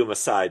of Doom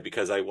aside,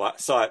 because I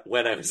saw it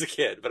when I was a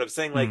kid, but I'm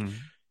saying like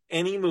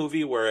any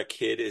movie where a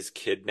kid is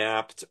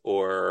kidnapped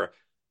or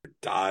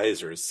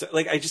dies or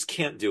like I just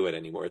can't do it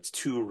anymore. It's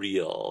too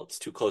real. It's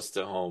too close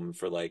to home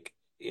for like,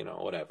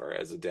 whatever.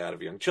 As a dad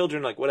of young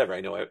children, like whatever. I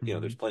know,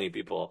 there's plenty of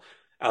people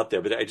out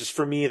there, but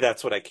for me,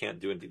 that's what I can't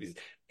do in TVs.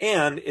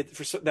 And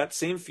that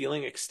same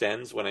feeling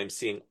extends when I'm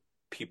seeing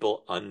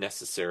people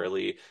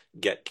unnecessarily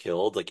get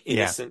killed, like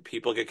innocent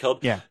people get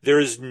killed. Yeah. There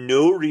is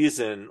no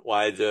reason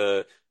why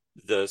the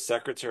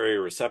secretary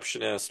or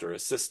receptionist or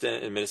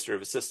assistant,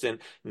 administrative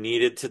assistant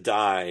needed to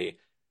die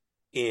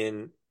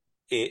in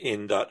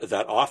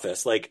that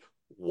office. Like,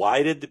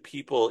 why did the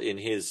people in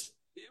his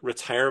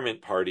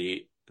retirement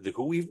party,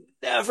 who we've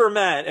never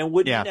met and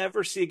would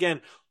never see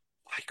again,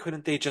 why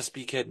couldn't they just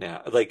be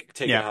kidnapped, like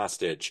taken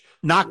hostage,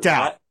 knocked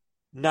out,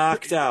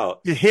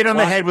 hit on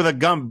the head with a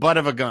gun, butt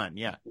of a gun?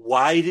 Yeah.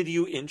 Why did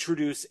you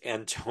introduce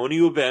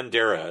Antonio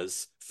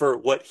Banderas for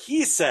what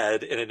he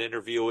said in an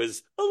interview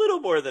is a little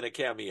more than a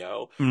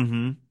cameo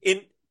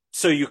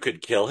so you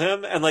could kill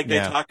him? And like they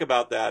talk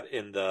about that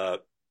in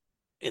the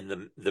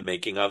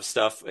making of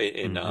stuff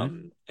in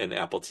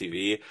Apple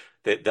TV,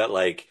 that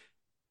like,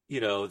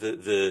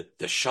 the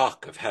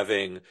shock of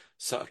having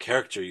a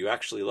character you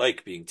actually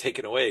like being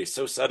taken away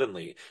so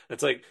suddenly.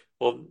 It's like,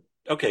 well,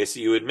 okay, so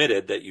you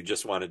admitted that you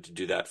just wanted to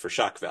do that for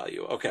shock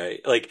value.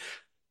 Okay, like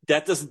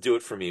that doesn't do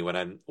it for me when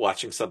I'm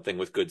watching something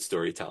with good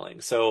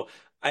storytelling. So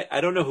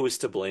I don't know who's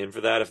to blame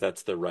for that, if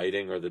that's the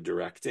writing or the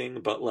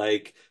directing, but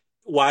like,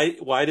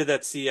 why did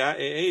that CIA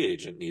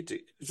agent need to?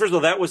 First of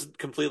all, that was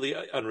completely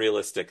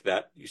unrealistic.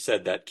 That you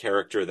said that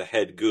character, the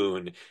head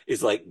goon,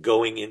 is like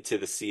going into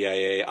the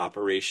CIA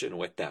operation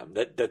with them.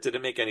 That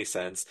didn't make any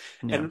sense.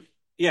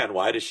 Yeah. And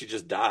why did she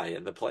just die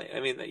in the plane? I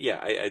mean,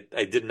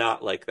 I did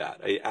not like that.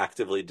 I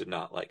actively did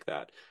not like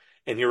that.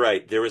 And you're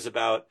right. There was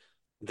about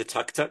the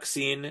tuk-tuk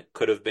scene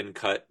could have been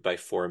cut by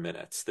 4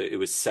 minutes. It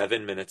was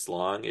 7 minutes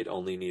long. It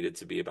only needed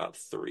to be about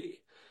 3.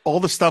 All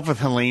the stuff with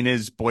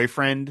Helena's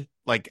boyfriend,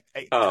 like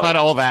cut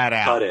all that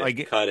out.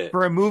 Cut it.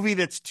 For a movie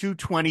that's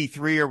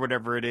 223 or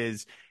whatever it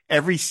is,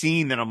 every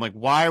scene that I'm like,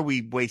 why are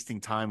we wasting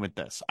time with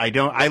this? I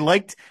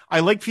liked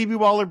Phoebe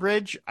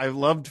Waller-Bridge. I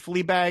loved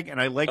Fleabag and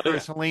I like her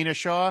as Helena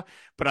Shaw,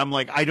 but I'm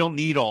like, I don't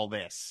need all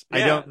this. Yeah,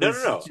 I don't.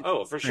 No.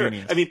 Oh, for sure.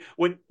 I mean,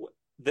 when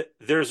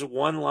there's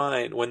one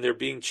line when they're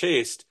being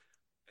chased,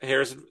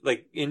 Harrison,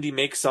 like Indy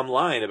makes some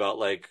line about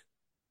like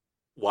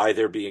why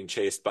they're being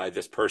chased by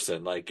this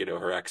person, like,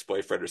 her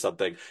ex-boyfriend or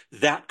something.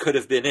 That could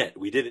have been it.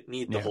 We didn't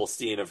need the whole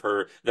scene of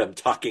them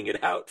talking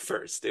it out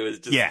first. It was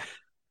just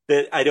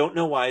that I don't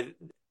know why,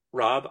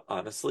 Rob,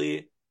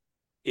 honestly,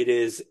 it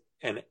is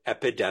an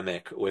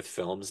epidemic with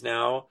films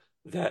now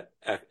that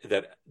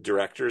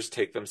directors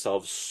take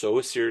themselves so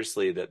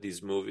seriously that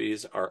these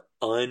movies are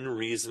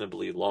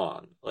unreasonably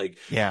long. Like,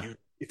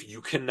 if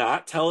you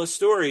cannot tell a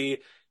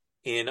story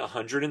in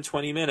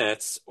 120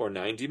 minutes or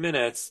 90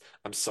 minutes,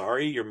 I'm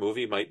sorry, your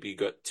movie might be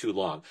too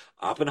long.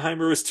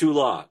 Oppenheimer was too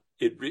long.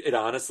 It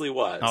honestly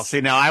was. I'll say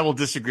now I will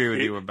disagree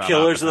with you about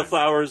Killers of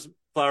the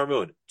Flower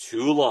Moon.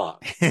 Too long.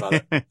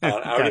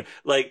 Okay.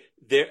 Like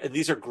and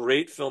these are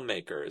great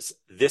filmmakers.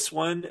 This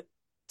one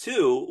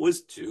too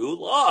was too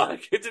long.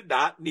 It did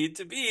not need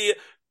to be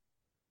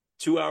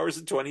 2 hours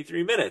and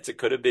 23 minutes. It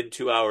could have been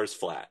 2 hours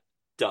flat.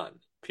 Done.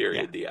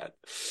 Period. The end.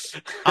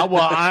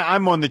 Well,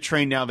 I'm on the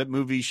train now that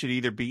movies should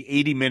either be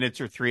 80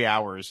 minutes or 3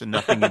 hours and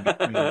nothing in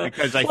between,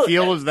 because I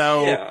feel as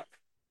though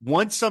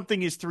once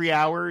something is 3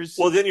 hours,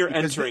 well, then you're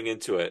entering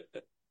into it.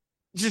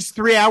 just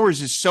 3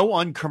 hours is so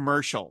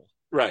uncommercial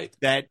Right.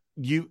 that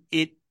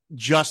it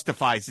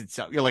justifies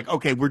itself. You're like,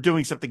 okay, we're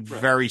doing something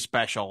Right. very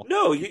special.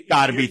 No, It's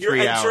got to be you're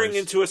three entering hours.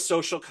 into a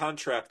social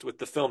contract with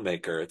the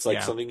filmmaker. It's like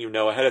Yeah. something you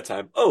know ahead of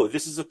time. Oh,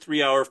 this is a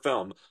 3 hour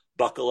film.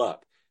 Buckle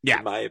up. Yeah.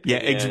 In my Yeah.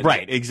 opinion,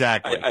 Right.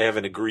 Exactly. I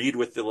haven't agreed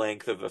with the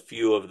length of a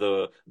few of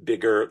the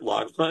bigger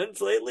long ones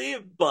lately,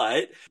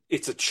 but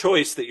it's a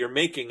choice that you're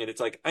making. And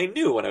it's like, I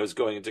knew when I was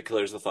going into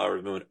Killers of the Flower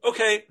of the Moon,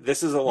 okay,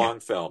 this is a Yeah. long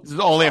film. This is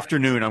all Fine.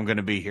 afternoon. I'm going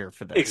to be here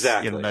for this.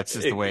 Exactly. That's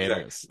just the way it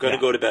Exactly. is. Going to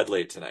Yeah. go to bed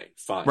late tonight.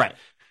 Fine. Right.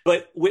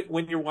 But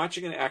when you're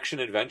watching an action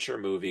adventure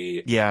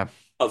movie Yeah.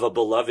 of a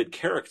beloved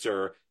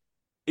character,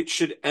 it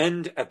should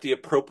end at the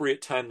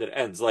appropriate time that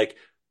ends. Like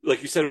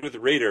you said with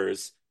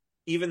Raiders,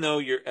 even though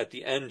you're at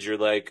the end, you're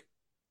like,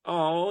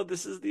 oh,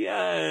 this is the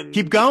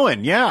Keep end.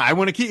 going. Yeah. I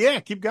want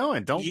to keep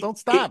going. Don't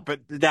stop.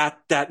 But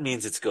That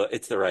means it's good.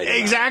 It's the right amount,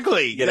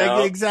 exactly. you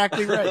know?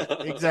 Exactly right.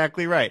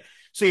 Exactly right.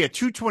 So yeah,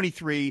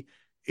 223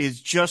 is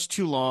just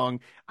too long.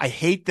 I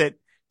hate that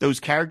those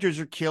characters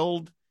are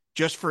killed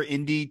just for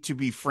Indy to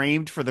be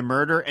framed for the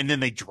murder, and then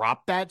they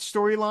drop that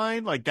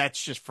storyline. Like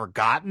that's just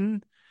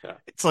forgotten. Yeah.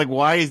 It's like,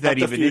 why is that Cut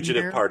the even in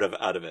fugitive here? part of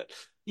out of it.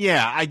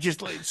 Yeah, I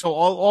just like so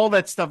all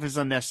that stuff is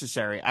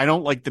unnecessary. I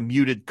don't like the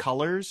muted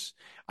colors.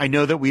 I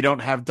know that we don't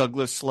have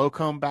Douglas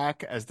Slocum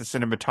back as the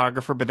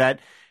cinematographer, but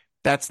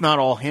that's not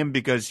all him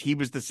because he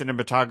was the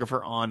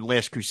cinematographer on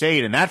Last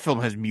Crusade, and that film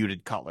has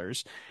muted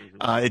colors.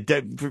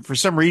 Mhm. For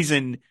some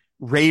reason,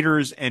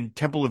 Raiders and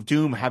Temple of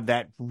Doom have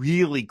that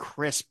really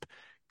crisp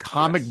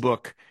comic Yes.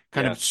 book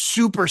kind of Yes.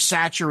 super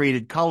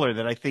saturated color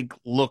that I think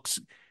looks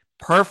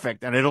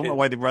perfect, and I don't know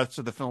why the rest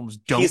of the films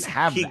don't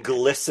have He that.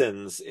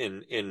 glistens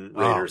in Oh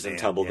Raiders and man,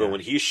 Temple, but yeah.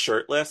 when he's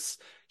shirtless,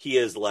 he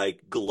is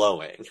like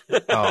glowing.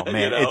 Oh You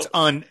man, know? it's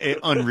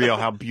unreal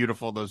how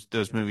beautiful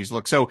those movies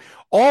look. So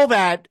all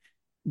that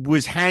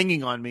was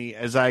hanging on me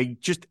as I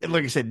just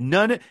like I said,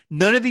 none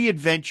of the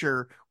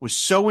adventure was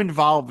so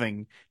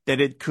involving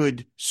that it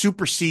could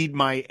supersede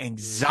my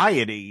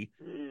anxiety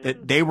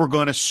that they were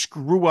going to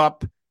screw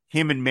up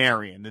him and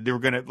Marion. That they were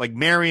going to like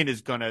Marion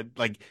is going to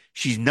like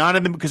she's not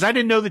in the because I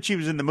didn't know that she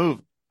was in the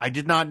movie. I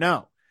did not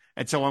know,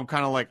 and so I'm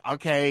kind of like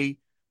okay,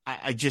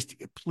 I just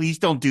please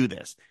don't do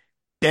this.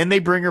 Then they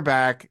bring her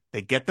back,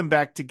 they get them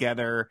back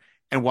together.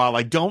 And while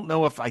I don't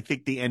know if I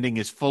think the ending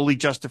is fully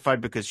justified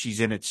because she's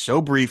in it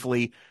so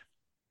briefly,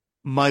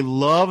 my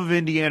love of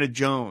Indiana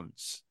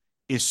Jones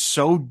is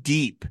so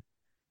deep.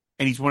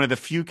 And he's one of the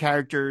few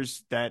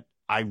characters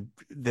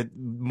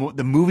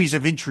the movies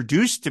have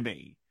introduced to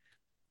me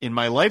in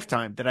my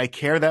lifetime that I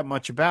care that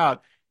much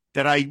about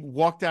that I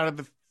walked out of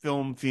the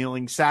film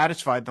feeling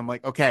satisfied. I'm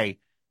like, okay,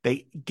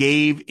 they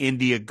gave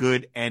Indy a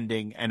good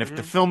ending. And if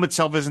the Mhm. film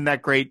itself isn't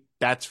that great,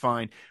 that's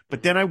fine. But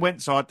Mhm. then I went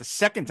and saw it the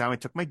second time. I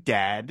took my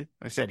dad.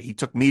 I said, he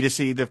took me to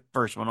see the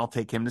first one. I'll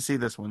take him to see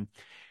this one.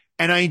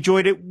 And I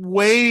enjoyed it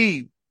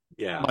way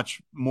Yeah.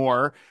 much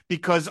more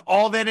because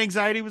all that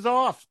anxiety was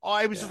off.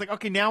 I was Yeah. just like,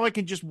 okay, now I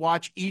can just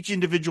watch each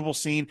individual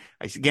scene.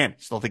 Again,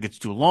 still think it's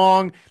too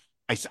long.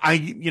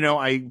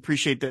 I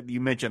appreciate that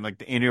you mentioned like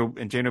the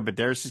Antonio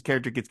Banderas'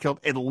 character gets killed.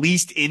 At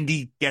least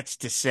Indy gets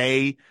to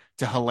say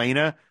to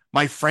Helena,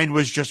 "My friend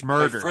was just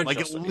murdered." friend Like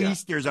at just- yeah,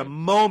 least there's a right.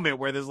 moment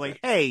where there's like,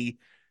 "Hey,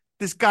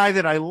 this guy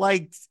that I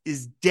liked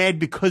is dead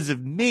because of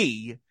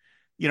me."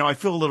 I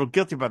feel a little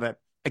guilty about that.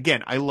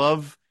 Again, I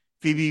love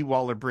Phoebe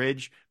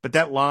Waller-Bridge, but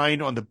that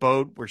line on the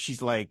boat where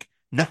she's like,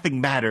 "Nothing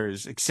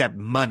matters except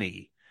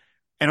money."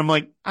 And I'm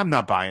like, I'm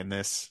not buying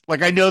this.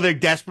 Like, I know they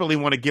desperately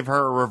want to give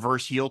her a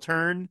reverse heel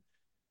turn,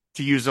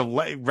 to use a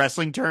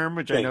wrestling term,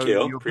 which I Thank know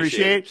you. you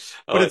Appreciate appreciate, it.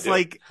 but Oh, I it's do.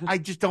 like, I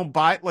just don't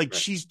buy, like, Right.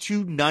 she's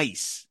too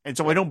nice. And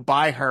so I Right. don't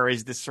buy her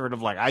as this sort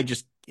of like,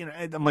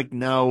 I'm like,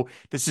 no,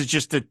 this is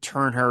just to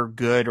turn her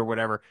good or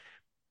whatever.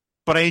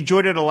 But I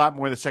enjoyed it a lot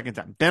more the second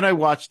time. Then I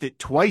watched it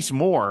twice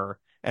more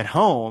at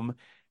home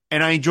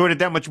and I enjoyed it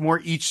that much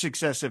more each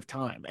successive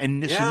time.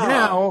 And so Yeah.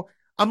 now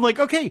I'm like,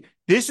 okay,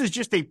 this is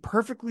just a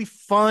perfectly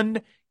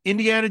fun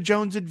Indiana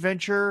Jones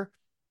adventure.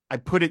 I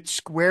put it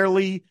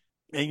squarely,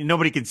 and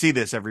nobody can see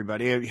this,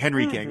 everybody.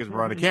 Henry can because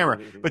we're on the camera.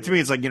 But to me,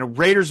 it's like,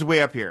 Raiders are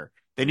way up here.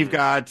 Then you've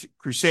got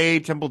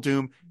Crusade, Temple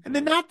Doom, and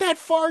then not that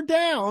far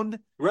down,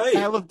 Right.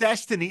 Dial of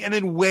Destiny, and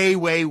then way,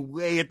 way,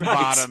 way at the Right.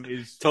 bottom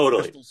is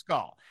Totally. Crystal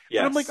Skull.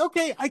 Yes. But I'm like,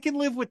 okay, I can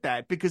live with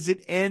that because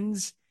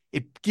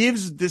it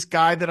gives this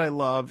guy that I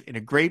love in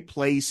a great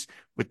place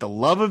with the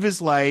love of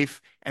his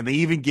life. And they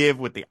even give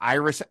with the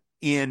Iris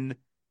Inn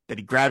that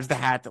he grabs the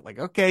hat that like,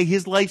 okay,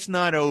 his life's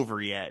not over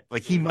yet.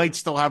 Like he might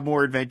still have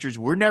more adventures.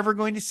 We're never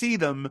going to see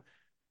them,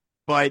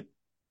 but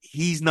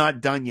he's not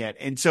done yet.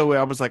 And so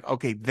I was like,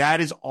 okay, that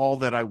is all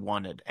that I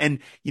wanted. And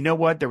you know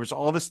what? There was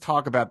all this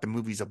talk about the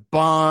movie's a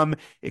bomb.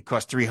 It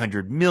cost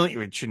 300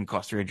 million. It shouldn't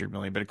cost 300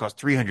 million, but it cost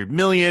 300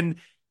 million.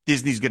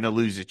 Disney's going to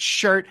lose its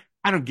shirt.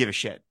 I don't give a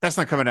shit. That's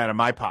not coming out of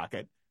my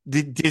pocket.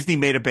 Disney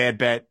made a bad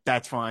bet.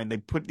 That's fine. They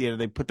put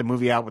the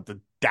movie out with the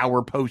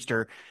dour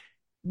poster.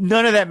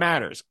 None of that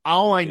matters.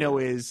 All I know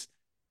is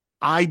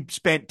I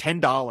spent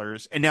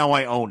 $10 and now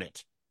I own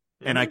it.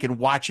 and I Hmm. can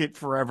watch it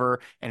forever.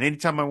 And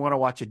anytime I want to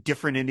watch a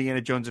different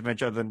Indiana Jones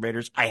adventure other than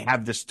Raiders, I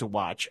have this to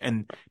watch.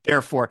 And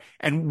therefore,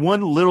 and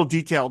one little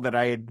detail that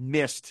I had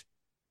missed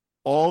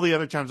all the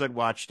other times I'd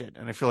watched it,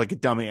 and I feel like a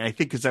dummy. And I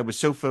think because I was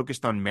so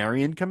focused on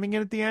Marion coming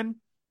in at the end,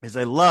 is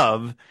I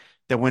love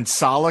that when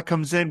Sala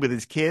comes in with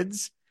his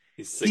kids,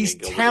 He's he's singing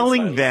Gilbert and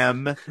telling Styles.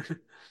 them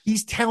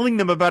he's telling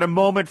them about a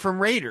moment from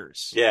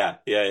Raiders. Yeah,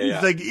 yeah, yeah, He's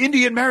yeah. like,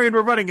 Indy and Marion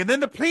were running, and then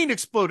the plane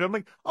exploded. I'm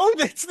like, oh,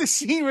 that's the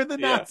scene where the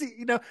Yeah.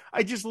 Nazi,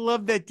 I just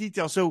love that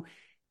detail. So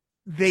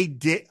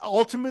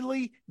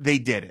ultimately, they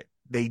did it.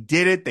 They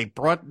did it.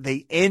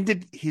 They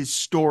ended his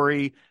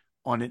story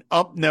on an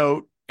up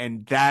note,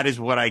 and that is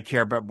what I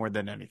care about more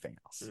than anything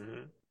else.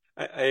 Hmm.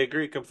 I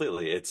agree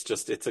completely. It's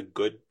a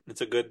good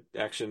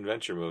action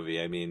adventure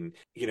movie. I mean,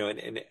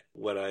 and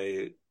what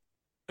I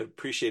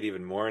appreciate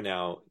even more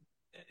now,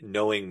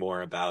 knowing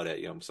more about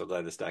it, I'm so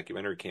glad this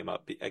documentary came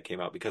out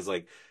because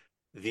like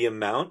the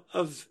amount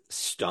of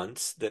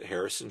stunts that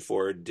Harrison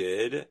Ford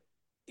did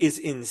is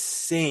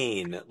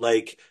insane.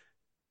 Like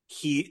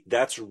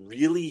that's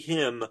really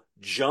him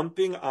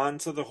jumping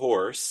onto the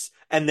horse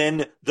and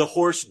then the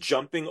horse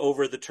jumping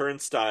over the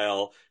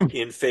turnstile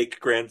in fake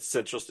Grand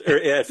Central or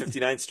at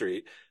 59th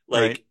Street,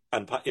 Right.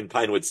 like in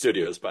Pinewood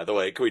Studios, by the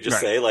way. Can we just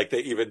Right. say like they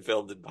even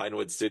filmed in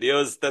Pinewood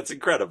Studios? That's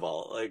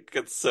incredible. Like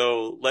it's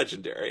so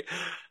legendary.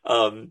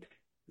 Um,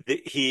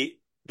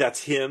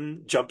 that's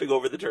him jumping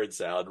over the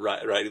turnstile and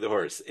riding the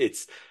horse.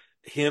 It's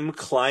him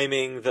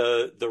climbing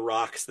the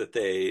rocks that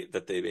they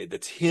made.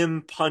 That's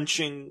him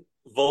punching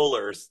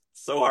Voller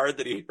so hard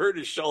that he hurt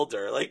his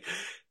shoulder. Like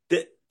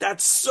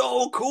that's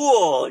so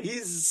cool.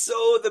 He's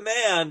so the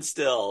man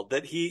still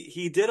that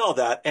he did all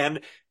that, and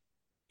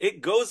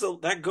that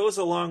goes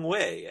a long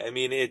way. I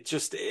mean,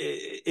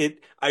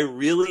 I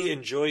really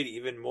enjoyed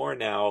even more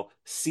now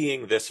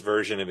seeing this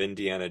version of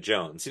Indiana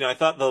Jones. I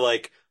thought the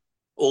like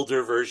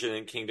older version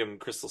in Kingdom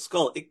Crystal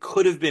Skull, it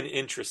could have been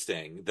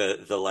interesting,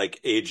 the like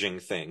aging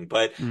thing,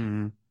 but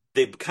Mm.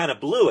 they kind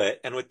of blew it.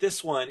 And with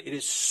this one, it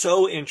is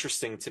so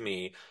interesting to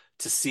me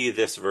to see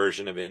this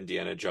version of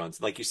Indiana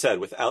Jones. Like you said,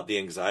 without the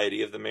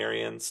anxiety of the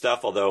Marion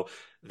stuff, although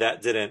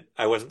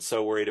I wasn't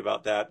so worried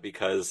about that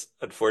because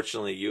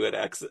unfortunately you had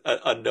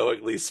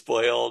unknowingly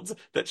spoiled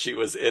that she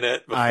was in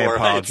it I before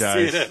I had seen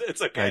it. apologize.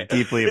 It's I okay.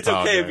 deeply It's okay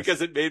apologize.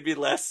 because it made me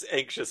less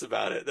anxious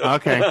about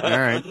Okay. All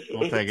right.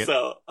 We'll it. take it.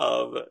 So,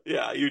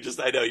 yeah,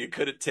 I know you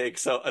couldn't take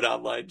an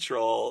online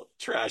troll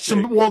Some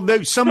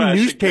trashing Karen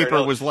newspaper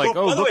Allen. was like,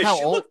 Well, "Oh, by the way,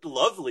 she looked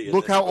lovely in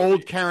look this how old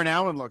movie. Karen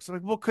Allen looks." I'm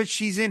like, well, because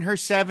she's in her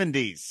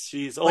 70s.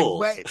 She's Like, old.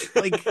 what?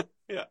 Like,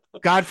 Yeah.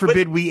 God But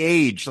forbid we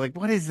age. Like,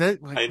 what is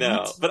that? Like, I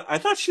know. what? But I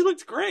thought she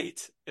looked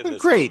great in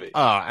this Great. movie.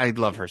 I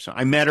love her so.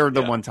 I met her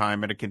the Yeah. one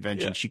time at a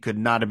convention. Yeah. She could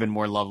not have been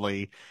more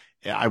lovely.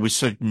 I was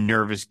such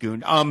nervous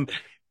goon. A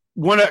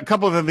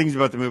couple of other things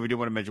about the movie I do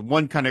want to mention.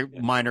 One kind of Yeah.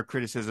 minor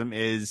criticism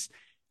is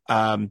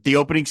the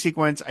opening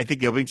sequence. I think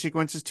the opening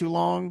sequence is too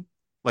long.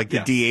 Like the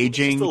Yes. Just a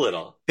de-aging,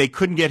 little. they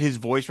couldn't get his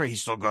voice right.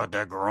 He's still got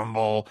that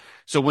grumble.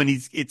 So when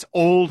it's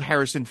old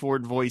Harrison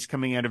Ford voice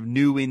coming out of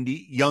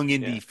young Yeah.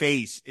 indie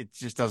face, it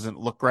just doesn't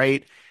look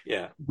right.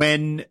 Yeah.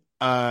 When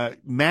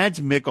Mads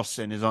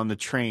Mikkelsen is on the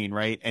train,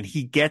 right, and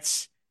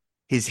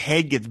his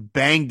head gets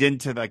banged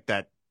into like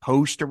that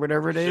post or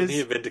whatever it Shouldn't he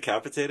is. have been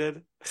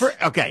decapitated?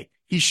 Okay,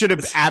 his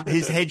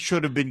head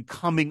should have been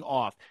coming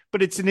off,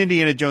 but it's an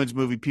Indiana Jones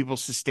movie. People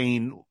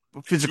sustain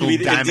You physical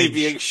mean Indy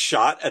being damage.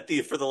 shot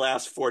for the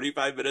last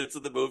 45 minutes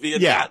of the movie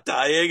and Yeah, not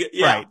dying?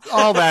 Yeah. right.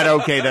 All that,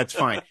 okay, that's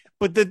fine.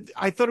 But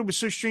I thought it was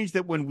so strange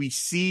that when we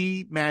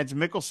see Mads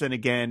Mikkelsen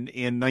again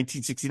in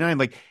 1969,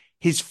 like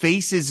his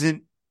face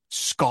isn't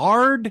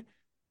scarred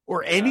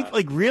or any, Yeah.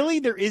 like really,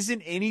 there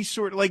isn't any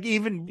sort, like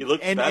even He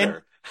looked and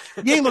better.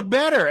 yeah, he looked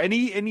better, and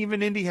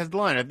even Indy has the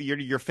line,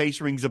 your face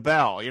rings a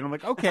bell. I'm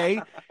like,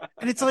 okay,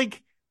 and it's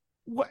like.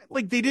 What,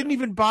 like they didn't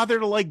even bother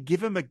to like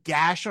give him a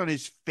gash on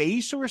his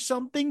face or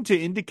something to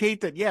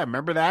indicate that, yeah,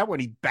 remember that when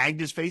he banged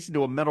his face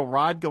into a metal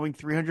rod going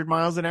 300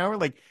 miles an hour?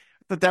 Like, I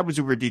thought that was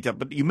super detailed.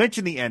 But you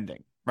mentioned the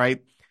ending,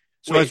 right?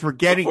 So as Wait, we're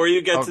getting, before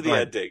you get oh, to go the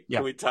ahead. ending,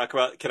 Yeah,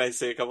 can I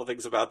say a couple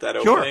things about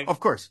that sure, opening? of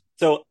course.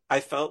 So I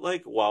felt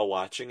like while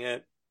watching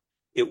it,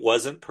 it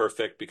wasn't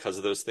perfect because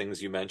of those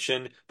things you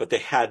mentioned, but they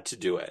had to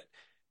do it.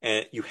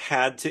 And you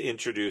had to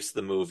introduce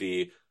the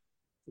movie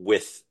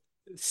with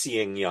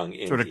seeing young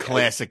Sort of Indy.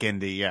 classic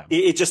Indy, yeah.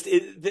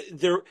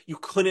 There you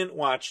couldn't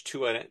watch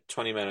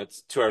 20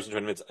 minutes, 2 hours and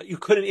 20 minutes. You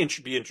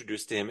couldn't be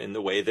introduced to him in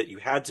the way that you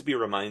had to be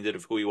reminded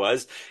of who he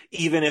was,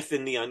 even if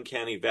in the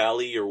Uncanny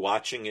Valley you're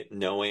watching it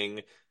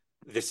knowing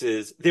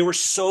they were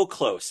so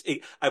close. When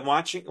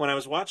I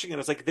was watching it, I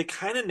was like, they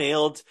kind of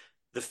nailed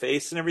the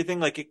face and everything.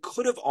 Like it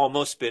could have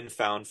almost been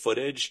found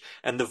footage,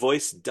 and the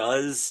voice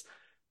does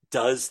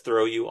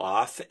throw you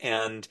off.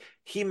 And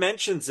he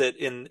mentions it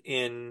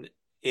in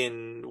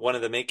one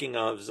of the making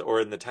ofs or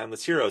in the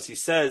Timeless Heroes. He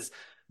says,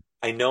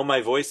 I know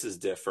my voice is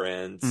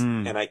different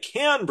Mm, and I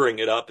can bring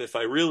it up if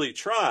I really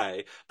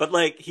try. But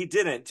like he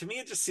didn't. To me,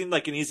 it just seemed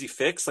like an easy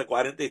fix. Like,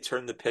 why didn't they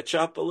turn the pitch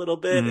up a little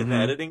bit in the mm-hmm,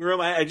 editing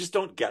room? I just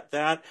don't get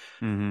that.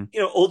 mm-hmm, You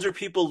know, older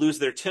people lose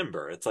their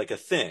timbre. It's like a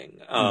thing.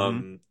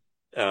 mm-hmm.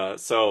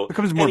 So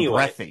Becomes more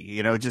anyway, breathy,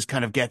 it just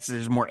kind of gets,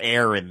 there's more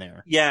air in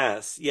there.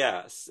 yes,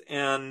 yes.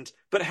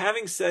 But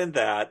having said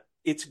that,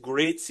 it's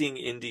great seeing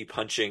Indy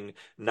punching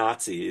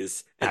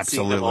Nazis and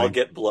seeing them all Absolutely.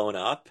 get blown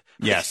up.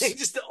 Like they Yes.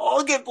 just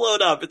all get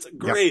blown up. It's Yep.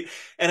 great.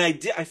 And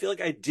I feel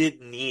like I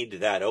did need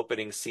that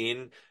opening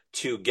scene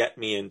to get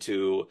me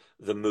into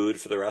the mood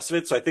for the rest of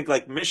it. So I think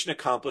like mission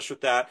accomplished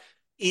with that.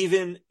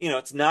 Even,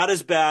 it's not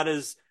as bad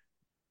as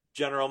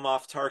General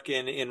Moff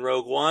Tarkin in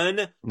Rogue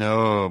One,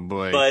 Oh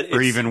boy. but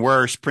Or it's even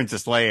worse,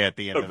 Princess Leia at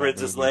the end or of that Princess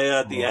movie. Leia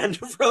at the Oh. end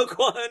of Rogue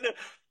One,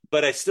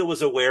 but I still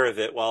was aware of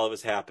it while it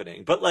was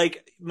happening. But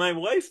like my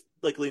wife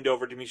like leaned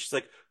over to me, she's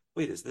like,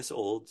 "Wait, is this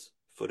old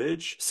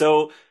footage?"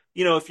 So,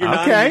 if you're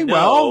not in the Okay,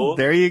 well, know,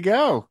 there you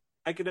go.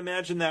 I could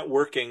imagine that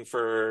working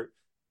for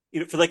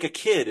for like a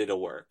kid,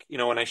 it'll work.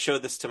 When I show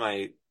this to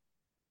my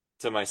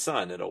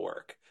son, it'll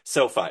work.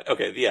 So fine.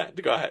 Okay, the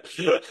end. Go ahead.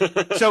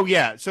 So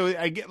yeah, so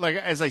I get, like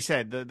as I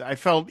said, I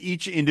felt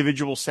each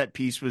individual set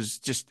piece was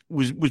just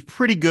was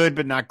pretty good,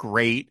 but not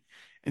great.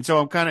 And so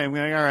I'm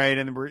like, all right,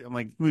 and then I'm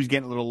like, movie's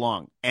getting a little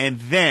long. And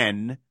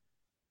then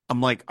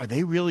I'm like, are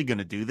they really going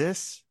to do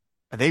this?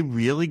 They are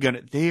really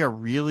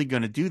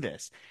going to do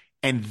this.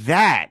 And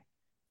that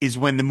is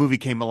when the movie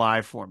came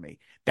alive for me.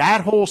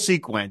 That whole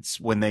sequence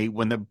but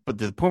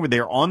the point where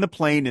they're on the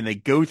plane and they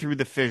go through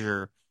the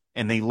fissure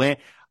and they land,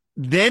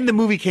 then the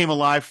movie came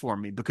alive for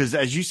me because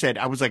as you said,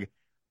 I was like,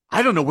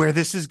 I don't know where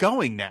this is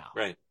going now.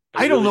 Right.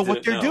 I I don't really know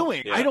what didn't they're know.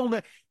 doing. I Yeah. don't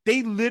know.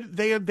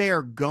 They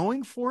are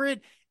going for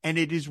it and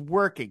it is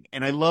working.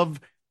 And I love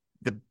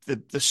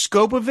the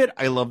scope of it.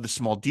 I love the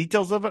small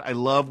details of it. I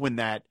love when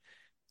that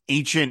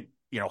ancient,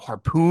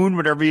 harpoon,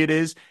 whatever it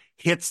is,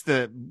 hits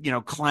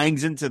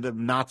clangs into the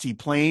Nazi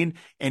plane,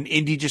 and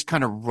Indy just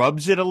kind of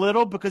rubs it a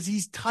little because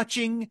he's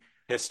touching a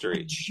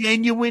History.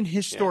 genuine Yeah.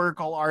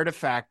 historical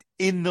artifact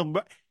in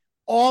the.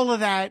 All of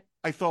that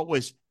I thought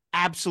was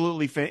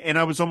absolutely and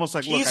I was almost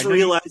like, look, I He's know you.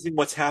 realizing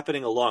what's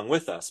happening along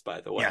with us,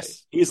 by the way.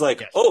 Yes, He's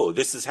like, yes. oh,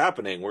 this is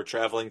happening. We're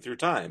traveling through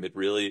time.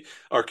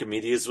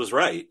 Archimedes was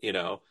right.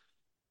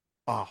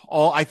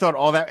 All I thought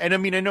all that, and I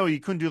mean, I know you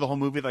couldn't do the whole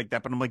movie like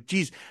that, but I'm like,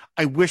 geez,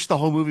 I wish the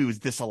whole movie was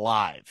this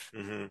alive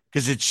Hmm.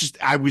 because it's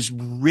just I was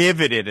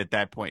riveted at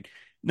that point.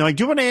 Now, I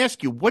do want to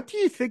ask you, what do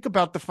you think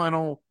about the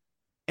final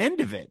end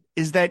of it?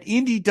 Is that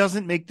Indy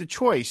doesn't make the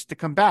choice to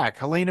come back?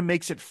 Helena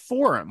makes it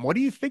for him. What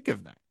do you think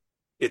of that?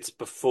 It's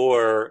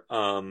before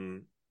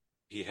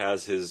he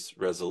has his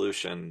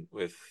resolution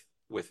with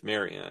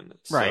Marion.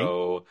 Right.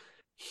 So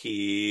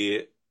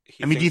he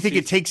I mean, do you thinks think it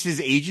he's takes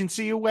his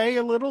agency away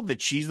a little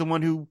that she's the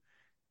one who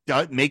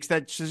makes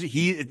that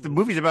decision? The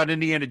movie's about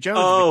Indiana Jones,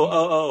 but oh,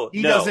 oh, oh,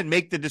 he no. doesn't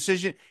make the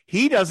decision.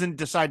 He doesn't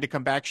decide to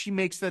come back. She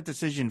makes that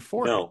decision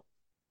for him. No.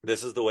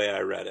 This is the way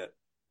I read it.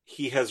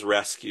 He has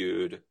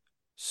rescued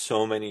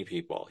so many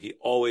people. He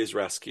always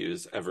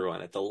rescues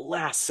everyone at the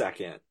last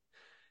second.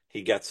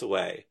 He gets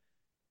away.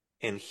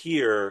 And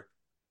here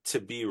to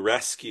be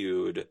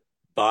rescued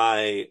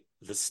by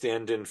the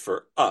stand-in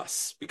for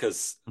us,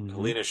 because Mm-hmm.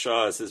 Helena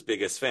Shaw is his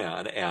biggest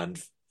fan,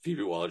 and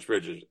Phoebe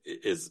Waller-Bridge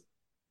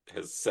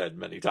has said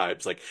many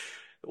times, like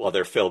while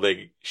they're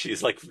filming, she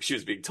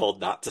was being told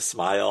not to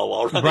smile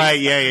while running Right.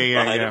 Yeah. Yeah.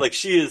 Yeah. behind him. Yeah. Like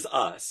she is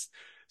us.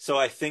 So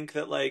I think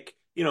that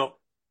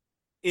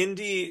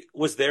Indy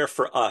was there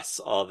for us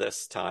all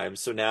this time,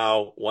 so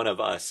now one of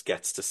us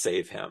gets to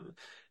save him.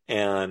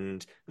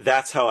 And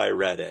that's how I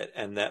read it.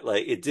 And that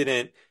like it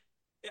didn't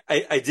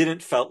I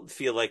didn't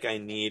feel like I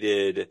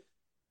needed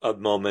a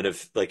moment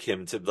of like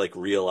him to like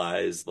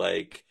realize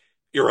like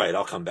you're right,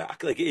 I'll come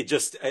back. Like it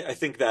just I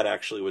think that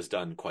actually was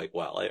done quite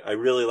well. I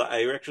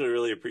actually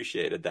really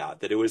appreciated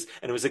that it was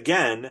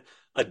again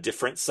a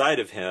different side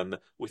of him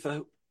with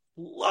a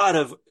lot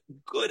of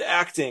good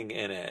acting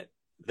in it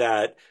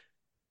that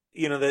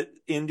that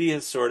Indy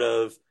has sort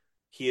of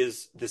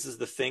this is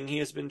the thing he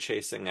has been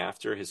chasing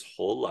after his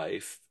whole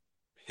life,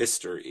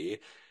 history.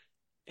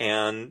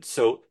 And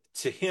so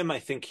to him, I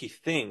think he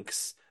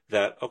thinks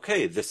that,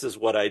 okay, this is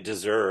what I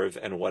deserve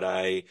and what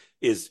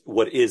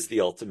is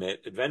the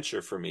ultimate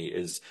adventure for me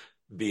is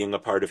being a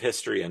part of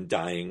history and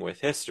dying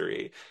with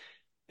history.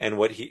 And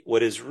what he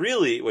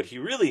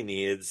really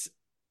needs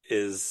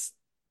is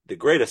the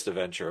greatest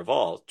adventure of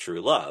all,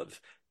 true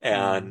love.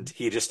 And Mhm.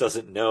 he just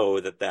doesn't know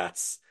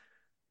that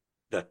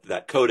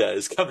coda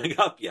is coming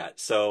up yet.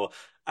 So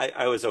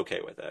I was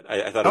okay with it.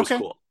 I thought it was Okay.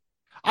 cool.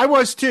 I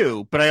was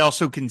too, but I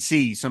also can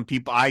see some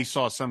people. I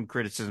saw some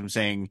criticism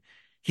saying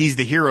he's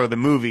the hero of the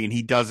movie and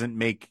he doesn't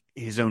make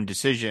his own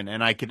decision,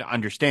 and I could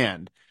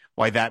understand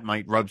why that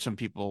might rub some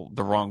people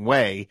the wrong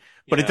way.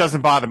 But it Yeah.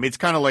 doesn't bother me. It's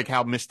kind of like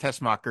how Miss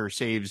Tessmacher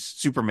saves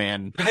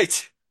Superman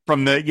Right.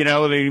 from the,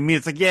 I mean,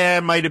 it's like, yeah,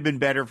 it might have been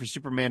better for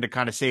Superman to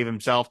kind of save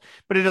himself,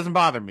 but it doesn't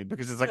bother me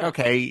because it's like, Yeah,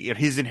 okay,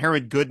 his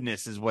inherent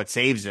goodness is what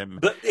saves him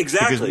but because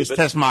exactly. Miss But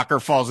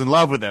Tessmacher falls in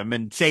love with him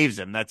and saves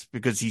him. That's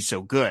because he's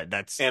so good.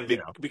 That's, and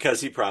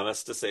because he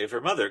promised to save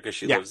her mother because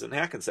she yeah, lives in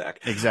Hackensack.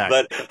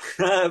 exactly.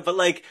 But but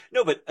like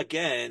no, but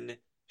again,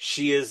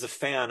 she is a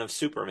fan of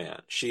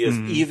Superman. She is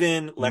Hmm.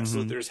 even Lex Hmm.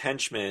 Luthor's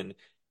henchman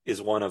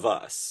is one of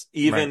us.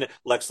 Right. Even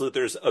Lex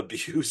Luthor's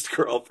abused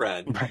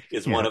girlfriend Right.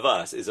 is one Yeah. of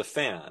us, is a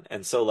fan.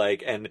 And so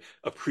like and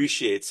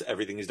appreciates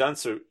everything he's done.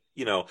 So,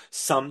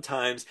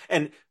 sometimes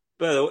and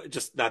by the way,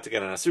 just not to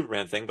get on a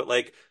Superman thing, but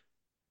like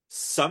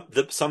some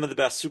of the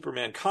best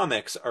Superman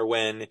comics are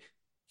when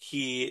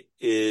he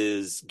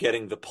is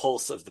getting the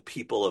pulse of the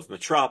people of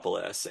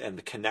Metropolis and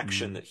the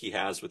connection Hmm. that he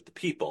has with the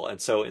people. And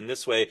so in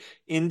this way,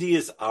 Indy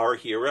is our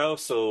hero.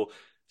 So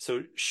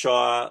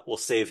Shaw will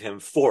save him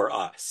for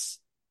us,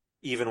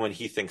 even when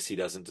he thinks he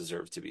doesn't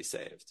deserve to be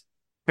saved.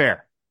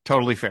 Fair.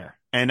 Totally fair.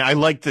 And I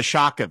like the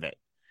shock of it.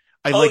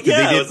 I Oh like that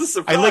they yeah, it was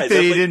did. a I like surprise. that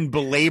I'm they like, didn't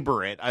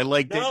belabor it. I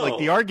like that. Like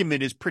the no.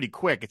 argument is pretty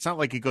quick. It's not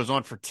like it goes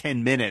on for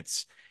 10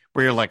 minutes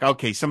where you're like,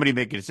 okay, somebody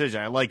make a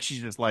decision. I like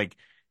she's just like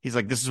he's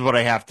like, this is what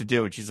I have to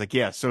do, and she's like,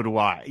 yeah, so do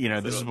I.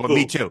 This is So, what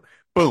me boom. too.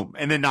 Boom,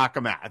 and then knock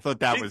him out. I thought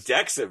that She was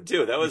decks him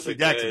too. That was she a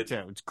decks him good.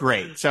 too. It's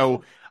great.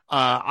 So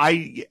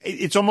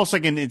it's almost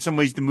like in some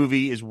ways the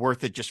movie is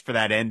worth it just for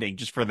that ending,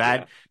 just for Yeah.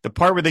 that the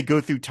part where they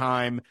go through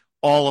time,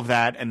 all of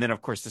that, and then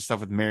of course the stuff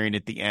with Marion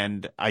at the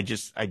end. I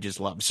just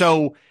love.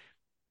 So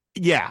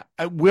yeah,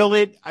 will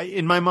it?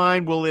 In my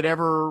mind, will it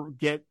ever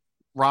get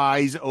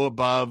rise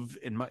above?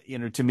 In my,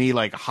 to me,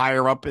 like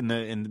higher up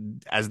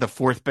in as the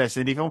fourth best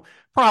indie film?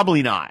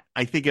 Probably not.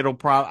 I think it'll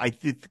probably. I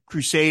think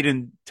Crusade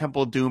and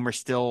Temple of Doom are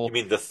You still.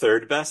 mean the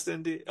third best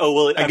indie? Oh,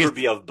 will it I ever guess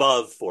be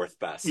above fourth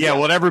best? yeah, Yeah.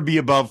 will it ever be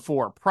above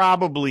four?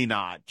 Probably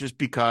not. Just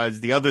because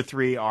the other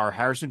three are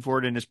Harrison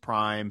Ford in his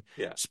prime,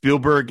 Yeah.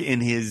 Spielberg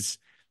in his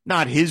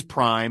not his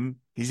prime.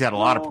 He's had a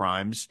lot of Well,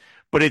 primes,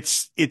 but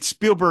it's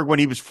Spielberg when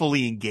he was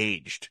fully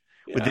engaged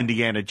with yeah.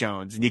 Indiana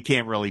Jones, and you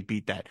can't really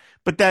beat that.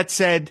 But that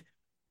said,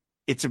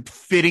 it's a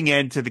fitting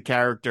end to the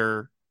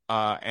character,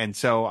 and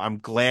so I'm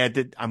glad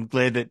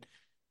that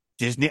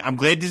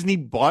Disney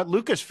bought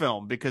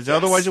Lucasfilm because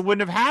otherwise Yes. it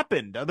wouldn't have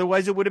happened.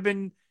 Otherwise it would have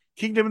been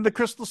Kingdom of the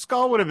Crystal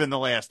Skull would have been the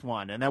last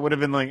one, and that would have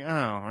been like,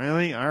 oh,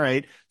 really? All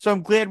right. So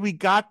I'm glad we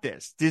got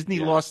this. Disney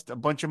Yeah. lost a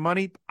bunch of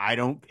money. I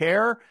don't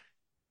care.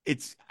 I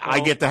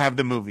Well, get to have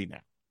the movie now.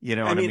 You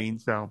know I what I mean, mean?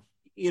 So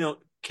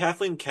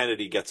Kathleen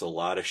Kennedy gets a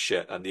lot of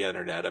shit on the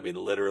internet. I mean,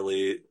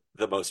 literally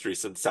the most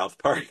recent South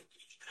Park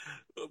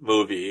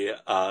movie,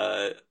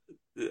 a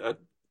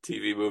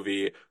TV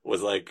movie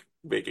was like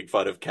making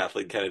fun of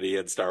Kathleen Kennedy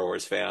and Star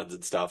Wars fans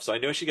and stuff. So I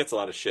know she gets a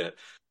lot of shit.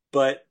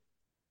 But,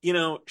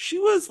 she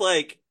was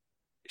like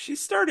she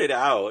started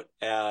out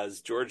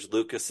as George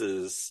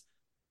Lucas's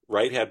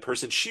right-hand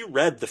person. She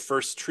read the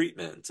first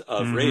treatment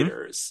of mm-hmm.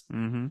 Raiders.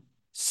 Mm-hmm.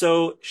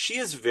 So she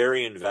is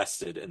very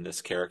invested in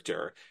this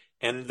character.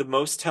 And the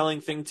most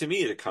telling thing to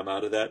me to come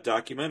out of that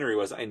documentary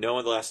was I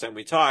know the last time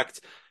we talked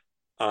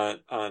on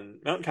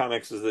Mountain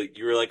Comics was that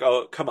you were like,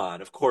 oh, come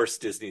on, of course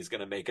Disney's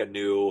going to make a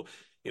new,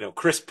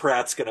 Chris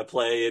Pratt's going to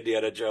play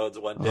Indiana Jones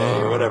one day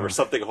or whatever,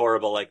 something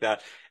horrible like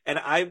that. And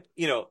I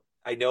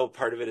know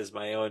part of it is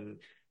my own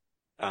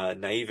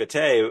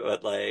naivete,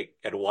 but like,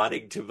 and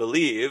wanting to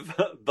believe,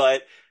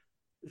 but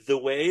the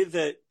way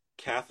that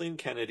Kathleen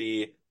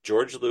Kennedy,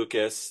 George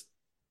Lucas,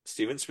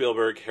 Steven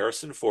Spielberg,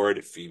 Harrison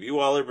Ford, Phoebe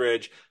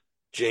Waller-Bridge,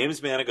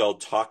 James Mangold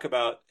talk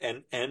about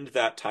and end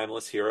that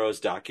Timeless Heroes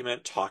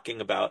document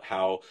talking about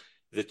how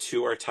the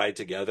two are tied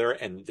together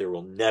and there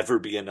will never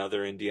be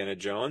another Indiana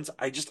Jones.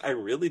 I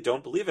really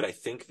don't believe it. I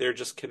think they're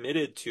just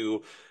committed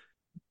to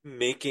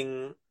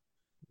making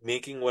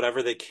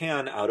whatever they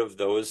can out of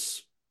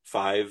those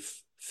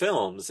five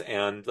films.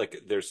 And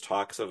like there's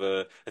talks of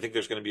I think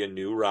there's going to be a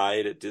new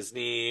ride at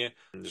Disney, and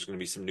there's going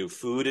to be some new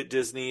food at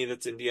Disney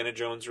that's Indiana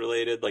Jones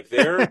related. Like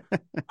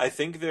I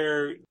think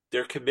they're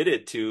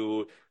committed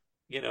to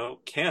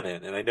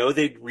canon. And I know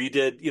they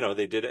redid,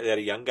 they had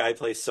a young guy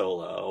play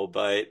Solo,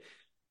 but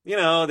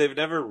they've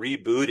never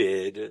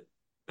rebooted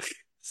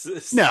No,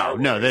 Star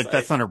no, Wars.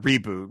 that's not a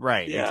reboot,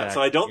 right? Yeah,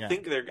 so I Exactly. don't Yeah.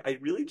 think I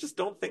really just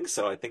don't think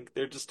so. I think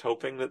they're just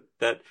hoping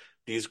that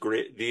these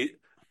great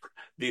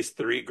these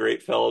three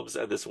great films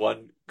and this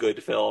one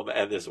good film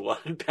and this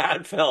one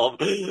bad film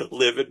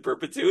live in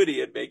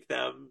perpetuity and make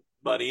them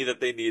money that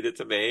they needed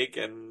to make.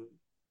 And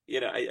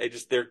I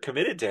just they're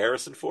committed to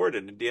Harrison Ford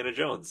and Indiana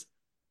Jones.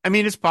 I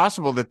mean, it's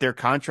possible that their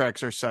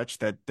contracts are such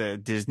that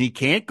Disney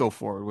can't go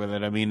forward with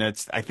it. I mean,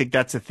 I think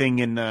that's a thing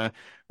in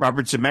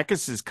Robert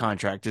Zemeckis'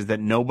 contract is that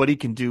nobody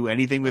can do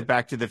anything with Right,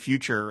 Back to the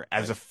Future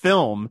as right. a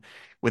film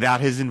without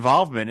his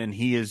involvement, and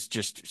he is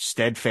just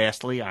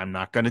steadfastly, I'm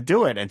not going to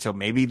do it. And so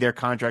maybe their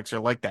contracts are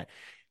like that.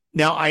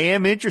 Now, I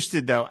am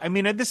interested though. I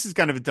mean, this is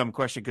kind of a dumb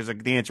question because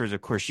the answer is, of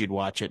course, you'd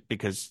watch it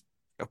because,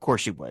 of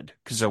course, you would,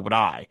 because so would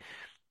I.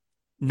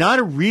 Not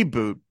a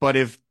reboot, but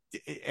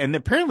and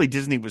apparently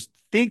Disney was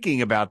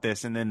thinking about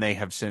this and then they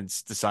have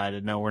since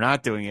decided, no, we're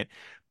not doing it.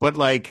 But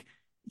like,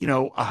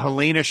 a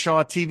Helena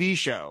Shaw TV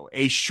show,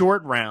 a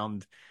short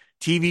round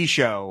TV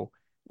show.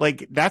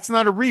 Like, that's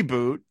not a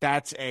reboot.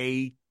 That's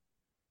a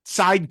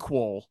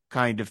sidequel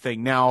kind of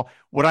thing. Now,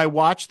 would I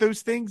watch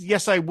those things?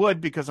 Yes, I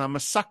would, because I'm a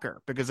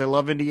sucker, because I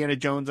love Indiana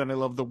Jones and I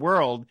love the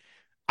world.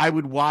 I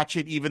would watch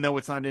it even though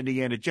it's not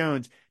Indiana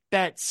Jones.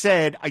 That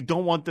said, I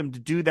don't want them to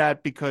do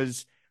that,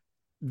 because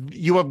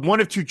you have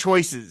one of two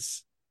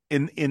choices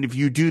in if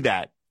you do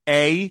that.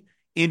 A,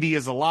 Indy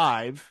is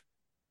alive,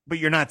 but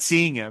you're not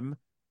seeing him,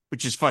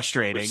 which is Which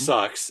frustrating,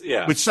 sucks.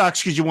 Yeah. which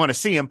sucks because you want to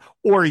see him,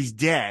 or he's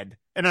dead.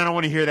 And I don't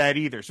want to hear that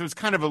either. So it's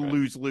kind of a Right.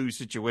 lose-lose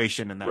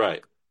situation in that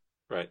Right.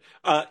 regard.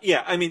 Right.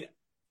 Yeah. I mean,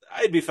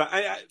 I'd be fine.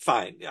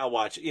 Fine. I'll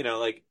watch it.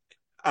 Like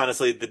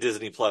honestly, the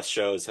Disney Plus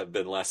shows have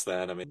been less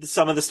than. I mean,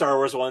 some of the Star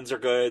Wars ones are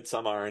good,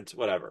 some aren't.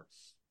 Whatever.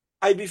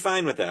 I'd be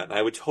fine with that. I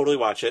would totally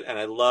watch it. And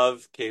I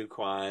love Ke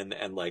Kwan,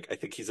 and like I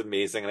think he's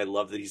amazing. And I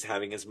love that he's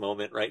having his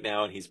moment right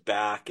now and he's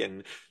back.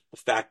 And the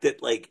fact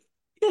that like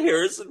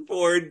Harrison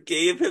Ford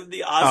gave him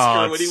the Oh,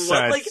 Oscar when he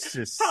won, like it's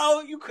just,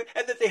 how you could,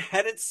 and that they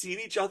hadn't seen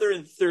each other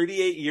in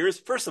 38 years.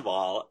 First of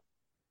all,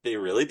 they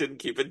really didn't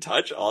keep in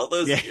touch all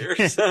those yeah.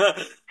 years.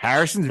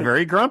 Harrison's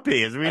very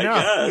grumpy, as we I know.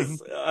 guess.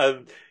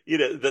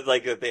 That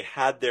like that they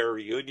had their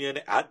reunion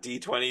at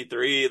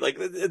D23. Like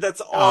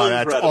that's all Oh,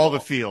 that's all the incredible.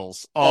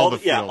 feels, all the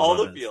Yeah, feels all on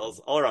the this. feels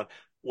all around.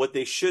 What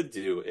they should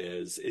do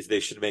is they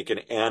should make an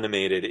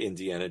animated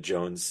Indiana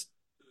Jones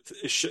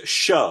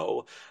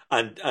show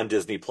on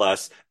Disney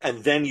Plus,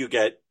 and then you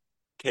get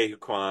Ke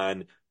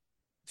Kwan,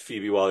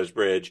 Phoebe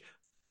Waller-Bridge,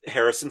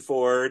 Harrison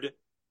Ford.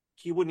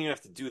 He wouldn't even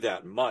have to do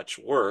that much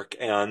work,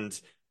 and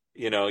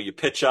you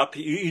pitch up.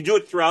 You do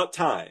it throughout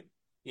time,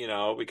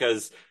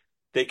 because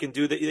they can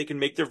do that. They can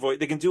make their voice.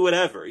 They can do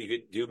whatever.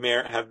 You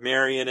could have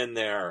Marion in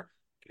there.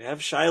 You could have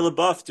Shia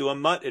LaBeouf do a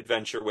Mutt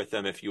adventure with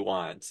them if you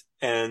want,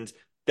 and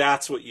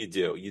that's what you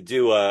do. You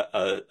do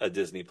a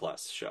Disney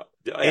Plus show,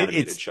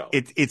 animated show.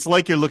 It's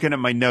like you're looking at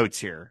my notes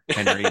here,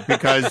 Henry,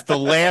 because the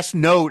last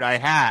note I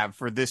have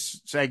for this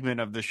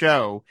segment of the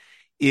show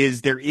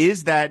is there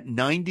is that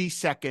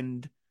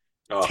 90-second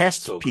Oh,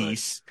 test so good.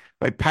 piece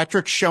by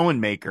Patrick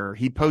Schoenmaker.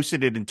 He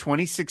posted it in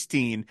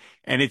 2016,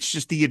 and it's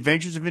just the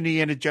Adventures of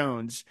Indiana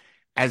Jones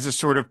as a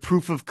sort of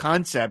proof of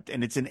concept.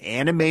 And it's an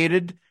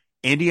animated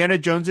Indiana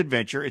Jones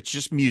adventure. It's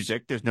just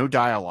music. There's no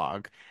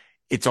dialogue.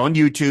 It's on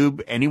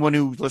YouTube. Anyone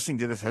who's listening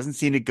to this hasn't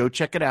seen it, go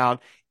check it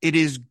out. It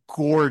is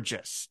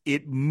gorgeous.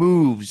 It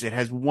moves. It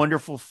has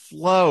wonderful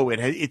flow.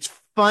 It's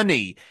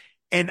funny.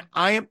 And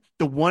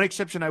the one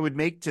exception I would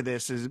make to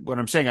this is what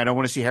I'm saying. I don't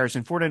want to see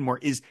Harrison Ford anymore,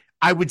 is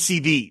I would see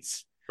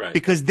these, Right.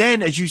 because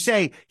then, as you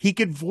say, he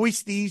could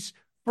voice these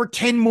for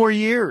 10 more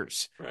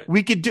years. Right.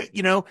 We could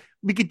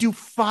do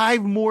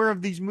 5 more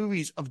of these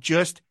movies of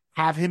just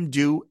have him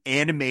do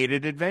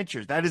animated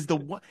adventures. That is the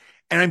one.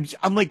 And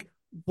I'm like,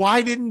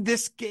 why didn't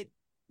this get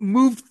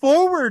moved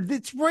forward?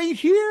 It's right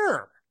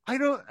here. I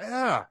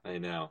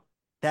know.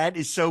 That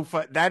is so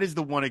fun. That is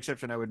the one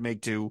exception I would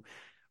make to.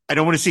 I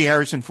don't want to see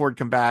Harrison Ford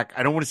come back.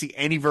 I don't want to see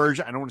any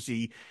version. I don't want to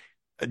see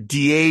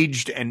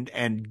de-aged and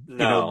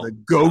the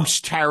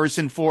ghost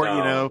Harrison Ford.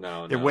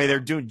 The way they're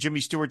doing.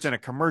 Jimmy Stewart's in a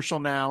commercial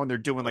now, and they're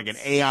doing like an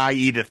AI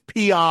Edith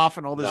Piaf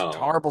and all this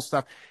horrible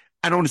stuff.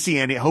 I don't want to see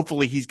any.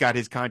 Hopefully, he's got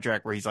his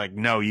contract where he's like,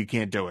 no, you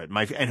can't do it.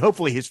 And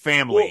hopefully, his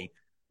family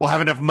will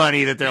have enough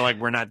money that they're like,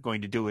 we're not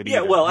going to do it. Yeah,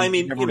 either. well, I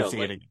mean,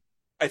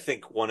 I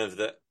think one of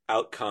the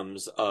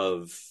outcomes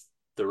of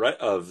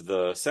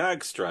the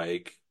SAG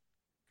strike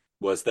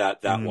was that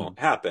won't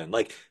happen.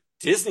 Like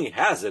Disney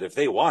has it if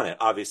they want it.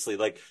 Obviously,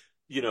 like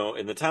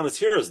in the Timeless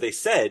Heroes, they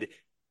said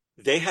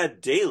they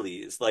had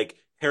dailies. Like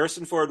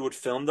Harrison Ford would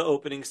film the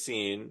opening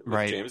scene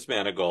with James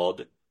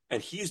Mangold,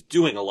 and he's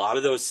doing a lot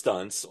of those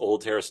stunts,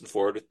 old Harrison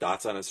Ford with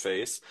dots on his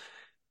face.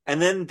 And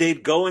then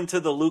they'd go into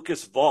the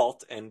Lucas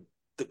vault, and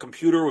the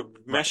computer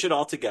would mesh it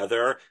all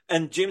together,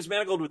 and James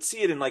Mangold would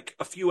see it in like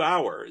a few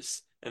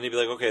hours. And they'd be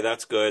like, okay,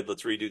 that's good.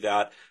 Let's redo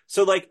that.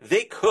 So like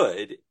they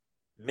could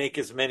make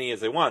as many as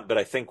they want, but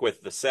I think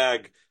with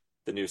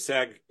the new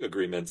SAG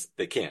agreements,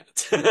 they can't.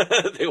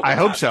 I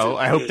hope so.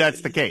 I hope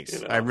that's the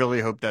case. I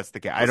really hope that's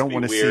the case. I don't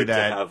want to see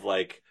that.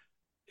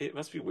 It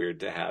must be weird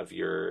to have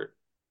your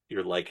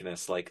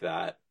likeness like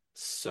that.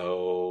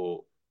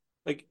 So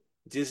like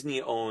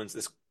Disney owns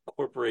this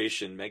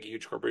corporation, mega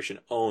huge corporation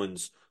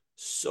owns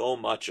so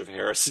much of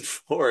Harrison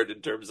Ford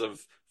in terms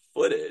of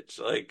footage.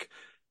 Like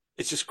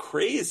it's just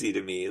crazy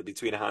to me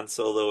between Han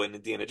Solo and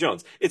Indiana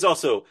Jones. It's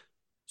also,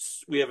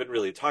 we haven't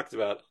really talked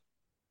about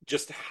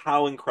just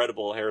how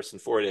incredible Harrison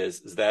Ford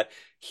is that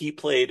he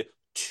played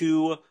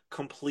 2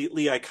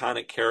 completely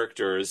iconic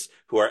characters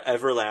who are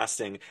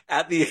everlasting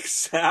at the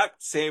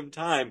exact same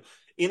time,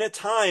 in a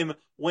time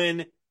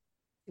when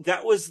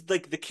that was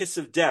like the kiss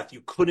of death.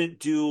 You couldn't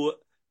do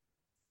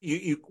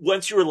you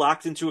once you were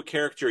locked into a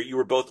character, you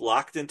were both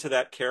locked into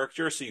that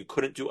character, so you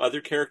couldn't do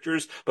other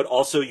characters, but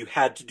also you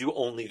had to do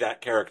only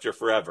that character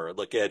forever.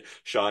 Look at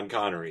Sean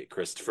Connery,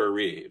 Christopher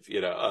Reeve,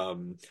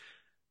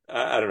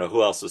 I don't know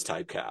who else was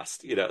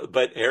typecast,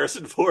 but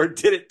Harrison Ford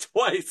did it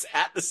twice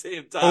at the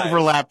same time.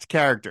 Overlapped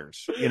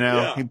characters,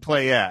 Yeah, he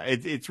play. Yeah,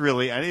 it's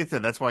really. I think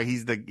that's why he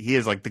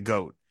is like the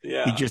goat. He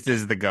yeah. just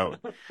is the goat.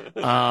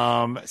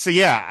 So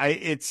yeah,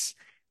 it's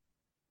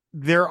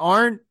there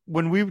aren't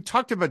when we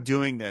talked about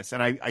doing this,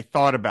 and I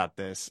thought about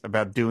this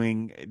about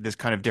doing this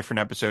kind of different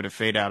episode of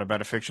Fade Out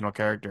about a fictional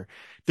character.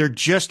 There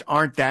just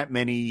aren't that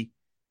many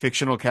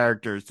fictional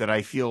characters that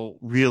I feel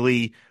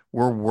really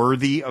were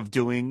worthy of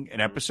doing an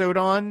episode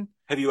on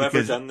Have you ever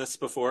because done this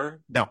before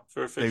no,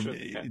 for fiction?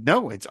 Okay.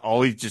 no, it's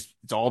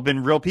all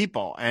been real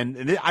people,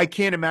 and I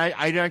can't imagine.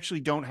 I actually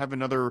don't have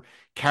another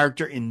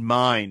character in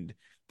mind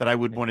that I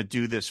would want to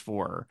do this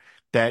for.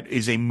 That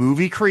is a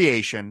movie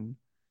creation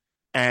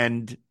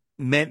and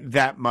meant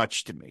that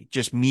much to me.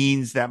 Just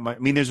means that much. I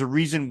mean, there's a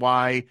reason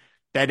why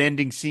that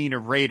ending scene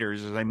of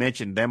Raiders, as I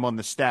mentioned, them on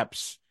the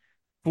steps,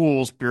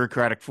 fools,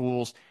 bureaucratic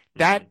fools.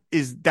 Hmm.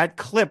 That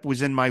clip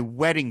was in my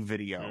wedding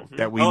video Hmm.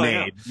 that we Oh, I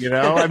know. made.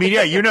 I mean,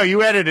 yeah,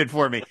 you edited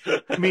for me.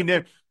 I mean,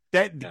 that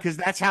Yeah. because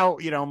that's how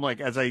I'm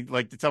like, as I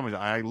like to tell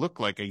myself, I look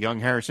like a young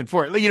Harrison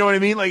Ford. You know what I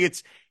mean? Like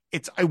it's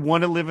I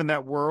want to live in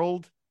that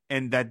world,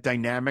 and that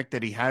dynamic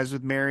that he has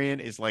with Marion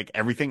is like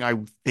everything I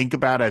think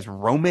about as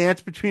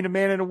romance between a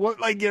man and a woman.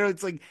 Like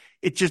it's like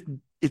it just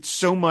it's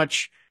so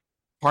much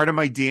part of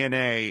my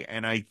DNA,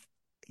 and I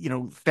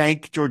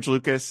thank George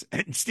Lucas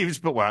and Steven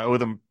Spielberg. Well, I owe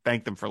them,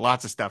 thank them for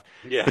lots of stuff,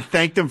 Yeah. but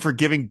thank them for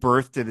giving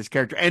birth to this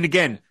character. And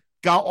again,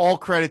 got all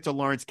credit to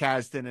Lawrence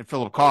Kasdan and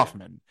Philip Oh, yeah.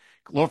 Kaufman.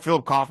 Lord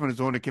Philip Kaufman is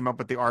the one who came up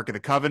with the Ark of the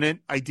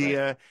Covenant Right.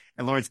 idea,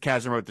 and Lawrence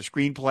Kasdan wrote the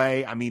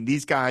screenplay. I mean,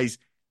 these guys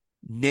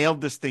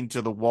nailed this thing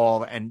to the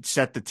wall and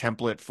set the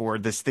template for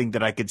this thing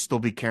that I could still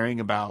be caring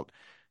about.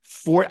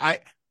 I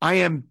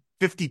am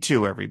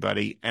 52,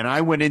 everybody, and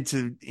I went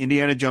into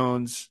Indiana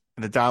Jones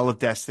and the Dial of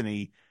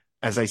Destiny,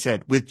 as I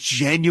said, with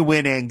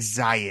genuine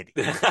anxiety,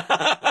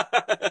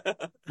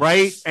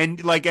 right?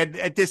 And like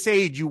at this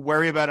age, you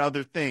worry about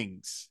other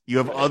things. You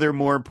have Right. other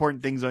more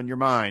important things on your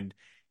mind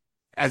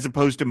as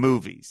opposed to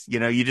movies.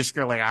 You just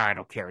go like, I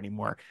don't care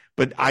anymore.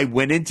 But I Right.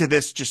 went into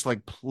this just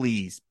like,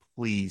 please,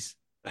 please,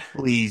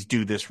 please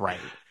do this right.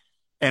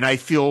 And I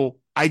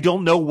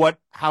don't know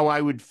how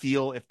I would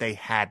feel if they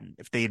hadn't,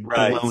 if they had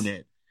Right. blown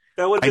it.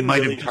 That would have I been might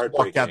have really just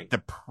walked out heartbreaking.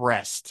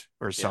 depressed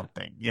or Yeah.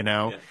 something,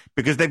 Yeah.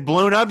 because they've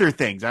blown other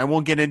things. I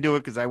won't get into it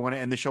because I want to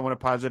end the show on a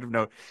positive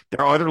note.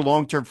 There are other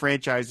long-term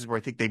franchises where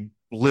I think they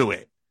blew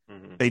it.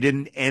 Hmm. They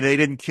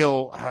didn't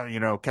kill,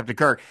 Captain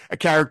Kirk, a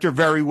character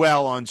very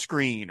well on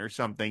screen or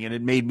something. And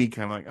it made me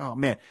kind of like, oh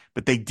man,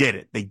 but they did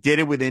it. They did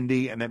it with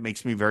Indy, and that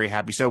makes me very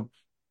happy. So,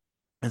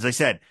 as I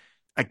said,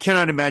 I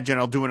cannot imagine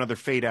I'll do another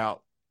Fade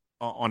Out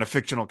on a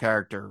fictional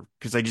character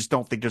because I just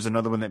don't think there's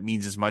another one that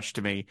means as much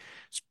to me.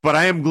 But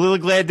I am really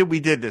glad that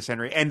we did this,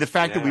 Henry. And the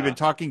fact that we've been Yeah.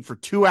 talking for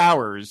 2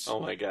 hours, Oh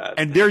my God.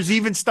 and there's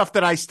even stuff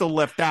that I still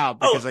left out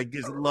Oh, because I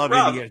just love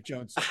Rob, Indiana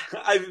Jones.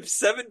 I have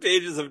 7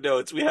 pages of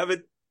notes. We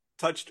haven't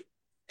touched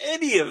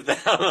any of them.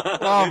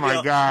 Oh maybe my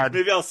I'll God.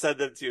 maybe I'll send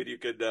them to you, and you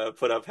could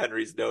put up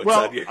Henry's notes on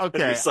Well, your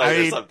okay. I site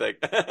or mean, something.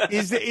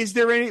 is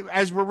there any,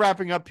 as we're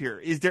wrapping up here,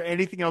 is there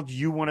anything else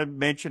you want to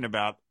mention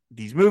about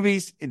these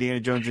movies, Indiana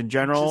Jones in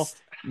general? Just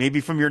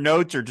Maybe from your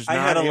notes or just I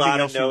not had a anything lot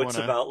of else you want notes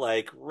to? about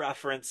like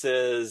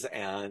references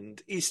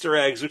and Easter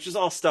eggs, which is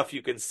all stuff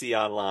you can see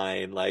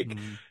online, like,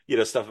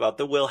 stuff about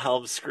the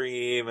Wilhelm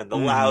scream and the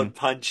Mm-hmm. loud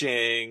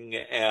punching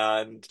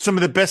and Some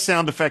of the best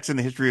sound effects in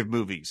the history of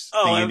movies,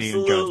 oh, the Indiana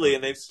Jones absolutely.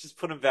 And they've movies. just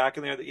put them back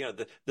in there.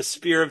 The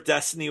Spear of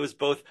Destiny was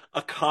both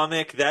a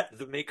comic that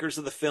the makers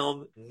of the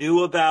film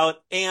knew about,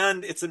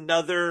 and it's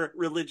another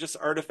religious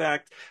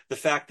artifact. The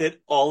fact that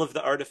all of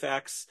the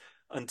artifacts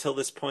until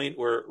this point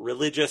were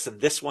religious,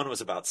 and this one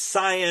was about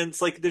science.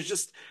 Like,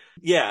 there's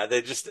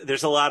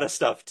a lot of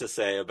stuff to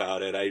say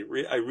about it. I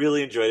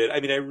really enjoyed it. I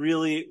mean, I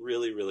really,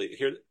 really, really,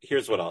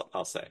 here's what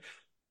I'll say.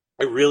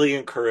 I really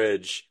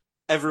encourage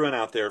everyone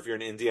out there, if you're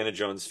an Indiana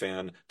Jones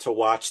fan, to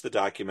watch the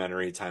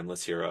documentary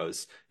Timeless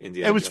Heroes, It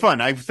Indiana was Jones. fun.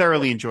 I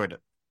thoroughly enjoyed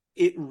it.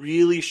 It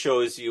really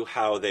shows you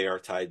how they are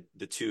tied,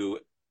 the two,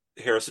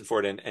 Harrison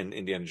Ford and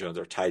Indiana Jones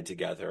are tied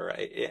together,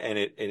 and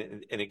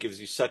it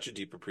gives you such a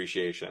deep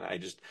appreciation.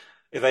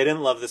 If I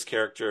didn't love this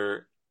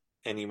character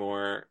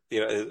anymore,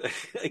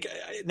 like,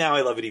 now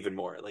I love it even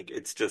more. Like,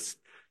 it's just,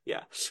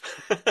 yeah.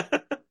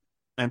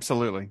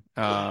 Absolutely.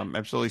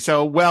 Absolutely.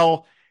 So,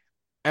 well,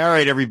 all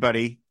right,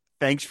 everybody.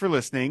 Thanks for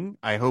listening.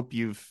 I hope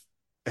you've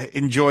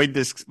enjoyed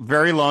this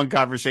very long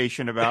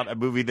conversation about a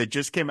movie that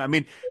just came out. I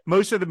mean,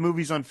 most of the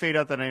movies on Fade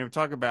Out that I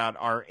talk about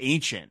are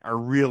ancient, are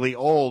really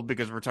old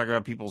because we're talking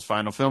about people's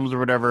final films or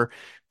whatever.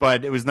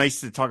 But it was nice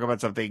to talk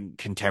about something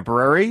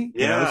contemporary,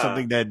 Yeah.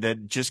 something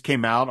that just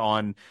came out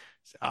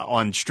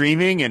on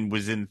streaming and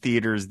was in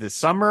theaters this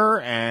summer.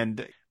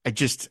 And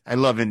I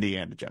love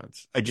Indiana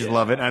Jones. I just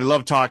love it. And Yeah. I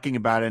love talking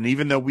about it. And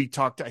even though we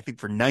talked, I think,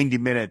 for 90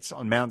 minutes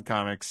on Mountain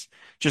Comics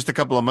just a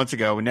couple of months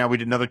ago, and now we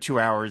did another 2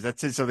 hours, that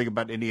says something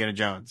about Indiana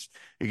Jones.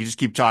 You can just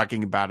keep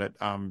talking about it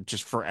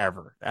just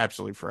forever,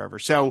 absolutely forever.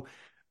 So,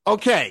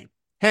 okay,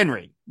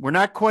 Henry, we're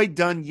not quite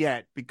done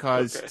yet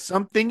because Okay.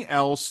 something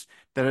else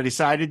that I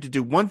decided to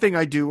do one thing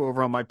I do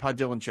over on my Pod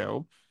Dylan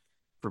show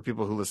for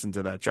people who listen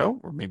to that show,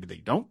 or maybe they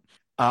don't.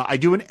 I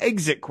do an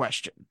exit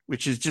question,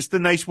 which is just a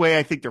nice way,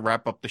 I think, to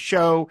wrap up the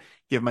show,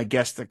 give my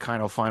guest the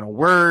kind of final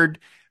word.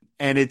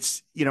 And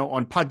it's,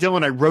 on Pod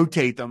Dylan, I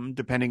rotate them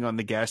depending on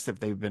the guest, if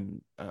they've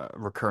been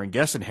recurring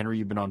guests. And Henry,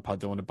 you've been on Pod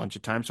Dylan a bunch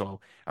of times, so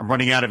I'm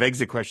running out of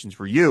exit questions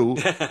for you.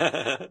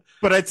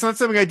 But it's not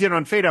something I did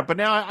on Fade Out. But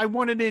now I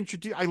wanted to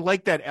introduce, I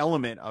like that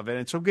element of it.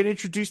 And so I'm going to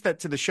introduce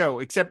that to the show,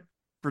 except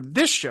for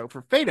this show,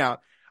 for Fade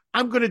Out,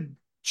 I'm going to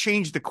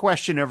change the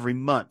question every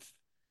month.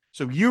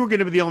 So you're going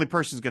to be the only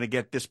person who's going to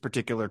get this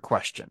particular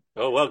question.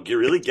 Oh, well, you're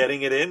really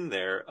getting it in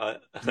there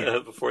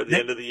before the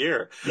end of the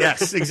year.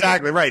 Yes,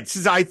 exactly right.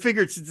 I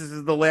figured since this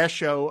is the last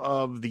show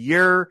of the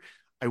year,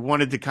 I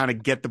wanted to kind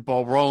of get the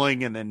ball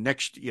rolling. And then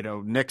next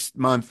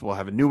month, we'll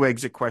have a new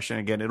exit question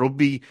again. It'll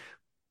be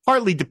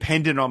partly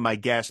dependent on my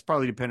guest,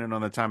 probably dependent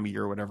on the time of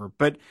year or whatever.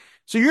 But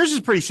so yours is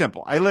pretty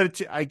simple. I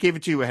gave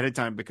it to you ahead of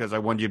time because I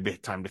wanted you to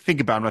have time to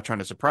think about it. I'm not trying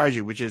to surprise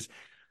you, which is,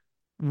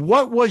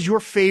 what was your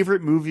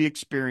favorite movie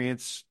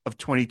experience of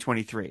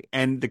 2023?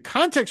 And the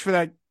context for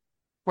that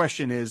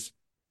question is,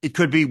 it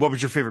could be, what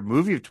was your favorite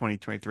movie of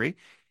 2023?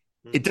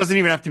 It doesn't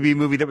even have to be a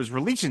movie that was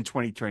released in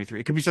 2023.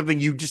 It could be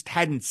something you just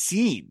hadn't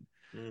seen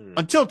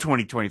until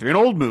 2023, an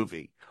old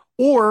movie.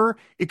 Or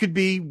it could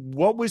be,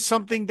 what was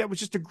something that was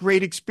just a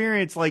great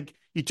experience? Like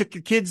you took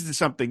your kids to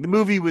something. The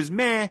movie was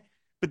meh,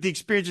 but the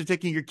experience of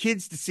taking your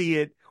kids to see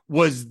it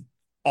was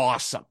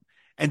awesome.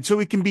 And so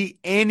it can be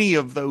any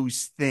of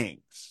those things.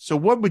 So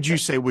what would you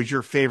say was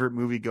your favorite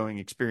movie going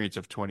experience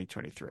of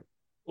 2023?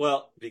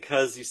 Well,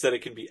 because you said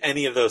it can be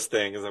any of those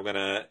things, I'm going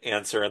to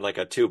answer in like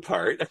a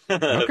two-part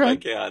Okay. if I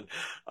can.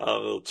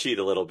 We'll cheat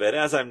a little bit,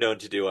 as I'm known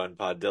to do on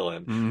Pod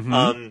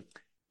Dylan.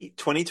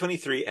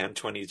 2023 and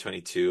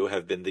 2022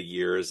 have been the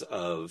years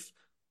of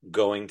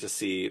going to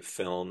see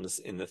films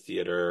in the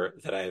theater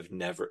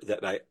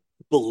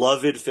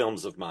beloved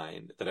films of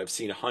mine that I've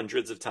seen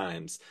hundreds of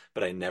times,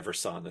 but I never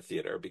saw in the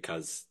theater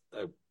because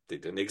they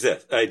didn't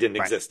exist. I didn't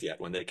exist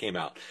yet when they came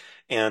out.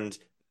 And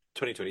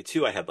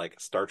 2022, I had like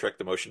Star Trek: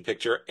 The Motion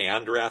Picture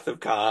and Wrath of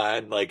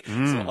Khan, like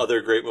some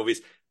other great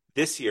movies.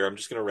 This year, I'm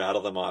just going to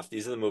rattle them off.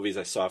 These are the movies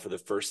I saw for the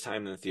first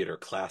time in the theater,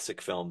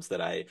 classic films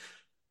that I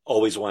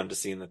always wanted to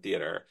see in the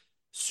theater.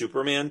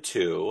 Superman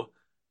 2,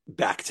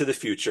 Back to the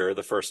Future,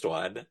 the first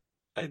one.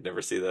 I'd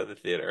never see that in the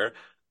theater.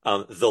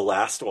 The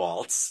Last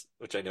Waltz,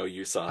 which I know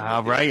you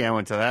saw. Right, yeah, I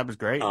went to that. It was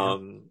great.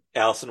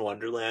 Alice in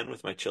Wonderland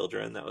with my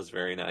children. That was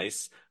very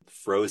nice.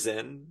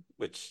 Frozen,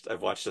 which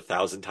I've watched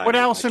 1,000 times. What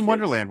Alice in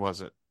Wonderland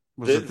was it?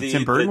 Was it the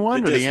Tim Burton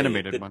one or the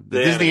animated one?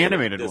 The Disney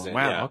animated one.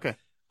 Wow, yeah. Okay.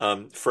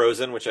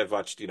 Frozen, which I've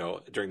watched,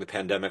 during the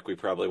pandemic, we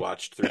probably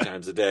watched 3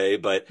 times a day,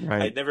 but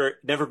I'd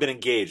never been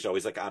engaged,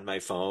 always like on my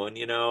phone,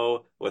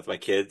 with my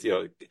kids,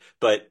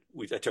 but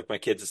I took my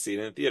kids to see it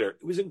in the theater.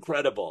 It was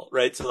incredible,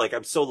 right? So like,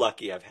 I'm so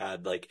lucky I've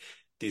had like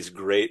these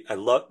great,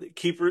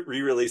 keep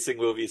re-releasing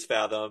movies,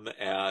 Fathom,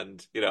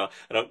 and, I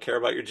don't care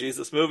about your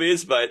Jesus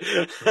movies, but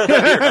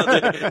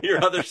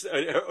your other,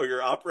 or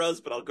your operas,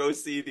 but I'll go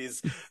see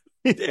these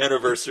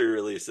anniversary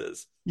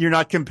releases. You're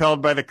not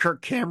compelled by the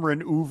Kirk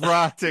Cameron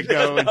ouvra to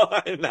go No,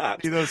 I'm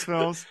not. see those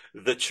films?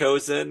 The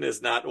Chosen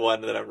is not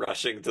one that I'm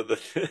rushing to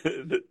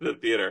the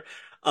theater.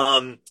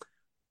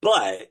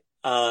 But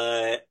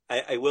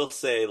I will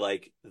say,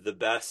 like, the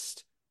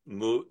best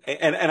move,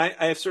 and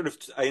I have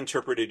I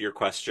interpreted your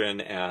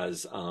question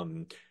as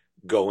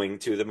going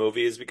to the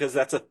movies, because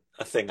that's a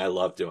thing I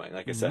love doing.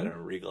 Like I said, I'm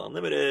a Regal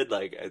Unlimited,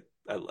 like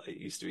I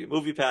used to be a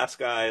Movie Pass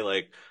guy,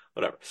 like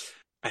whatever.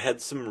 I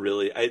had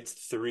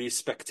 3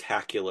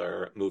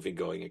 spectacular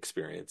movie-going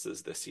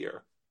experiences this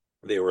year.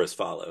 They were as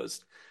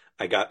follows.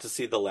 I got to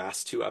see the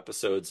last 2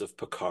 episodes of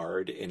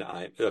Picard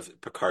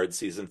Picard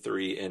season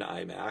 3 in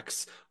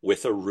IMAX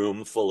with a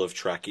room full of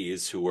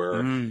Trekkies who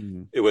were.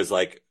 It was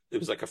like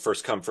a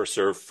first come first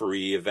serve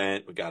free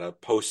event. We got a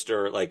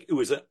poster. Like, it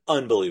was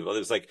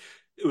unbelievable.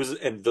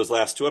 And those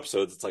last 2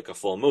 episodes, it's like a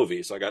full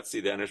movie. So I got to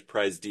see the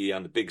Enterprise D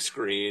on the big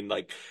screen.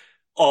 Like,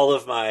 all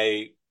of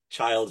my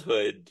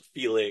childhood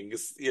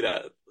feelings,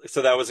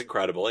 so that was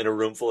incredible. In a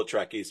room full of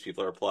Trekkies,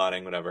 people are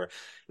applauding, whatever.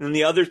 And then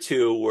the other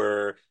 2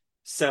 were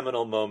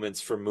seminal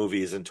moments for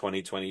movies in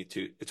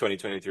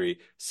 2023.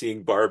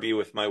 Seeing Barbie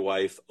with my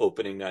wife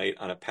opening night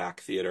on a packed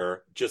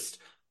theater, just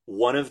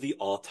one of the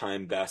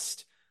all-time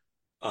best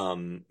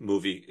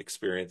movie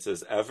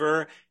experiences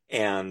ever,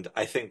 and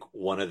I think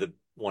one of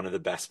the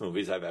best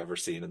movies I've ever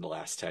seen in the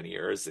last 10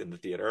 years in the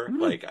theater.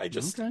 Like, I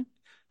just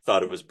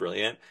thought it was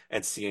brilliant.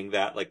 And seeing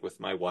that, like, with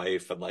my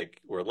wife, and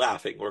like, we're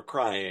laughing, we're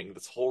crying,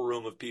 this whole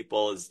room of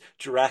people is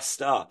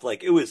dressed up,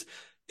 like, it was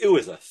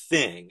a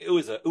thing. It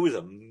was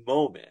a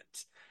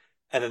moment.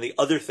 And then the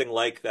other thing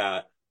like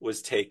that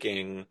was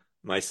taking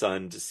my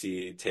son to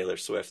see Taylor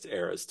Swift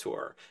Eras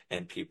Tour,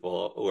 and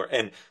people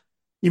and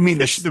you mean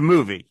the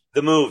movie?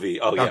 The movie.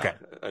 Oh yeah, okay.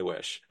 I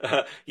wish.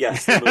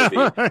 Yes, the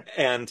movie.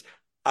 And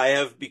I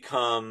have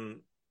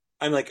become,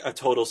 I'm like a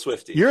total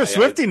Swiftie. You're a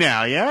Swiftie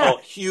now, yeah. Oh,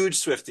 huge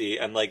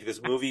Swiftie. And like,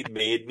 this movie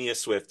made me a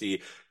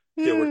Swiftie.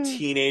 There were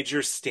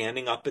teenagers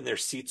standing up in their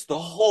seats the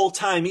whole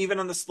time, even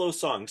on the slow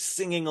song,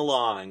 singing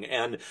along.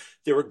 And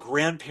there were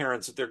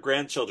grandparents with their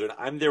grandchildren.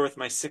 I'm there with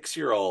my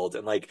 6-year-old,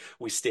 and like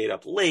we stayed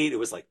up late. It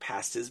was like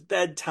past his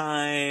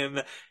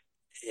bedtime.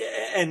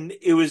 And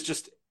it was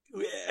just,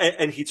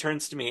 and he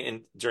turns to me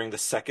and during the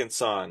second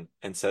song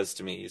and says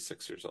to me, he's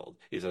 6 years old.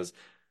 He says,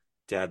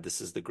 Dad,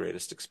 this is the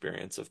greatest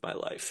experience of my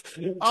life.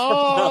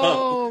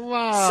 Oh,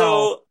 wow.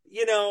 So,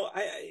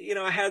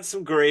 I had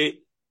some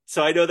great,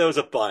 so I know there was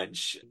a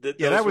bunch. Yeah, Those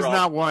that were was all,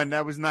 not one.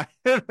 That was not,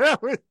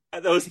 that was,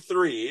 those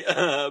three.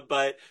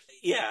 But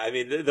yeah, I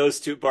mean, those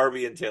two,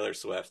 Barbie and Taylor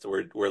Swift,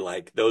 were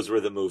like, those were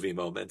the movie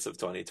moments of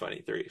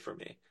 2023 for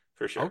me,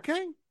 for sure.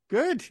 okay,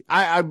 good.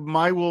 I'm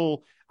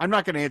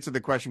not going to answer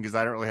the question because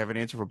I don't really have an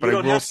answer for it, You but I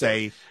don't will have to.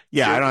 say,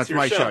 yeah, I don't, It's it's your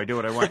my show. show. I do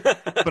what I want.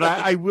 But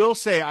I will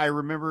say, I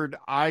remembered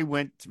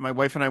my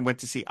wife and I went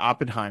to see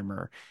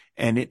Oppenheimer,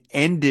 and it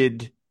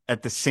ended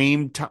at the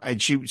same time. And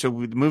so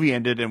the movie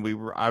ended, and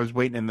I was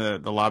waiting in the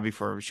lobby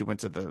for her. She went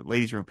to the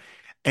ladies' room,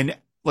 and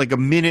like a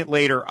minute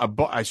later,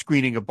 a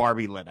screening of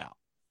Barbie let out,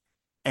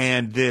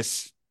 and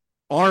this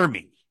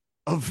army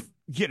of,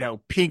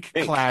 pink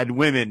Pink. clad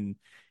women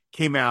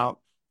came out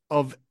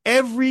of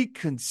every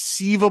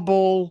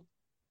conceivable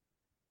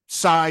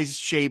size,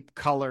 shape,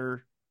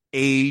 color,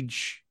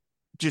 age,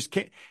 just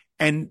can't,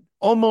 and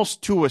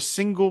almost to a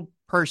single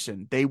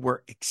person, they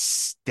were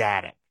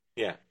ecstatic,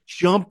 Yeah.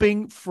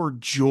 jumping for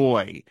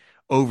joy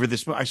over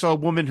this. I saw a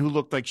woman who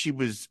looked like she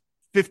was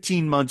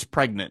 15 months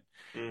pregnant.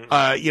 Mhm.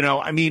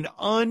 I mean,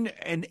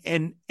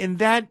 and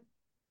that,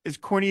 as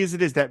corny as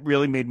it is, that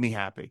really made me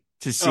happy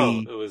to Oh,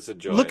 see. it was a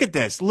Look joy. at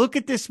this. Look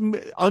at this.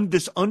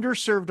 This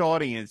underserved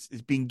audience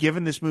is being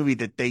given this movie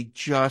that they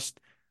just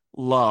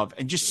love,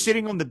 and just Mhm.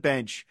 sitting on the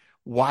bench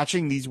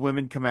watching these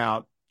women come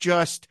out,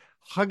 just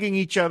hugging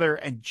each other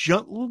and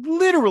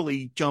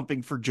literally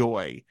jumping for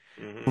joy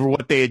Mhm. for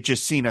what they had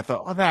just seen. I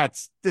thought, oh,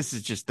 this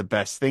is just the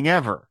best thing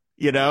ever.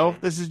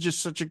 Mhm. This is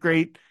just such a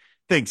great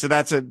thing. So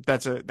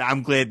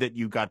I'm glad that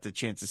you got the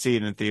chance to see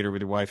it in the theater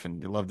with your wife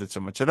and you loved it so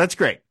much. So that's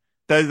great.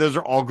 Those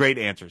are all great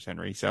answers,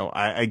 Henry. So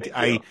Thank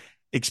I you.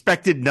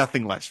 expected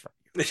nothing less from you.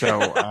 So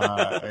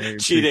I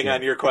Cheating appreciate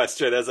on it. your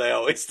question as I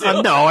always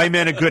do. No, I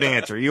meant a good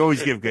answer. You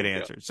always give good Thank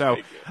you. answers. So,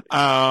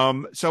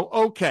 Thank you.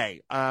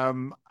 okay.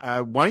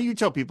 Why don't you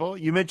tell people?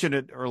 You mentioned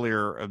it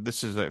earlier.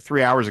 This is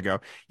 3 hours ago.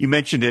 You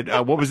mentioned it.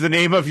 What was the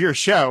name of your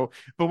show?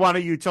 But why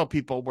don't you tell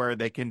people where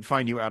they can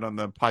find you out on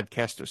the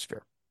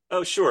podcastosphere?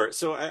 Oh, sure.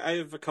 So I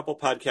have a couple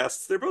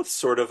podcasts. They're both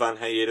sort of on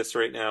hiatus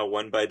right now,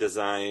 one by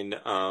design,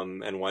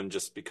 and one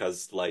just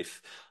because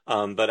life.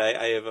 But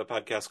I have a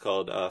podcast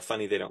called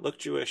Funny They Don't Look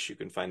Jewish. You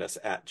can find us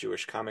at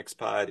Jewish Comics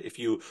Pod. If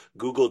you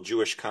Google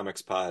Jewish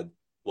Comics Pod,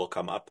 we'll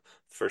come up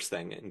first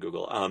thing in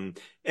Google.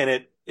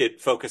 And it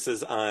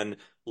focuses on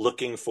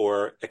looking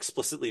for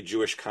explicitly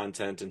Jewish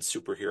content in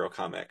superhero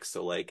comics.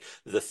 So like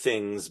The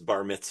Thing's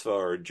Bar Mitzvah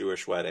or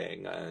Jewish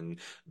Wedding and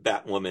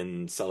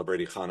Batwoman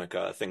celebrating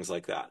Hanukkah, things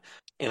like that.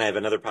 And I have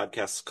another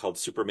podcast called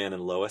Superman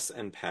and Lois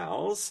and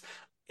Pals,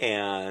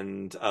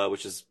 and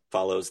which is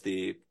follows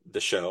the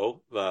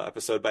show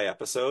episode by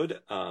episode,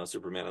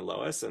 Superman and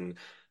Lois, and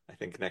I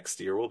think next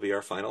year will be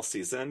our final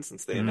season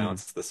since they Mm.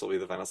 announced this will be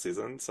the final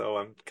season. So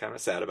I'm kind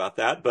of sad about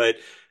that, but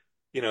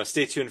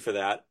stay tuned for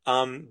that.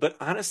 But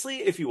honestly,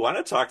 if you want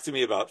to talk to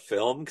me about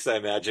film, because I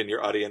imagine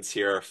your audience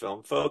here are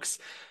film folks,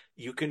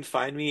 you can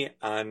find me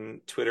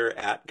on Twitter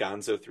at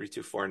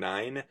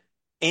Gonzo3249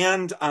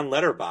 and on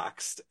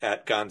Letterboxd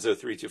at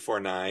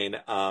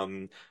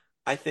Gonzo3249.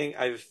 I think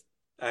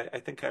I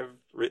think I've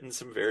written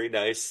some very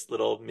nice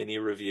little mini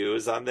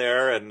reviews on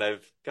there, and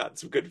I've gotten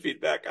some good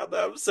feedback on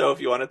them. So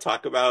if you want to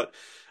talk about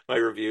my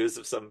reviews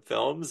of some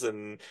films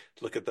and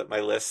look at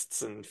my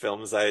lists and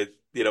films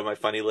my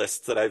funny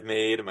lists that I've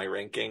made and my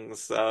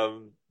rankings,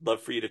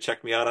 love for you to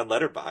check me out on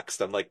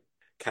Letterboxd. I'm like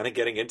kind of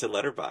getting into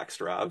Letterboxd,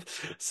 Rob.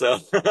 So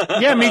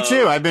Yeah, me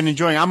too. I've been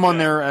enjoying.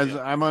 yeah,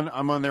 yeah,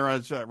 I'm on there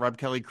as Rob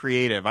Kelly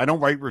Creative. I don't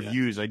write yeah,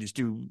 reviews. I just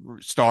do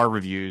star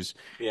reviews.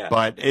 yeah.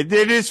 But it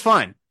is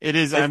fun. It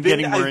is. I'm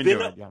getting more I've into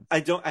been, it.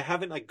 Yeah. I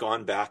haven't like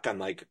gone back on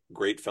like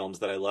great films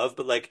that I love,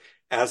 but like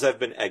as I've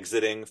been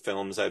exiting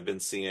films I've been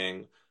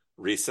seeing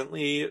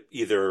recently,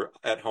 either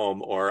at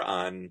home or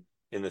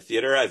in the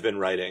theater, I've been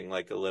writing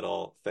like a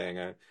little thing.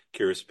 I'm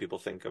curious what people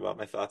think about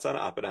my thoughts on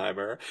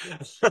Oppenheimer,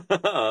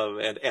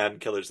 and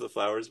Killers of the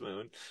Flowers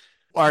Moon.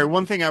 All right.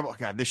 One thing oh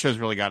God, this show's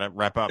really got to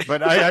wrap up,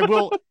 but I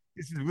will.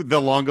 This is be the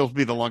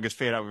longest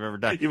fade out we've ever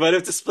done. You might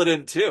have to split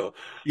in two.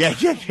 Yeah.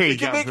 Yeah. There you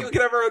go. We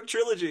can have our own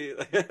trilogy.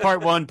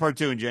 Part one, part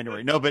two in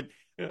January. No, but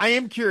Yeah. I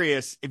am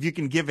curious if you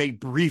can give a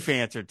brief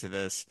answer to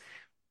this.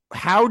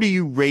 How do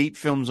you rate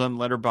films on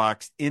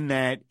Letterboxd? In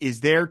that,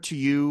 is there to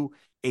you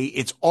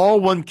it's all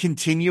one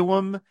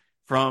continuum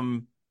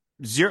from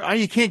zero?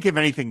 You can't give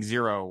anything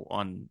zero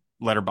on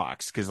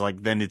Letterboxd because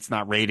like then it's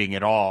not rating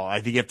at all.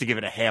 I think you have to give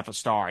it a half a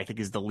star. I think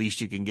is the least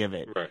you can give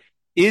it. Right.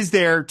 Is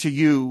there to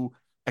you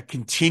a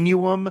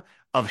continuum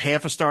of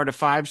half a star to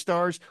 5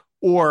 stars,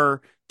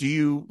 or do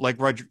you,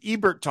 like Roger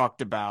Ebert talked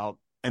about,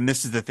 and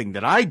this is the thing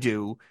that I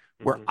do,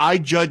 where Mhm. I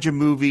judge a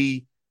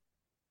movie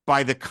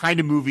by the kind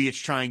of movie it's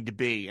trying to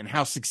be and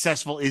how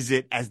successful is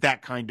it as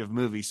that kind of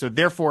movie. So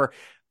therefore,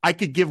 I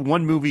could give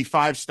one movie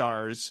 5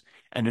 stars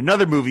and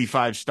another movie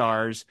 5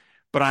 stars,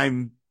 but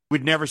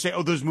would never say,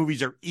 oh, those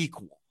movies are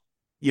equal.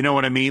 You know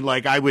what I mean?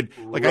 Like I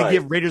Right.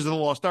 give Raiders of the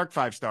Lost Ark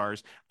 5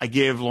 stars. I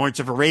give Lawrence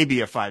of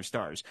Arabia 5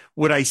 stars.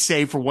 Would I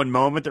say for one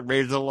moment that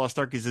Raiders of the Lost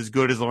Ark is as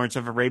good as Lawrence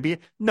of Arabia?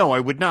 No, I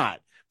would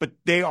not. But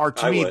they are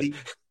to I me would. the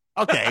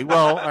okay.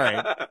 Well, all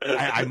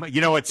right.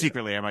 You know what?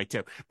 Secretly, I might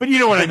too. But you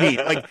know what I mean?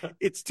 Like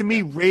it's to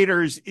me,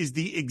 Raiders is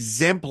the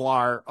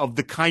exemplar of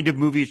the kind of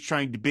movie it's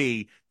trying to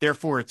be.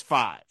 Therefore, it's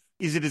 5.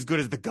 Is it as good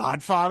as The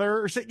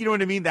Godfather or so? You know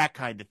what I mean? That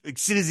kind of like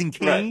Citizen Right.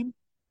 Kane,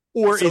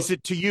 or So, is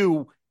it to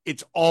you?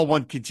 It's all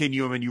one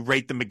continuum and you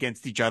rate them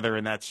against each other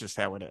and that's just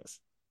how it is.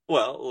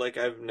 well, like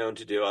I've known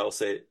to do, I will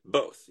say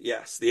both.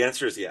 Yes. The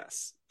answer is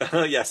yes.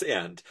 Yes,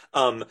 and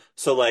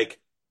so like,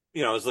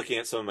 I was looking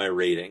at some of my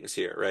ratings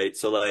here, right?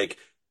 So like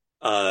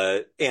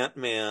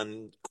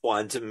Ant-Man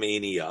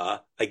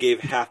Quantumania, I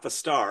gave half a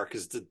star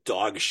because it's a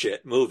dog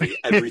shit movie.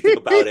 Everything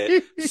about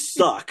it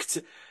sucked.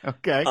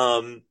 Okay.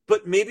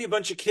 But maybe a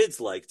bunch of kids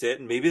liked it,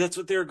 and maybe that's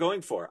what they were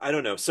going for. I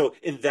don't know. So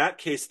in that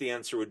case, the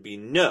answer would be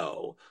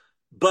no.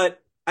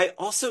 But I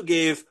also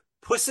gave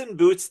Puss in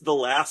Boots: The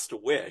Last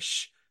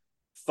Wish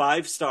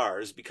 5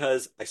 stars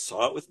because I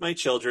saw it with my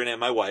children and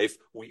my wife.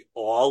 We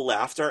all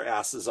laughed our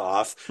asses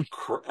off,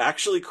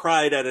 actually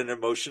cried at an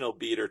emotional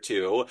beat or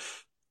two,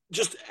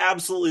 just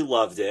absolutely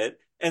loved it.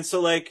 And so,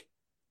 like,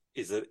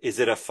 is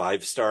it a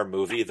 5 star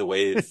movie the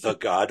way The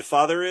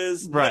Godfather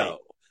is? Right. No,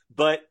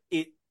 but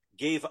it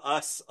gave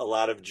us a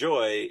lot of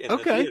joy in the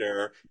Okay.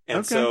 theater, and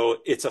Okay. so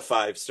it's a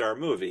 5 star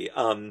movie.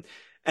 And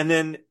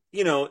then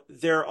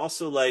there are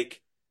also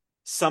like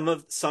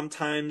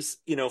sometimes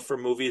for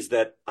movies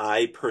that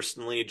I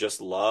personally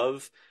just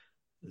love,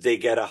 they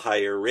get a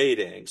higher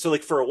rating. So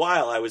like for a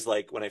while I was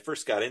like, when I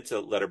first got into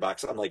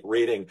Letterboxd, I'm like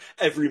rating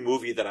every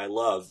movie that I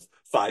love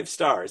 5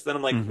 stars. Then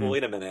I'm like, well, Hmm.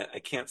 wait a minute, I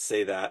can't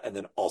say that and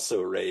then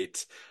also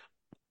rate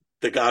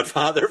The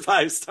Godfather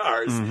 5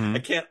 stars. I Hmm.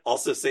 can't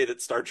also say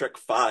that Star Trek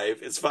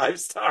 5 is 5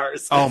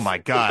 stars. Oh my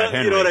God,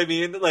 You know what I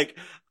Henry. mean? Like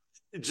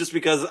just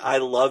because I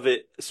love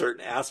it,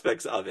 certain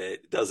aspects of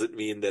it doesn't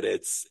mean that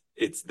it's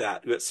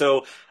that.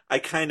 So I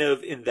kind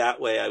of, in that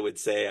way, I would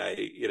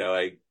say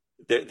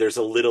there's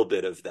a little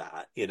bit of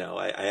that.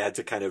 I had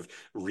to kind of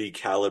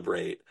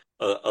recalibrate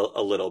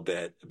a little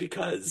bit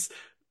because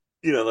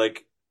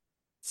like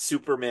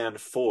Superman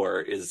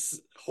 4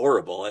 is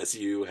horrible, as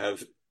you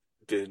have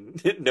been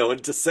known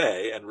to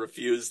say and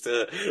refuse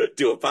to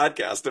do a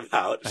podcast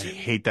about. I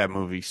hate that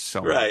movie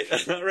so Right,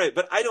 much. right.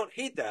 But I don't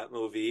hate that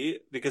movie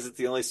because it's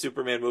the only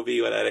Superman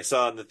movie that I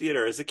saw in the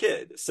theater as a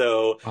kid.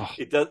 So Oh,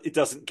 it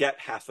doesn't get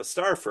half a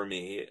star for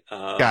me.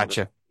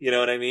 gotcha. You know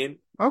what I mean?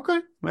 Okay.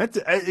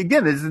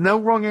 Again, there's no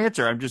wrong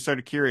answer. I'm just sort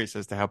of curious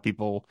as to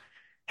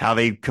how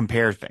they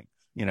compare things,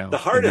 The in their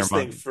hardest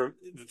thing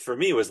mind. for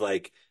me was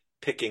like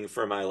picking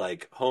for my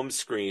like home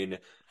screen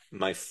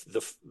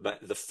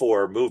the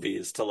 4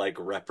 movies to like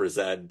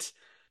represent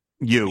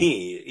You.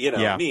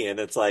 Yeah. me. And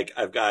it's like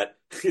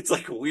it's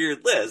like a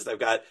weird list. I've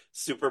got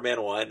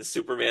Superman 1,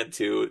 Superman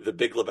 2, The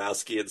Big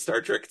Lebowski, and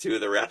Star Trek 2,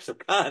 The Wrath of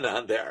Khan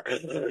on there.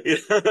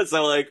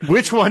 So like,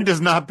 Which one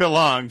does not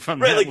belong from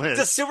right, that like, does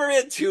list?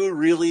 Superman 2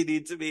 really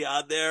need to be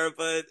on there?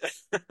 But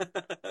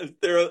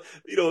there are,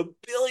 a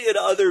billion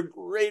other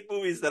great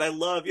movies that I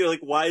love.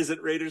 Like, why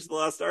isn't Raiders of the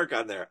Lost Ark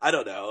on there? I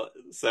don't know.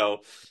 So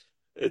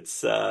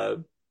it's,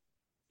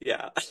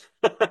 yeah.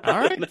 All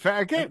right. Fair,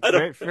 okay. I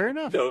don't Fair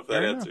enough. know if that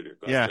Fair enough. answered your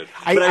Yeah. question,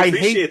 I, but I I hate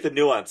appreciate the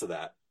nuance of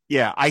that.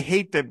 Yeah, I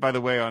hate that, by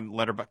the way, on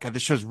Letterboxd. God,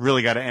 this show's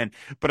really got to end.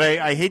 But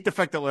I hate the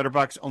fact that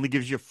Letterboxd only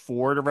gives you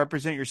 4 to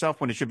represent yourself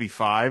when it should be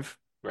 5.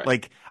 Right.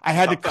 Like, I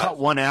had to Top cut five.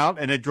 one out,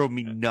 and it drove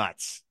me Yeah.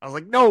 nuts. I was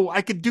like, no,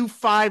 I could do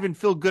 5 and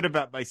feel good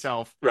about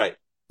myself. Right.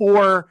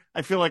 Or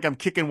I feel like I'm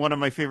kicking one of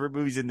my favorite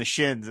movies in the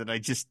shins, and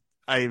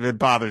it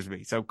bothers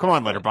me. So come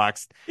on, Well,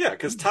 Letterboxd. yeah,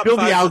 because top Build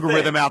the five's the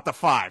algorithm thing. out to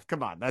 5.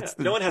 Come on. Yeah.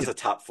 No one has a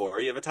top four.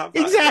 You have a top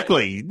five, right?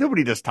 Exactly.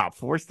 Nobody does top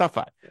 4, it's top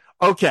 5.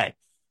 Okay.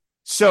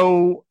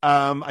 So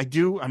I'm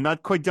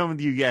not quite done with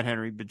you yet,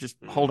 Henry, but just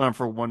Hmm. hold on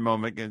for one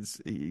moment because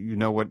you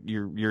know what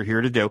you're here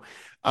to do.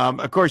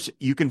 Of course,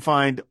 you can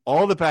find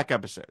all the back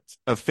episodes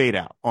of Fade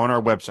Out on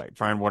our website,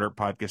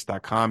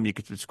 fireandwaterpodcast.com. You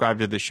can subscribe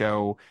to the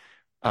show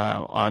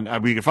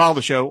we can follow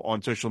the show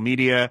on social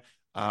media,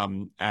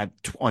 on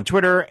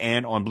Twitter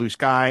and on Blue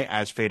Sky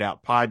as Fade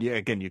Out Pod.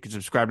 Again, you can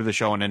subscribe to the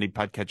show on any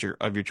podcatcher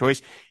of your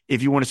choice.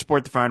 If you want to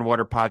support the Fire and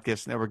Water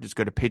Podcast Network, just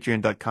go to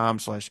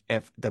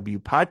patreon.com/FW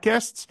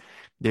Podcasts.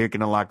 There you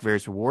can unlock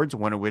various rewards,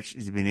 one of which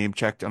is to be name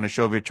checked on a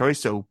show of your choice.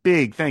 So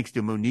big thanks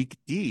to Monique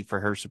D for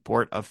her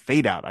support of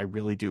Fade Out. I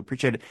really do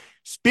appreciate it.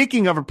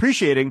 Speaking of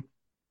appreciating, of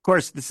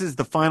course, this is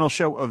the final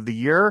show of the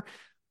year.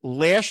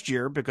 Last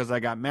year, because I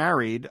got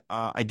married,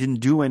 I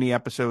didn't do any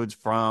episodes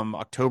from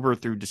October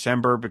through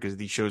December because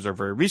these shows are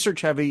very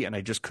research heavy and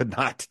I just could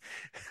not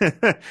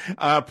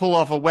pull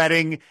off a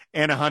wedding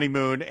and a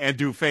honeymoon and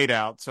do Fade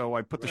Out. So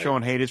I put the show Right.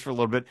 on hiatus for a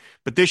little bit.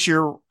 But this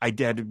year I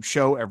did a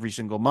show every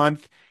single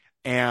month.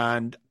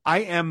 And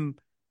I am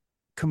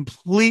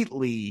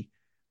completely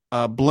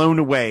blown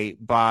away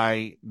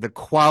by the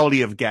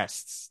quality of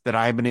guests that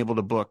I've been able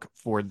to book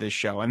for this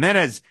show. And that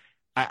is,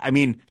 I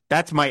mean,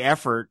 that's my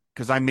effort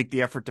because I make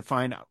the effort to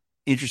find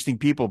interesting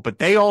people, but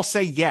they all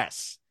say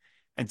yes.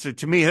 And so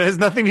to me, it has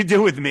nothing to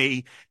do with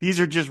me.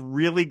 These are just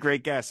really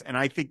great guests. And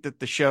I think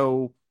that the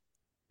show,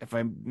 if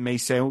I may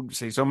say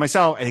so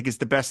myself, I think it's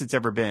the best it's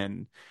ever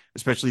been,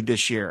 especially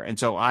this year. And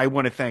so I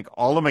want to thank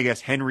all of my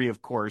guests, Henry,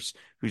 of course,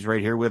 who's right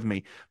here with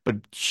me, but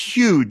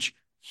huge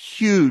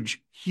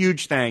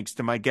thanks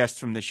to my guests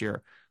from this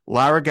year,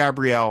 Lara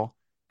Gabrielle,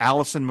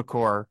 Allison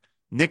McCord,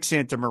 Nick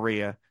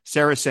Santamaria,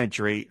 Sarah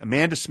Century,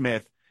 Amanda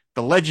Smith,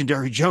 the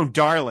legendary Joan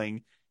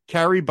Darling,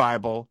 Carrie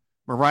Bible,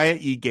 Mariah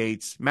E.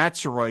 Gates, Matt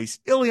Soroyce,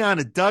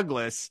 Ileana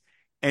Douglas,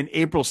 and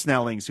April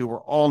Snellings, who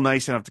were all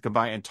nice enough to come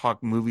by and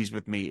talk movies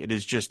with me. It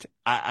is just,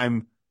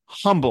 I'm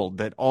humbled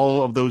that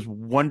all of those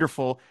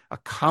wonderful,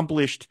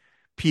 accomplished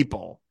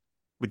people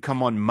would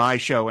come on my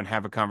show and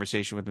have a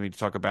conversation with me to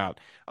talk about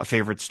a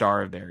favorite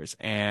star of theirs.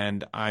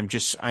 And I'm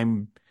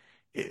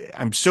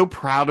so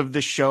proud of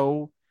this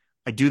show.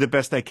 I do the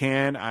best I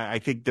can. I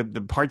think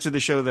the parts of the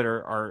show that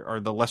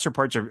are the lesser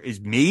parts is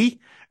me,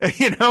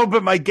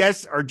 but my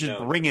guests are just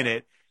bringing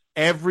it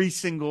every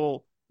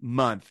single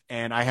month.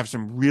 And I have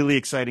some really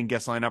exciting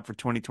guests lined up for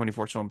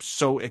 2024. So I'm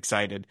so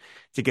excited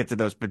to get to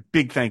those. But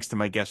big thanks to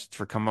my guests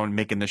for coming on and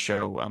making the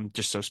show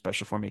just so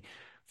special for me.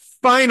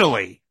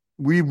 Finally,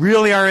 we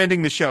really are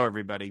ending the show,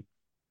 everybody.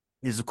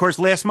 Is of course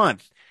last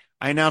month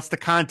I announced the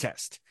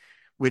contest,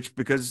 which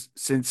because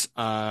since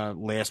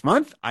last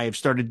month I have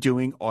started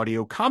doing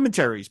audio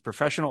commentaries,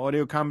 professional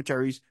audio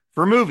commentaries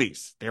for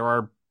movies. There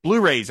are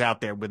Blu-rays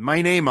out there with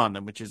my name on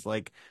them, which is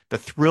like the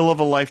thrill of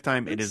a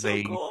lifetime. That's it is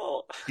so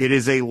cool. It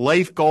is a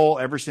life goal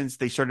ever since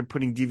they started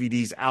putting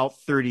DVDs out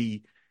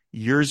 30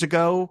 years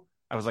ago.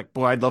 I was like,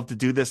 boy, I'd love to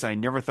do this. I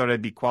never thought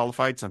I'd be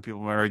qualified. Some people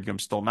might argue I'm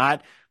still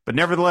not, but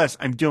nevertheless,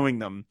 I'm doing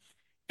them.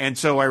 And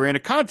so I ran a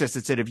contest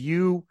that said, if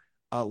you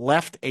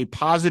left a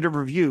positive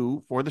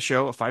review for the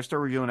show, a 5-star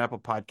review on Apple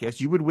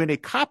Podcasts, you would win a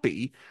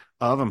copy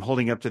of, I'm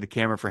holding up to the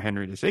camera for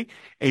Henry to see,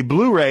 a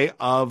Blu-ray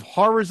of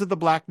Horrors of the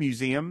Black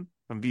Museum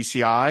from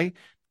VCI.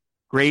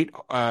 Great,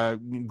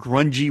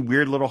 grungy,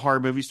 weird little horror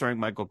movie starring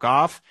Michael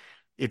Goff.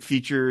 It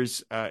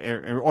features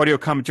an audio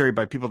commentary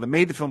by people that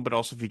made the film, but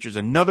also features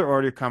another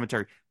audio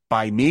commentary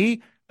by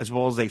me, as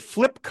well as a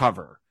flip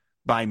cover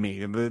by me.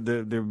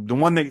 The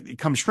one that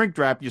comes shrink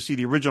wrapped, you'll see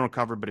the original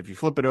cover, but if you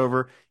flip it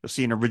over, you'll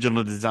see an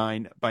original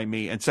design by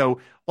me. And so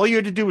all you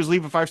had to do was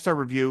leave a 5-star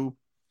review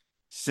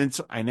since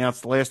I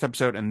announced the last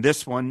episode and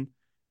this one,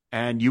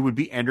 and you would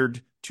be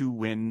entered to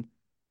win.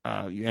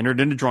 You entered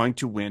in a drawing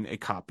to win a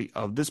copy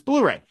of this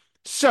Blu-ray.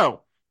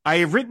 So I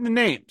have written the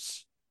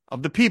names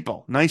of the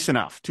people nice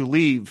enough to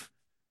leave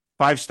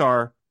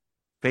 5-star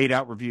fade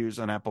out reviews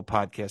on Apple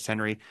Podcasts,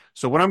 Henry.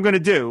 So what I'm going to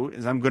do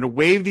is I'm going to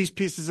wave these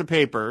pieces of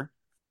paper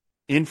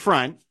in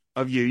front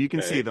of you. You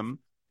can see them.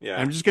 Yeah.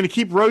 I'm just going to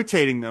keep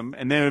rotating them.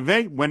 And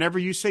then whenever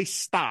you say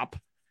stop,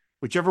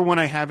 whichever one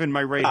I have in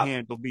my right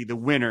hand will be the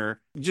winner.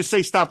 Just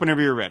say stop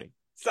whenever you're ready.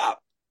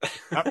 Stop.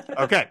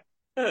 Okay.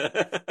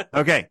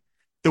 Okay.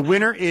 The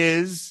winner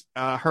is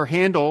her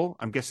handle.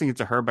 I'm guessing it's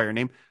a her by her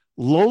name,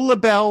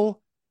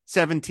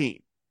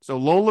 LolaBell17. So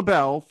Lola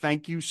Bell,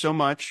 thank you so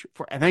much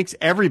and thanks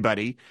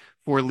everybody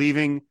for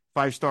leaving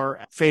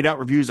 5-star fade out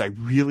reviews. I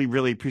really,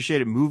 really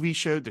appreciate it. Movie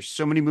show. There's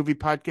so many movie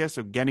podcasts.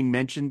 So getting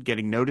mentioned,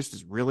 getting noticed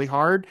is really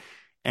hard.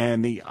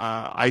 And the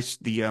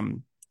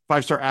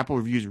 5-star Apple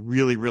reviews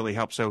really, really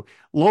help. So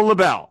Lola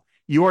Bell,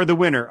 you are the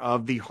winner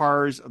of the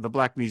Horrors of the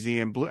Black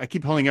Museum. I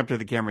keep holding up to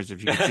the cameras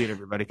if you can see it,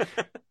 everybody.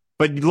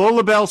 But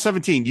Lola Bell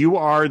 17, you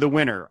are the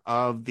winner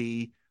of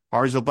the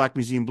Horrors of the Black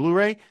Museum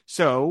Blu-ray.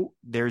 So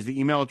there's the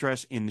email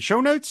address in the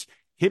show notes.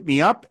 Hit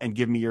me up and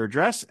give me your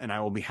address, and I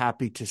will be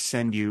happy to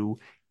send you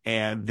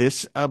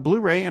this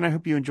Blu-ray, and I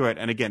hope you enjoy it.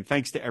 And again,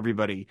 thanks to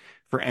everybody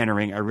for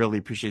entering. I really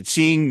appreciate it.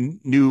 Seeing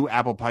new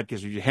Apple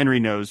Podcasts.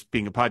 Henry knows,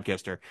 being a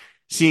podcaster,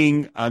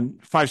 seeing a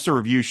 5-star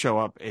review show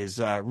up is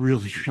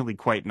really, really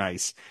quite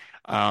nice.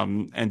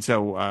 And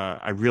so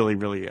I really,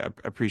 really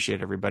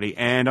appreciate everybody.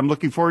 And I'm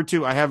looking forward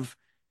to, I have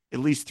at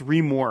least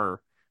 3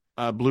 more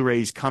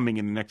Blu-rays coming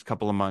in the next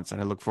couple of months, and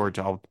I look forward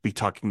to, I'll be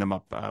talking them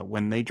up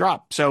when they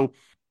drop. So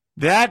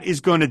that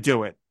is going to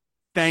do it.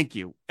 Thank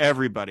you,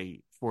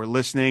 everybody, for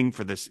listening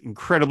for this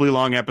incredibly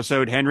long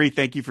episode. Henry,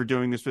 thank you for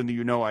doing this with me.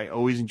 You know I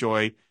always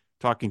enjoy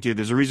talking to you.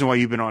 There's a reason why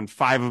you've been on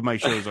 5 of my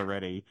shows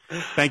already.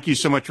 Thank you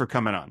so much for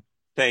coming on.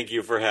 Thank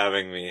you for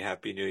having me.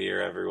 Happy New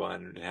Year,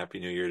 everyone. Happy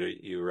New Year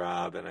to you,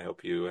 Rob, and I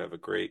hope you have a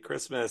great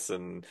Christmas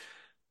and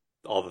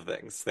all the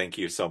things. Thank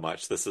you so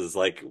much. This is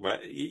like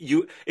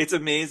it's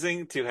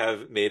amazing to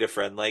have made a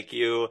friend like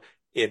you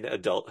in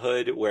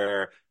adulthood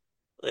where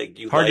like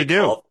you hard like to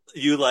do.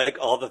 You like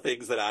all the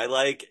things that I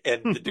like,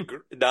 and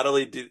not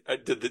only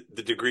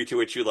the degree to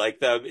which you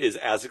like them is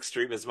as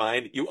extreme as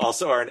mine, you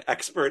also are an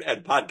expert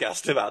and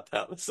podcast about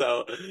them.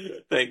 So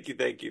thank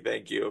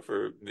you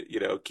for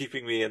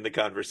keeping me in the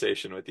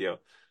conversation with you.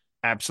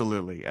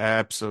 Absolutely.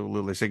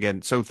 So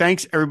again, so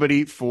thanks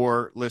everybody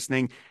for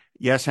listening.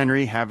 Yes,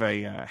 Henry, have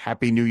a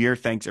happy new year.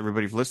 Thanks,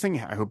 everybody, for listening.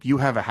 I hope you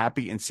have a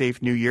happy and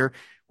safe new year.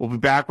 We'll be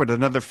back with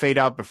another Fade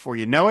Out before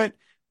you know it.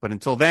 But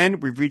until then,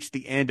 we've reached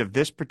the end of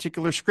this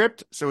particular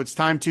script, so it's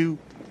time to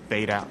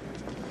fade out.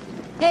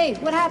 Hey,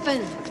 what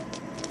happened?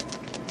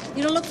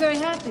 You don't look very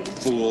happy.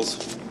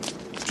 Fools.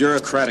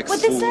 Bureaucratic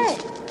What'd fools. they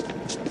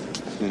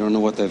say? They don't know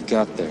what they've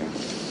got there.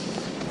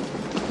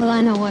 Well,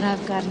 I know what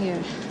I've got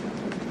here.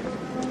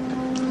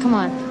 Come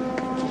on.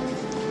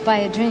 Buy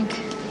a drink.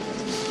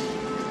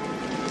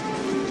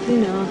 You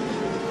know.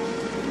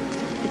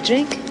 A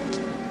drink?